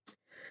go.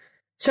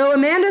 So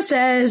Amanda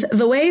says,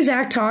 the way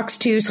Zach talks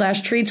to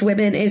 / treats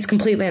women is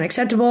completely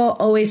unacceptable.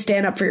 Always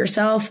stand up for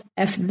yourself.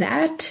 F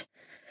that.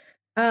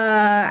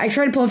 I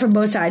try to pull it from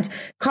both sides.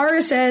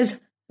 Cara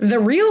says, the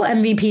real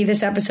MVP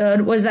this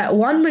episode was that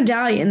one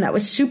medallion that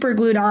was super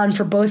glued on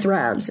for both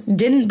rounds.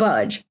 Didn't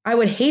budge. I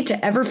would hate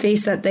to ever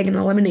face that thing in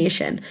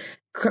elimination.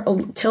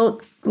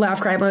 Tilt, laugh,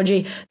 cry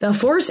emoji. The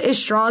force is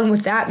strong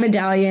with that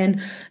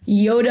medallion.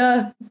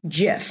 Yoda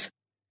GIF.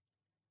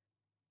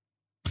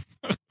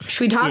 Should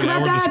we talk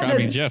about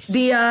that?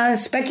 The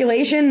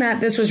speculation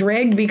that this was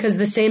rigged because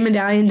the same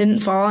medallion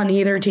didn't fall on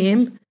either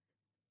team.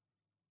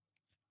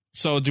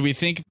 So do we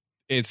think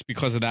it's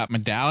because of that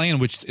medallion,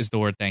 which is the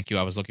word thank you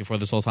I was looking for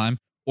this whole time?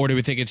 Or do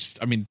we think it's,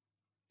 I mean,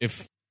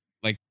 if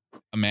like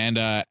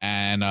Amanda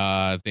and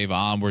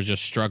Davon were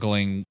just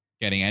struggling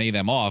getting any of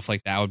them off,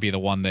 like that would be the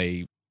one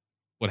they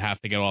would have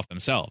to get off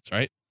themselves,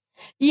 right?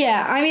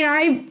 Yeah, I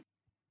mean,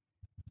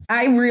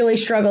 I really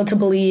struggle to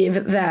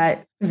believe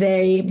that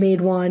they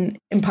made one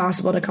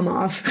impossible to come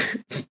off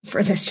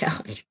for this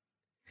challenge.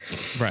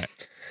 Right.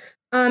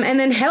 And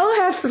then hell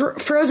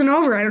hath frozen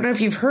over. I don't know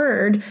if you've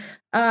heard.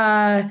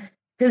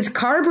 Because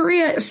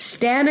Carburia is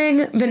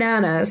standing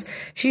bananas.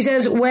 She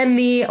says, when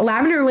the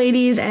Lavender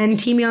Ladies and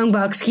Team Young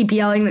Bucks keep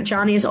yelling that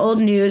Johnny is old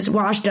news,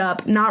 washed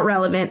up, not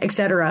relevant,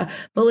 etc.,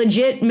 but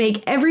legit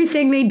make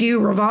everything they do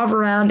revolve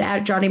around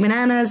at Johnny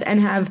Bananas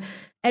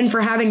and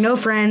for having no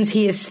friends,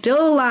 he is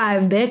still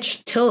alive,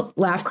 bitch. Tilt,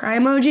 laugh, cry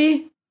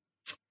emoji.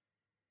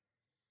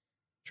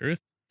 Truth.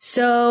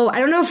 So I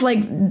don't know if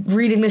like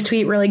reading this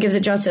tweet really gives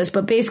it justice,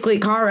 but basically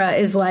Cara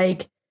is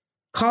like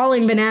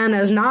calling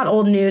Bananas not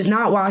old news,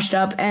 not washed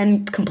up,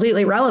 and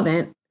completely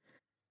relevant.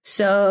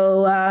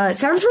 So it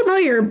sounds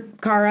familiar,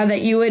 Cara,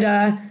 that you would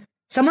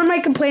someone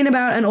might complain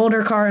about an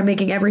older Cara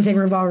making everything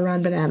revolve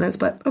around Bananas,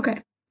 but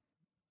okay.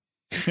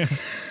 All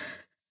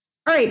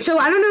right, so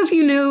I don't know if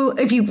you knew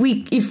if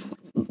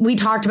we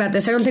talked about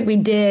this. I don't think we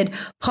did.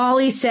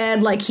 Paulie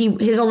said like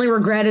his only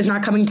regret is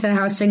not coming to the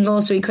house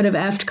single, so he could have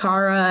effed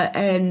Cara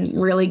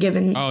and really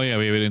given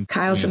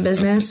Kyle some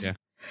business. Yeah.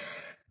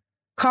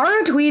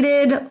 Cara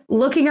tweeted,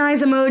 looking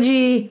eyes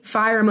emoji,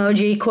 fire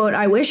emoji, quote,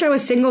 I wish I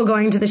was single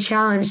going to this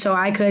challenge so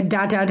I could ...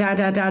 And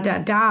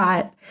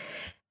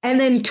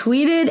then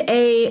tweeted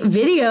a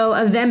video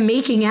of them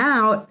making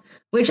out,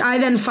 which I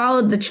then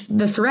followed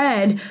the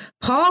thread.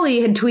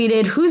 Paulie had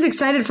tweeted, who's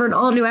excited for an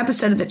all-new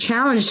episode of The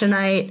Challenge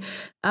tonight?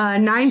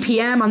 9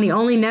 p.m. on the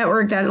only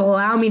network that'll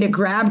allow me to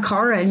grab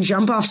Cara and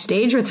jump off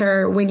stage with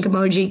her, wink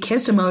emoji,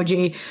 kiss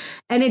emoji.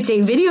 And it's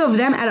a video of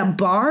them at a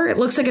bar. It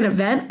looks like an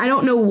event. I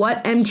don't know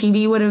what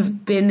MTV would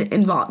have been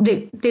involved.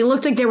 They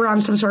looked like they were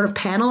on some sort of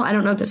panel. I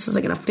don't know if this was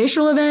like an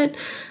official event.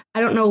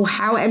 I don't know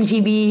how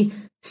MTV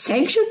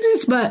sanctioned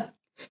this, but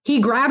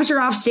he grabs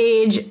her off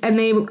stage and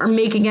they are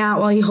making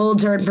out while he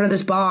holds her in front of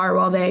this bar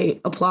while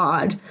they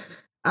applaud.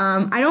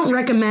 I don't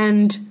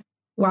recommend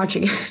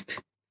watching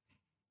it.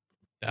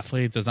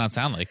 Definitely does not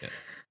sound like it.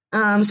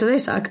 So they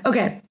suck.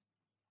 Okay.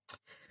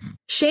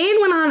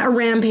 Shane went on a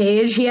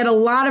rampage. He had a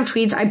lot of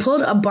tweets. I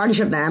pulled a bunch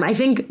of them. I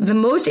think the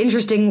most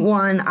interesting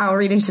one I'll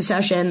read in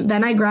succession.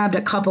 Then I grabbed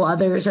a couple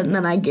others and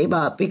then I gave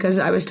up because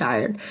I was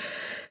tired.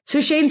 So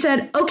Shane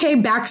said, okay,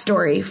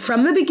 backstory.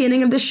 From the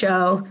beginning of the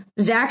show,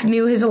 Zach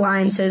knew his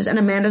alliances and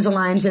Amanda's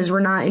alliances were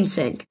not in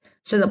sync.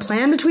 So the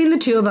plan between the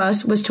two of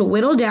us was to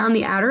whittle down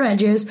the outer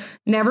edges,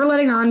 never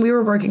letting on we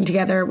were working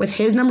together, with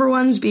his number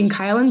ones being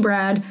Kyle and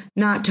Brad,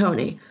 not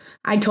Tony.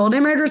 I told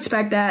him I'd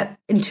respect that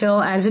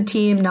until, as a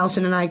team,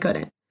 Nelson and I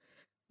couldn't.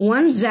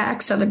 Once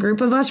Zach saw the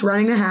group of us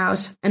running the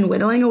house and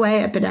whittling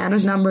away at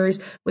Banana's numbers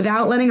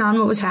without letting on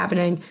what was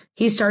happening,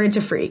 he started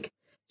to freak.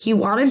 He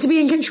wanted to be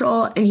in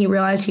control, and he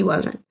realized he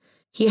wasn't.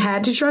 He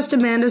had to trust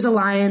Amanda's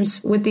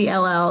alliance with the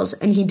LLs,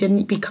 and he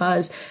didn't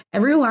because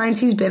every alliance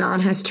he's been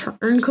on has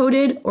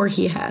turncoated, or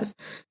he has.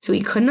 So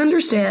he couldn't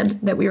understand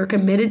that we were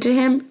committed to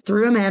him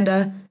through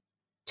Amanda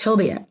till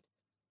the end.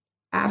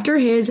 After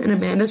his and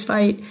Amanda's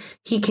fight,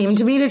 he came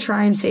to me to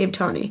try and save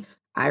Tony.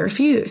 I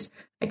refused.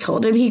 I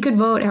told him he could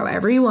vote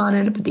however he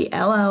wanted, but the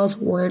LLs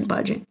weren't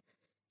budging.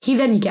 He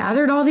then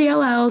gathered all the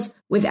LLs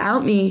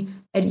without me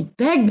and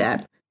begged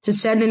them to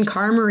send in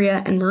Cara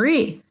Maria and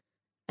Marie.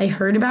 I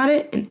heard about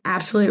it and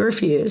absolutely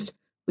refused.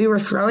 We were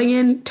throwing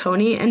in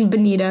Tony and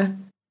Benita,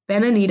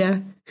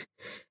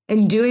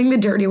 and doing the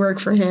dirty work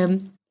for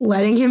him,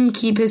 letting him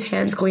keep his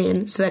hands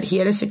clean so that he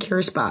had a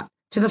secure spot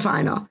to the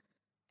final.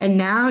 And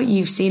now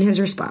you've seen his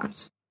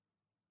response.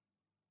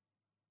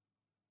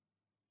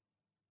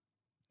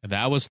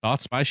 That was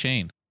thoughts by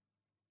Shane.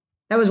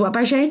 That was what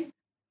by Shane?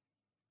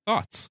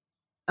 Thoughts.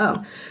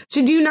 Oh,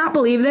 so do you not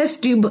believe this?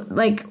 Do you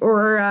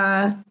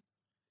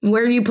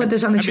where do you put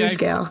this on the truth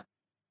scale?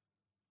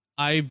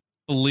 I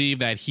believe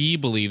that he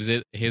believes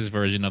it, his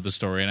version of the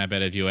story, and I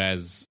bet if you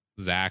ask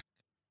Zach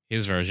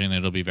his version,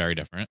 it'll be very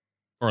different,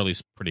 or at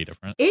least pretty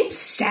different. It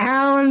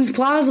sounds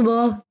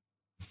plausible.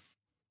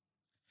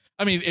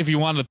 I mean, if you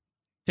want to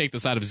take the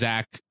side of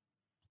Zach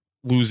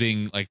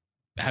losing, like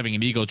having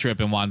an ego trip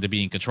and wanting to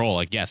be in control,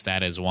 like yes,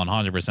 that is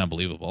 100%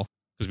 believable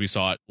because we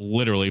saw it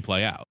literally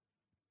play out.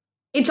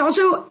 It's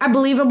also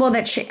believable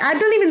that I'm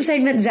not even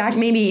saying that Zach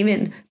maybe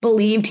even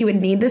believed he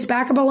would need this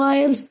backup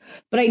alliance,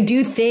 but I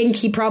do think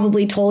he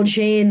probably told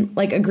Shane,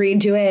 like agreed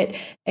to it,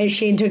 and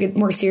Shane took it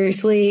more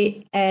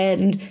seriously.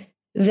 And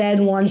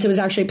then once it was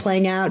actually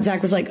playing out,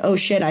 Zach was like, oh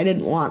shit, I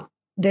didn't want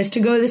this to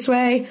go this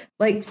way.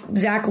 Like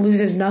Zach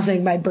loses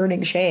nothing by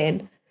burning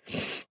Shane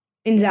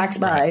in Zach's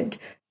mind.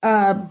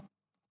 I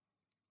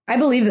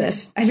believe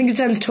this. I think it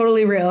sounds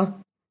totally real.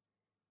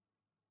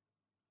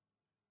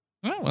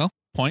 Oh, well,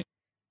 point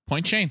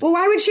Shane. Well,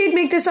 why would Shane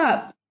make this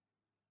up?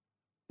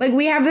 Like,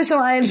 we have this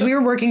alliance. We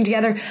were working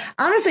together.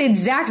 Honestly, it's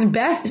Zach's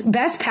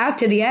best path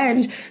to the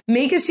end.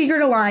 Make a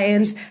secret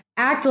alliance.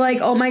 Act like,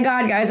 oh my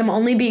God, guys, I'm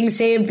only being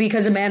saved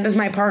because Amanda's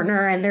my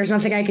partner and there's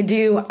nothing I could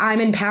do. I'm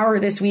in power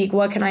this week.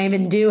 What can I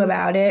even do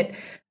about it?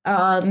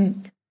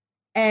 And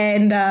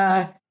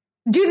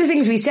do the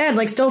things we said,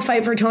 like still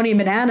fight for Tony and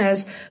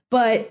Bananas.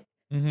 But,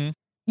 you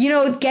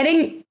know,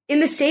 getting... in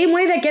the same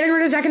way that getting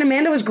rid of Zach and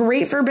Amanda was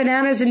great for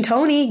Bananas and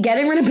Tony,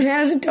 getting rid of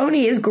Bananas and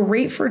Tony is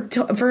great for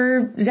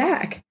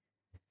Zach.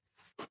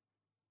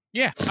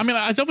 Yeah, I mean,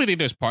 I definitely think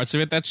there's parts of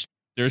it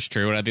there's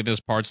true, and I think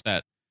there's parts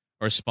that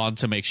are spun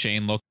to make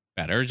Shane look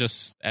better.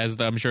 Just as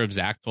I'm sure if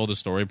Zach told the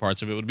story,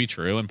 parts of it would be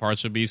true, and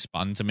parts would be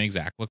spun to make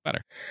Zach look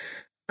better.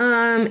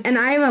 And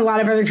I have a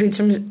lot of other tweets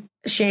from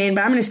Shane,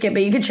 but I'm going to skip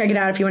it. You can check it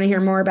out if you want to hear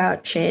more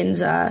about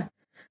Shane's.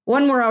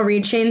 One more I'll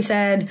read. Shane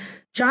said,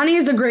 Johnny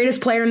is the greatest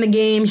player in the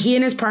game. He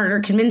and his partner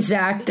convinced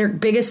Zach, their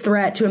biggest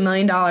threat to $1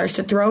 million,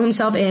 to throw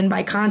himself in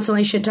by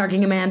constantly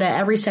shit-talking Amanda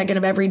every second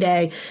of every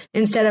day,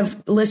 instead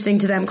of listening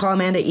to them call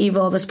Amanda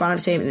evil, the spawn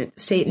of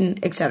Satan,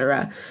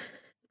 etc.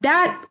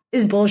 That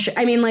is bullshit.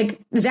 I mean, like,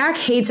 Zach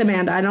hates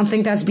Amanda. I don't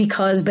think that's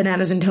because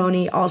Bananas and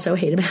Tony also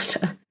hate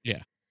Amanda.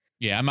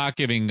 Yeah, I'm not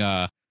giving...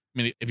 I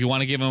mean, if you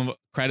want to give him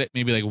credit,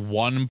 maybe like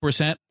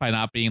 1% by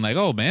not being like,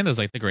 oh, Amanda's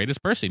like the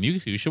greatest person.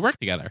 You should work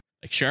together.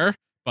 Like, sure.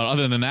 But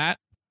other than that,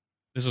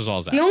 this was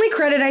all Zach. The only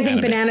credit I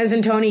think Bananas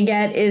and Tony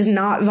get is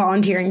not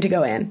volunteering to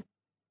go in.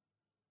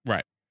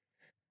 Right.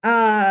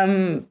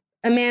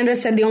 Amanda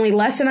said the only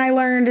lesson I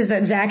learned is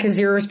that Zach has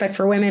zero respect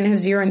for women, has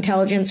zero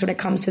intelligence when it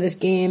comes to this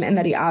game, and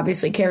that he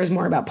obviously cares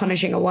more about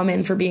punishing a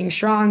woman for being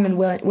strong than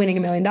winning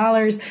 $1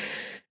 million.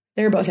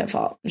 They're both at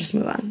fault. Just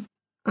move on.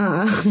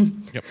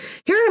 Yep.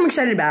 Here I'm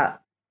excited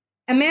about.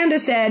 Amanda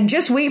said,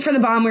 just wait for the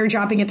bomb we were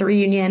dropping at the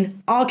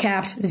reunion. All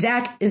caps,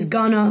 Zach is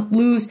gonna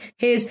lose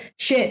his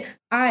shit.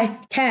 I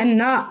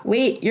cannot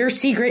wait. Your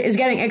secret is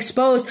getting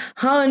exposed.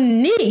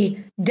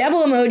 Honey.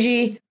 Devil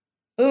emoji.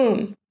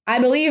 Boom. I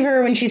believe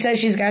her when she says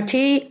she's got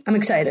tea. I'm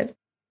excited.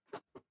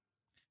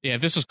 Yeah,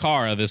 if this was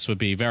Cara, this would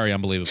be very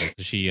unbelievable.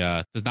 She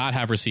does not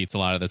have receipts a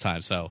lot of the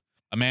time. So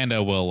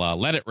Amanda will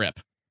let it rip.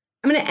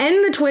 I'm going to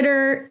end the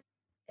Twitter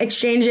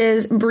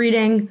exchanges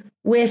breeding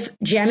with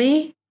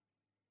Jemmy.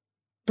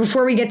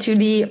 Before we get to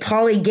the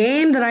Polly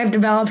game that I've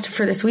developed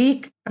for this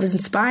week, I was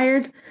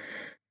inspired.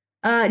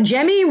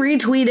 Jemmy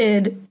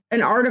retweeted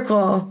an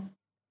article.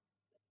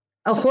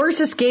 A horse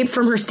escaped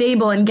from her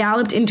stable and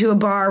galloped into a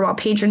bar while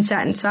patrons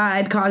sat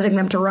inside, causing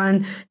them to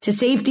run to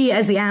safety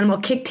as the animal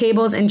kicked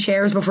tables and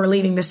chairs before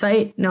leaving the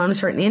site. No one was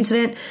hurt in the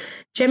incident.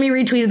 Jemmy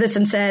retweeted this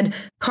and said,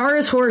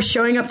 Cara's horse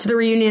showing up to the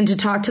reunion to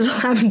talk to the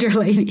Lavender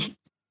Lady.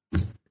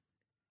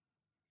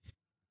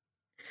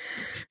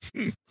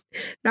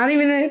 Not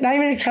even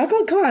a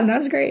chuckle? Come on, that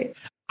was great.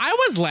 I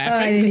was laughing.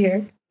 I didn't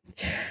hear.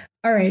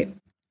 All right.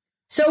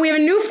 So we have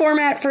a new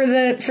format for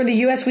the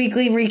US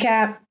Weekly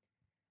recap.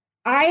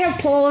 I have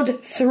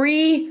pulled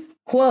 3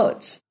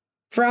 quotes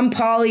from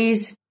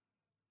Polly's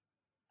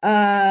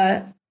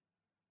work.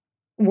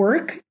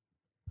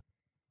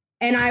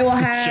 And I will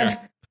have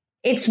Sure.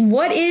 It's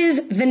what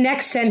is the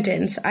next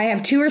sentence? I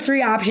have 2 or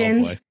 3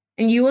 options,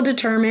 and you will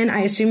determine.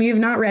 I assume you've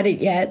not read it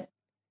yet.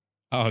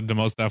 Oh,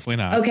 most definitely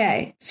not.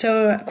 Okay,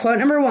 so quote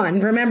number 1.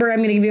 Remember, I'm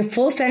going to give you a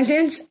full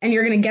sentence, and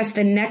you're going to guess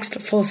the next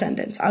full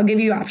sentence. I'll give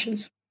you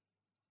options.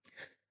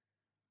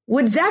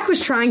 What Zach was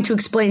trying to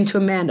explain to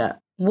Amanda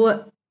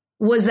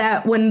was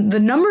that when the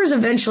numbers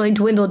eventually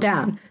dwindle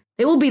down,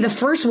 they will be the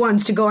first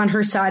ones to go on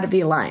her side of the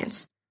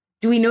alliance.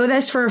 Do we know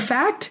this for a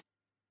fact?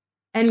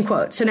 End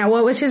quote. So now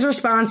what was his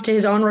response to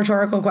his own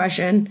rhetorical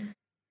question?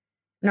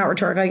 Not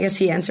rhetorical, I guess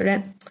he answered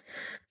it.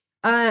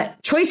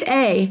 Choice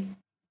A,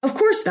 of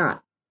course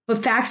not.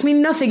 But facts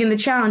mean nothing in the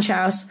challenge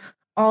house.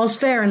 All's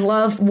fair in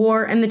love,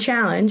 war, and the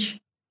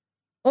challenge.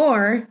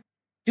 Or,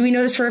 do we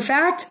know this for a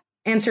fact?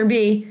 Answer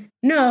B,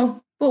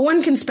 no, but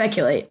one can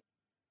speculate.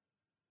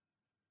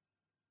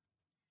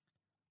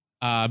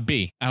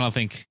 B, I don't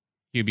think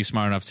he'd be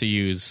smart enough to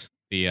use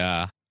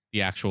the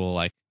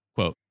actual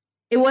quote.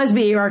 It was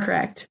B, you are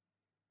correct.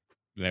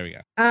 There we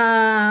go.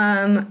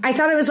 I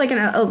thought it was like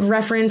a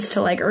reference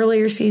to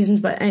earlier seasons,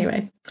 but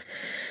anyway.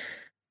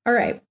 All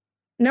right.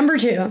 Number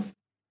 2.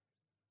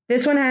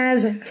 This one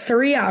has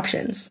 3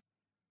 options.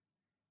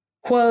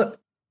 Quote,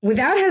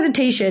 without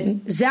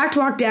hesitation, Zach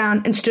walked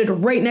down and stood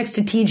right next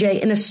to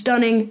TJ in a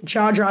stunning,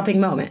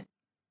 jaw-dropping moment.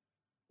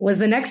 Was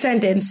the next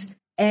sentence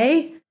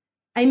A,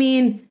 I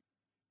mean,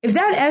 if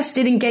that S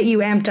didn't get you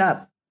amped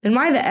up, then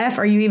why the F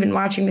are you even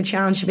watching the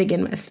challenge to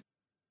begin with?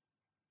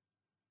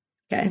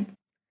 Okay.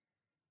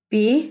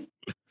 B,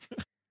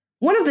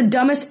 one of the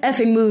dumbest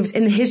effing moves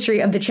in the history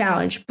of the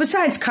challenge,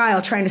 besides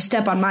Kyle trying to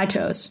step on my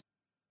toes.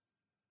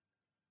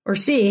 Or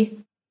C,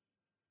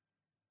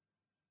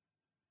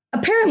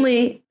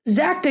 apparently,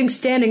 Zach thinks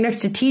standing next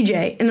to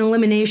TJ in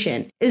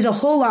elimination is a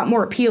whole lot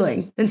more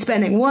appealing than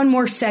spending one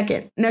more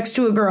second next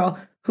to a girl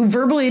who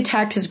verbally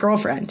attacked his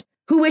girlfriend,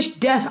 who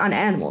wished death on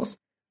animals,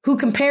 who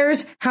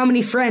compares how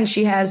many friends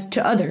she has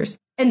to others,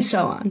 and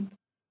so on.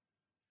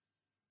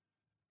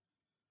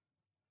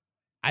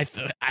 I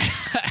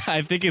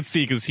think it's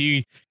C because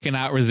he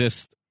cannot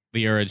resist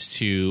the urge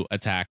to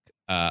attack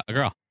a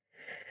girl.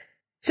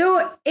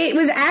 So it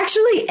was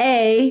actually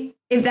A,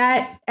 if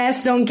that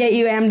S don't get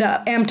you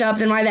amped up,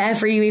 then why the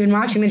F are you even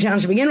watching the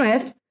challenge to begin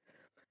with?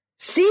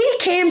 C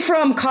came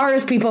from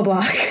Cara's people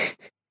block.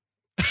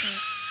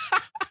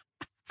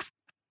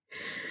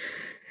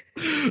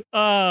 Oh,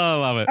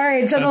 love it. All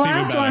right, so the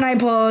last one I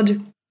pulled,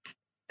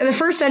 the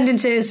first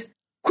sentence is,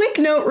 quick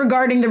note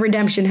regarding the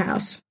Redemption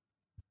House.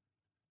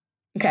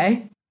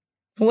 Okay.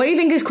 What do you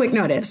think this quick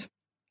note is?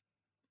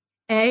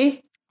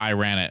 A, I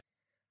ran it.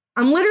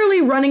 I'm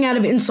literally running out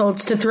of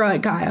insults to throw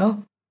at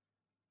Kyle.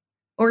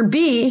 Or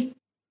B,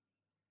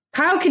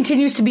 Kyle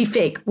continues to be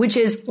fake, which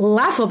is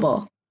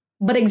laughable,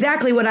 but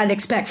exactly what I'd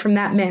expect from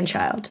that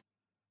man-child.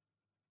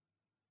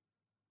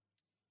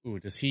 Ooh,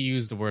 does he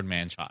use the word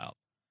man-child?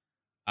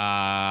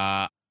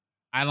 I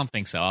don't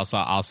think so.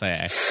 I'll say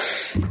A.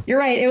 You're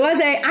right. It was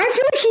A. I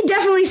feel like he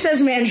definitely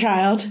says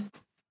man-child.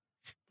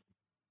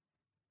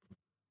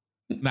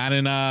 Not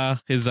in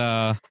his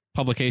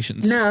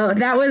publications. No,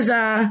 that was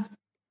I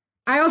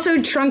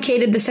also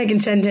truncated the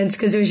second sentence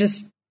because it was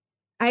just,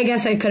 I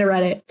guess I could have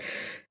read it.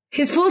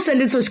 His full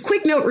sentence was,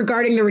 quick note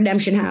regarding the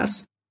Redemption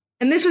House.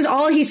 And this was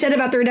all he said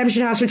about the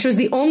Redemption House, which was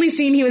the only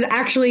scene he was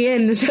actually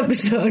in this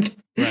episode.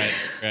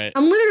 Right.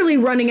 I'm literally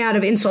running out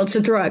of insults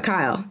to throw at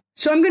Kyle.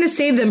 So I'm going to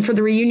save them for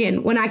the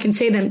reunion when I can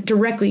say them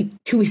directly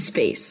to his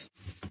face.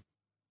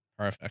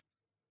 Perfect.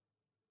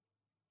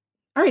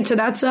 All right, so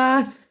that's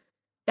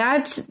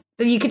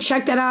you could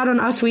check that out on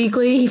Us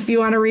Weekly if you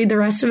want to read the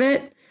rest of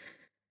it.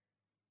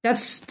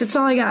 That's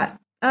all I got.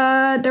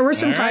 There were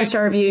some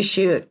 5-star reviews.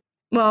 Shoot.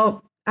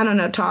 Well, I don't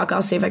know. Talk.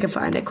 I'll see if I can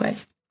find it quick.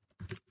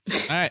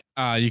 All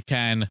right. You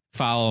can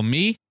follow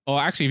me. Or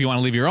actually, if you want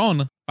to leave your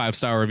own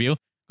 5-star review,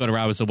 go to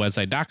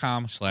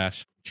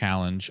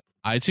robinsonwebsite.com/challenge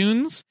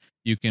iTunes.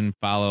 You can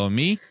follow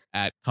me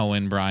at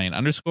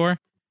CohenBryan_.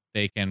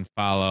 They can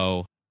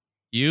follow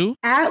you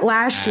At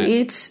Last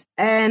Tweets.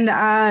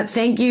 And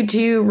thank you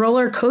to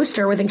Roller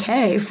Coaster with a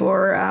K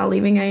for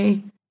leaving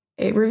a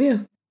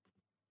review.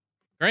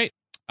 Great.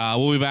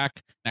 We'll be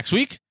back next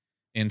week.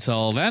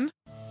 Until then,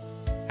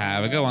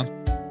 have a good one.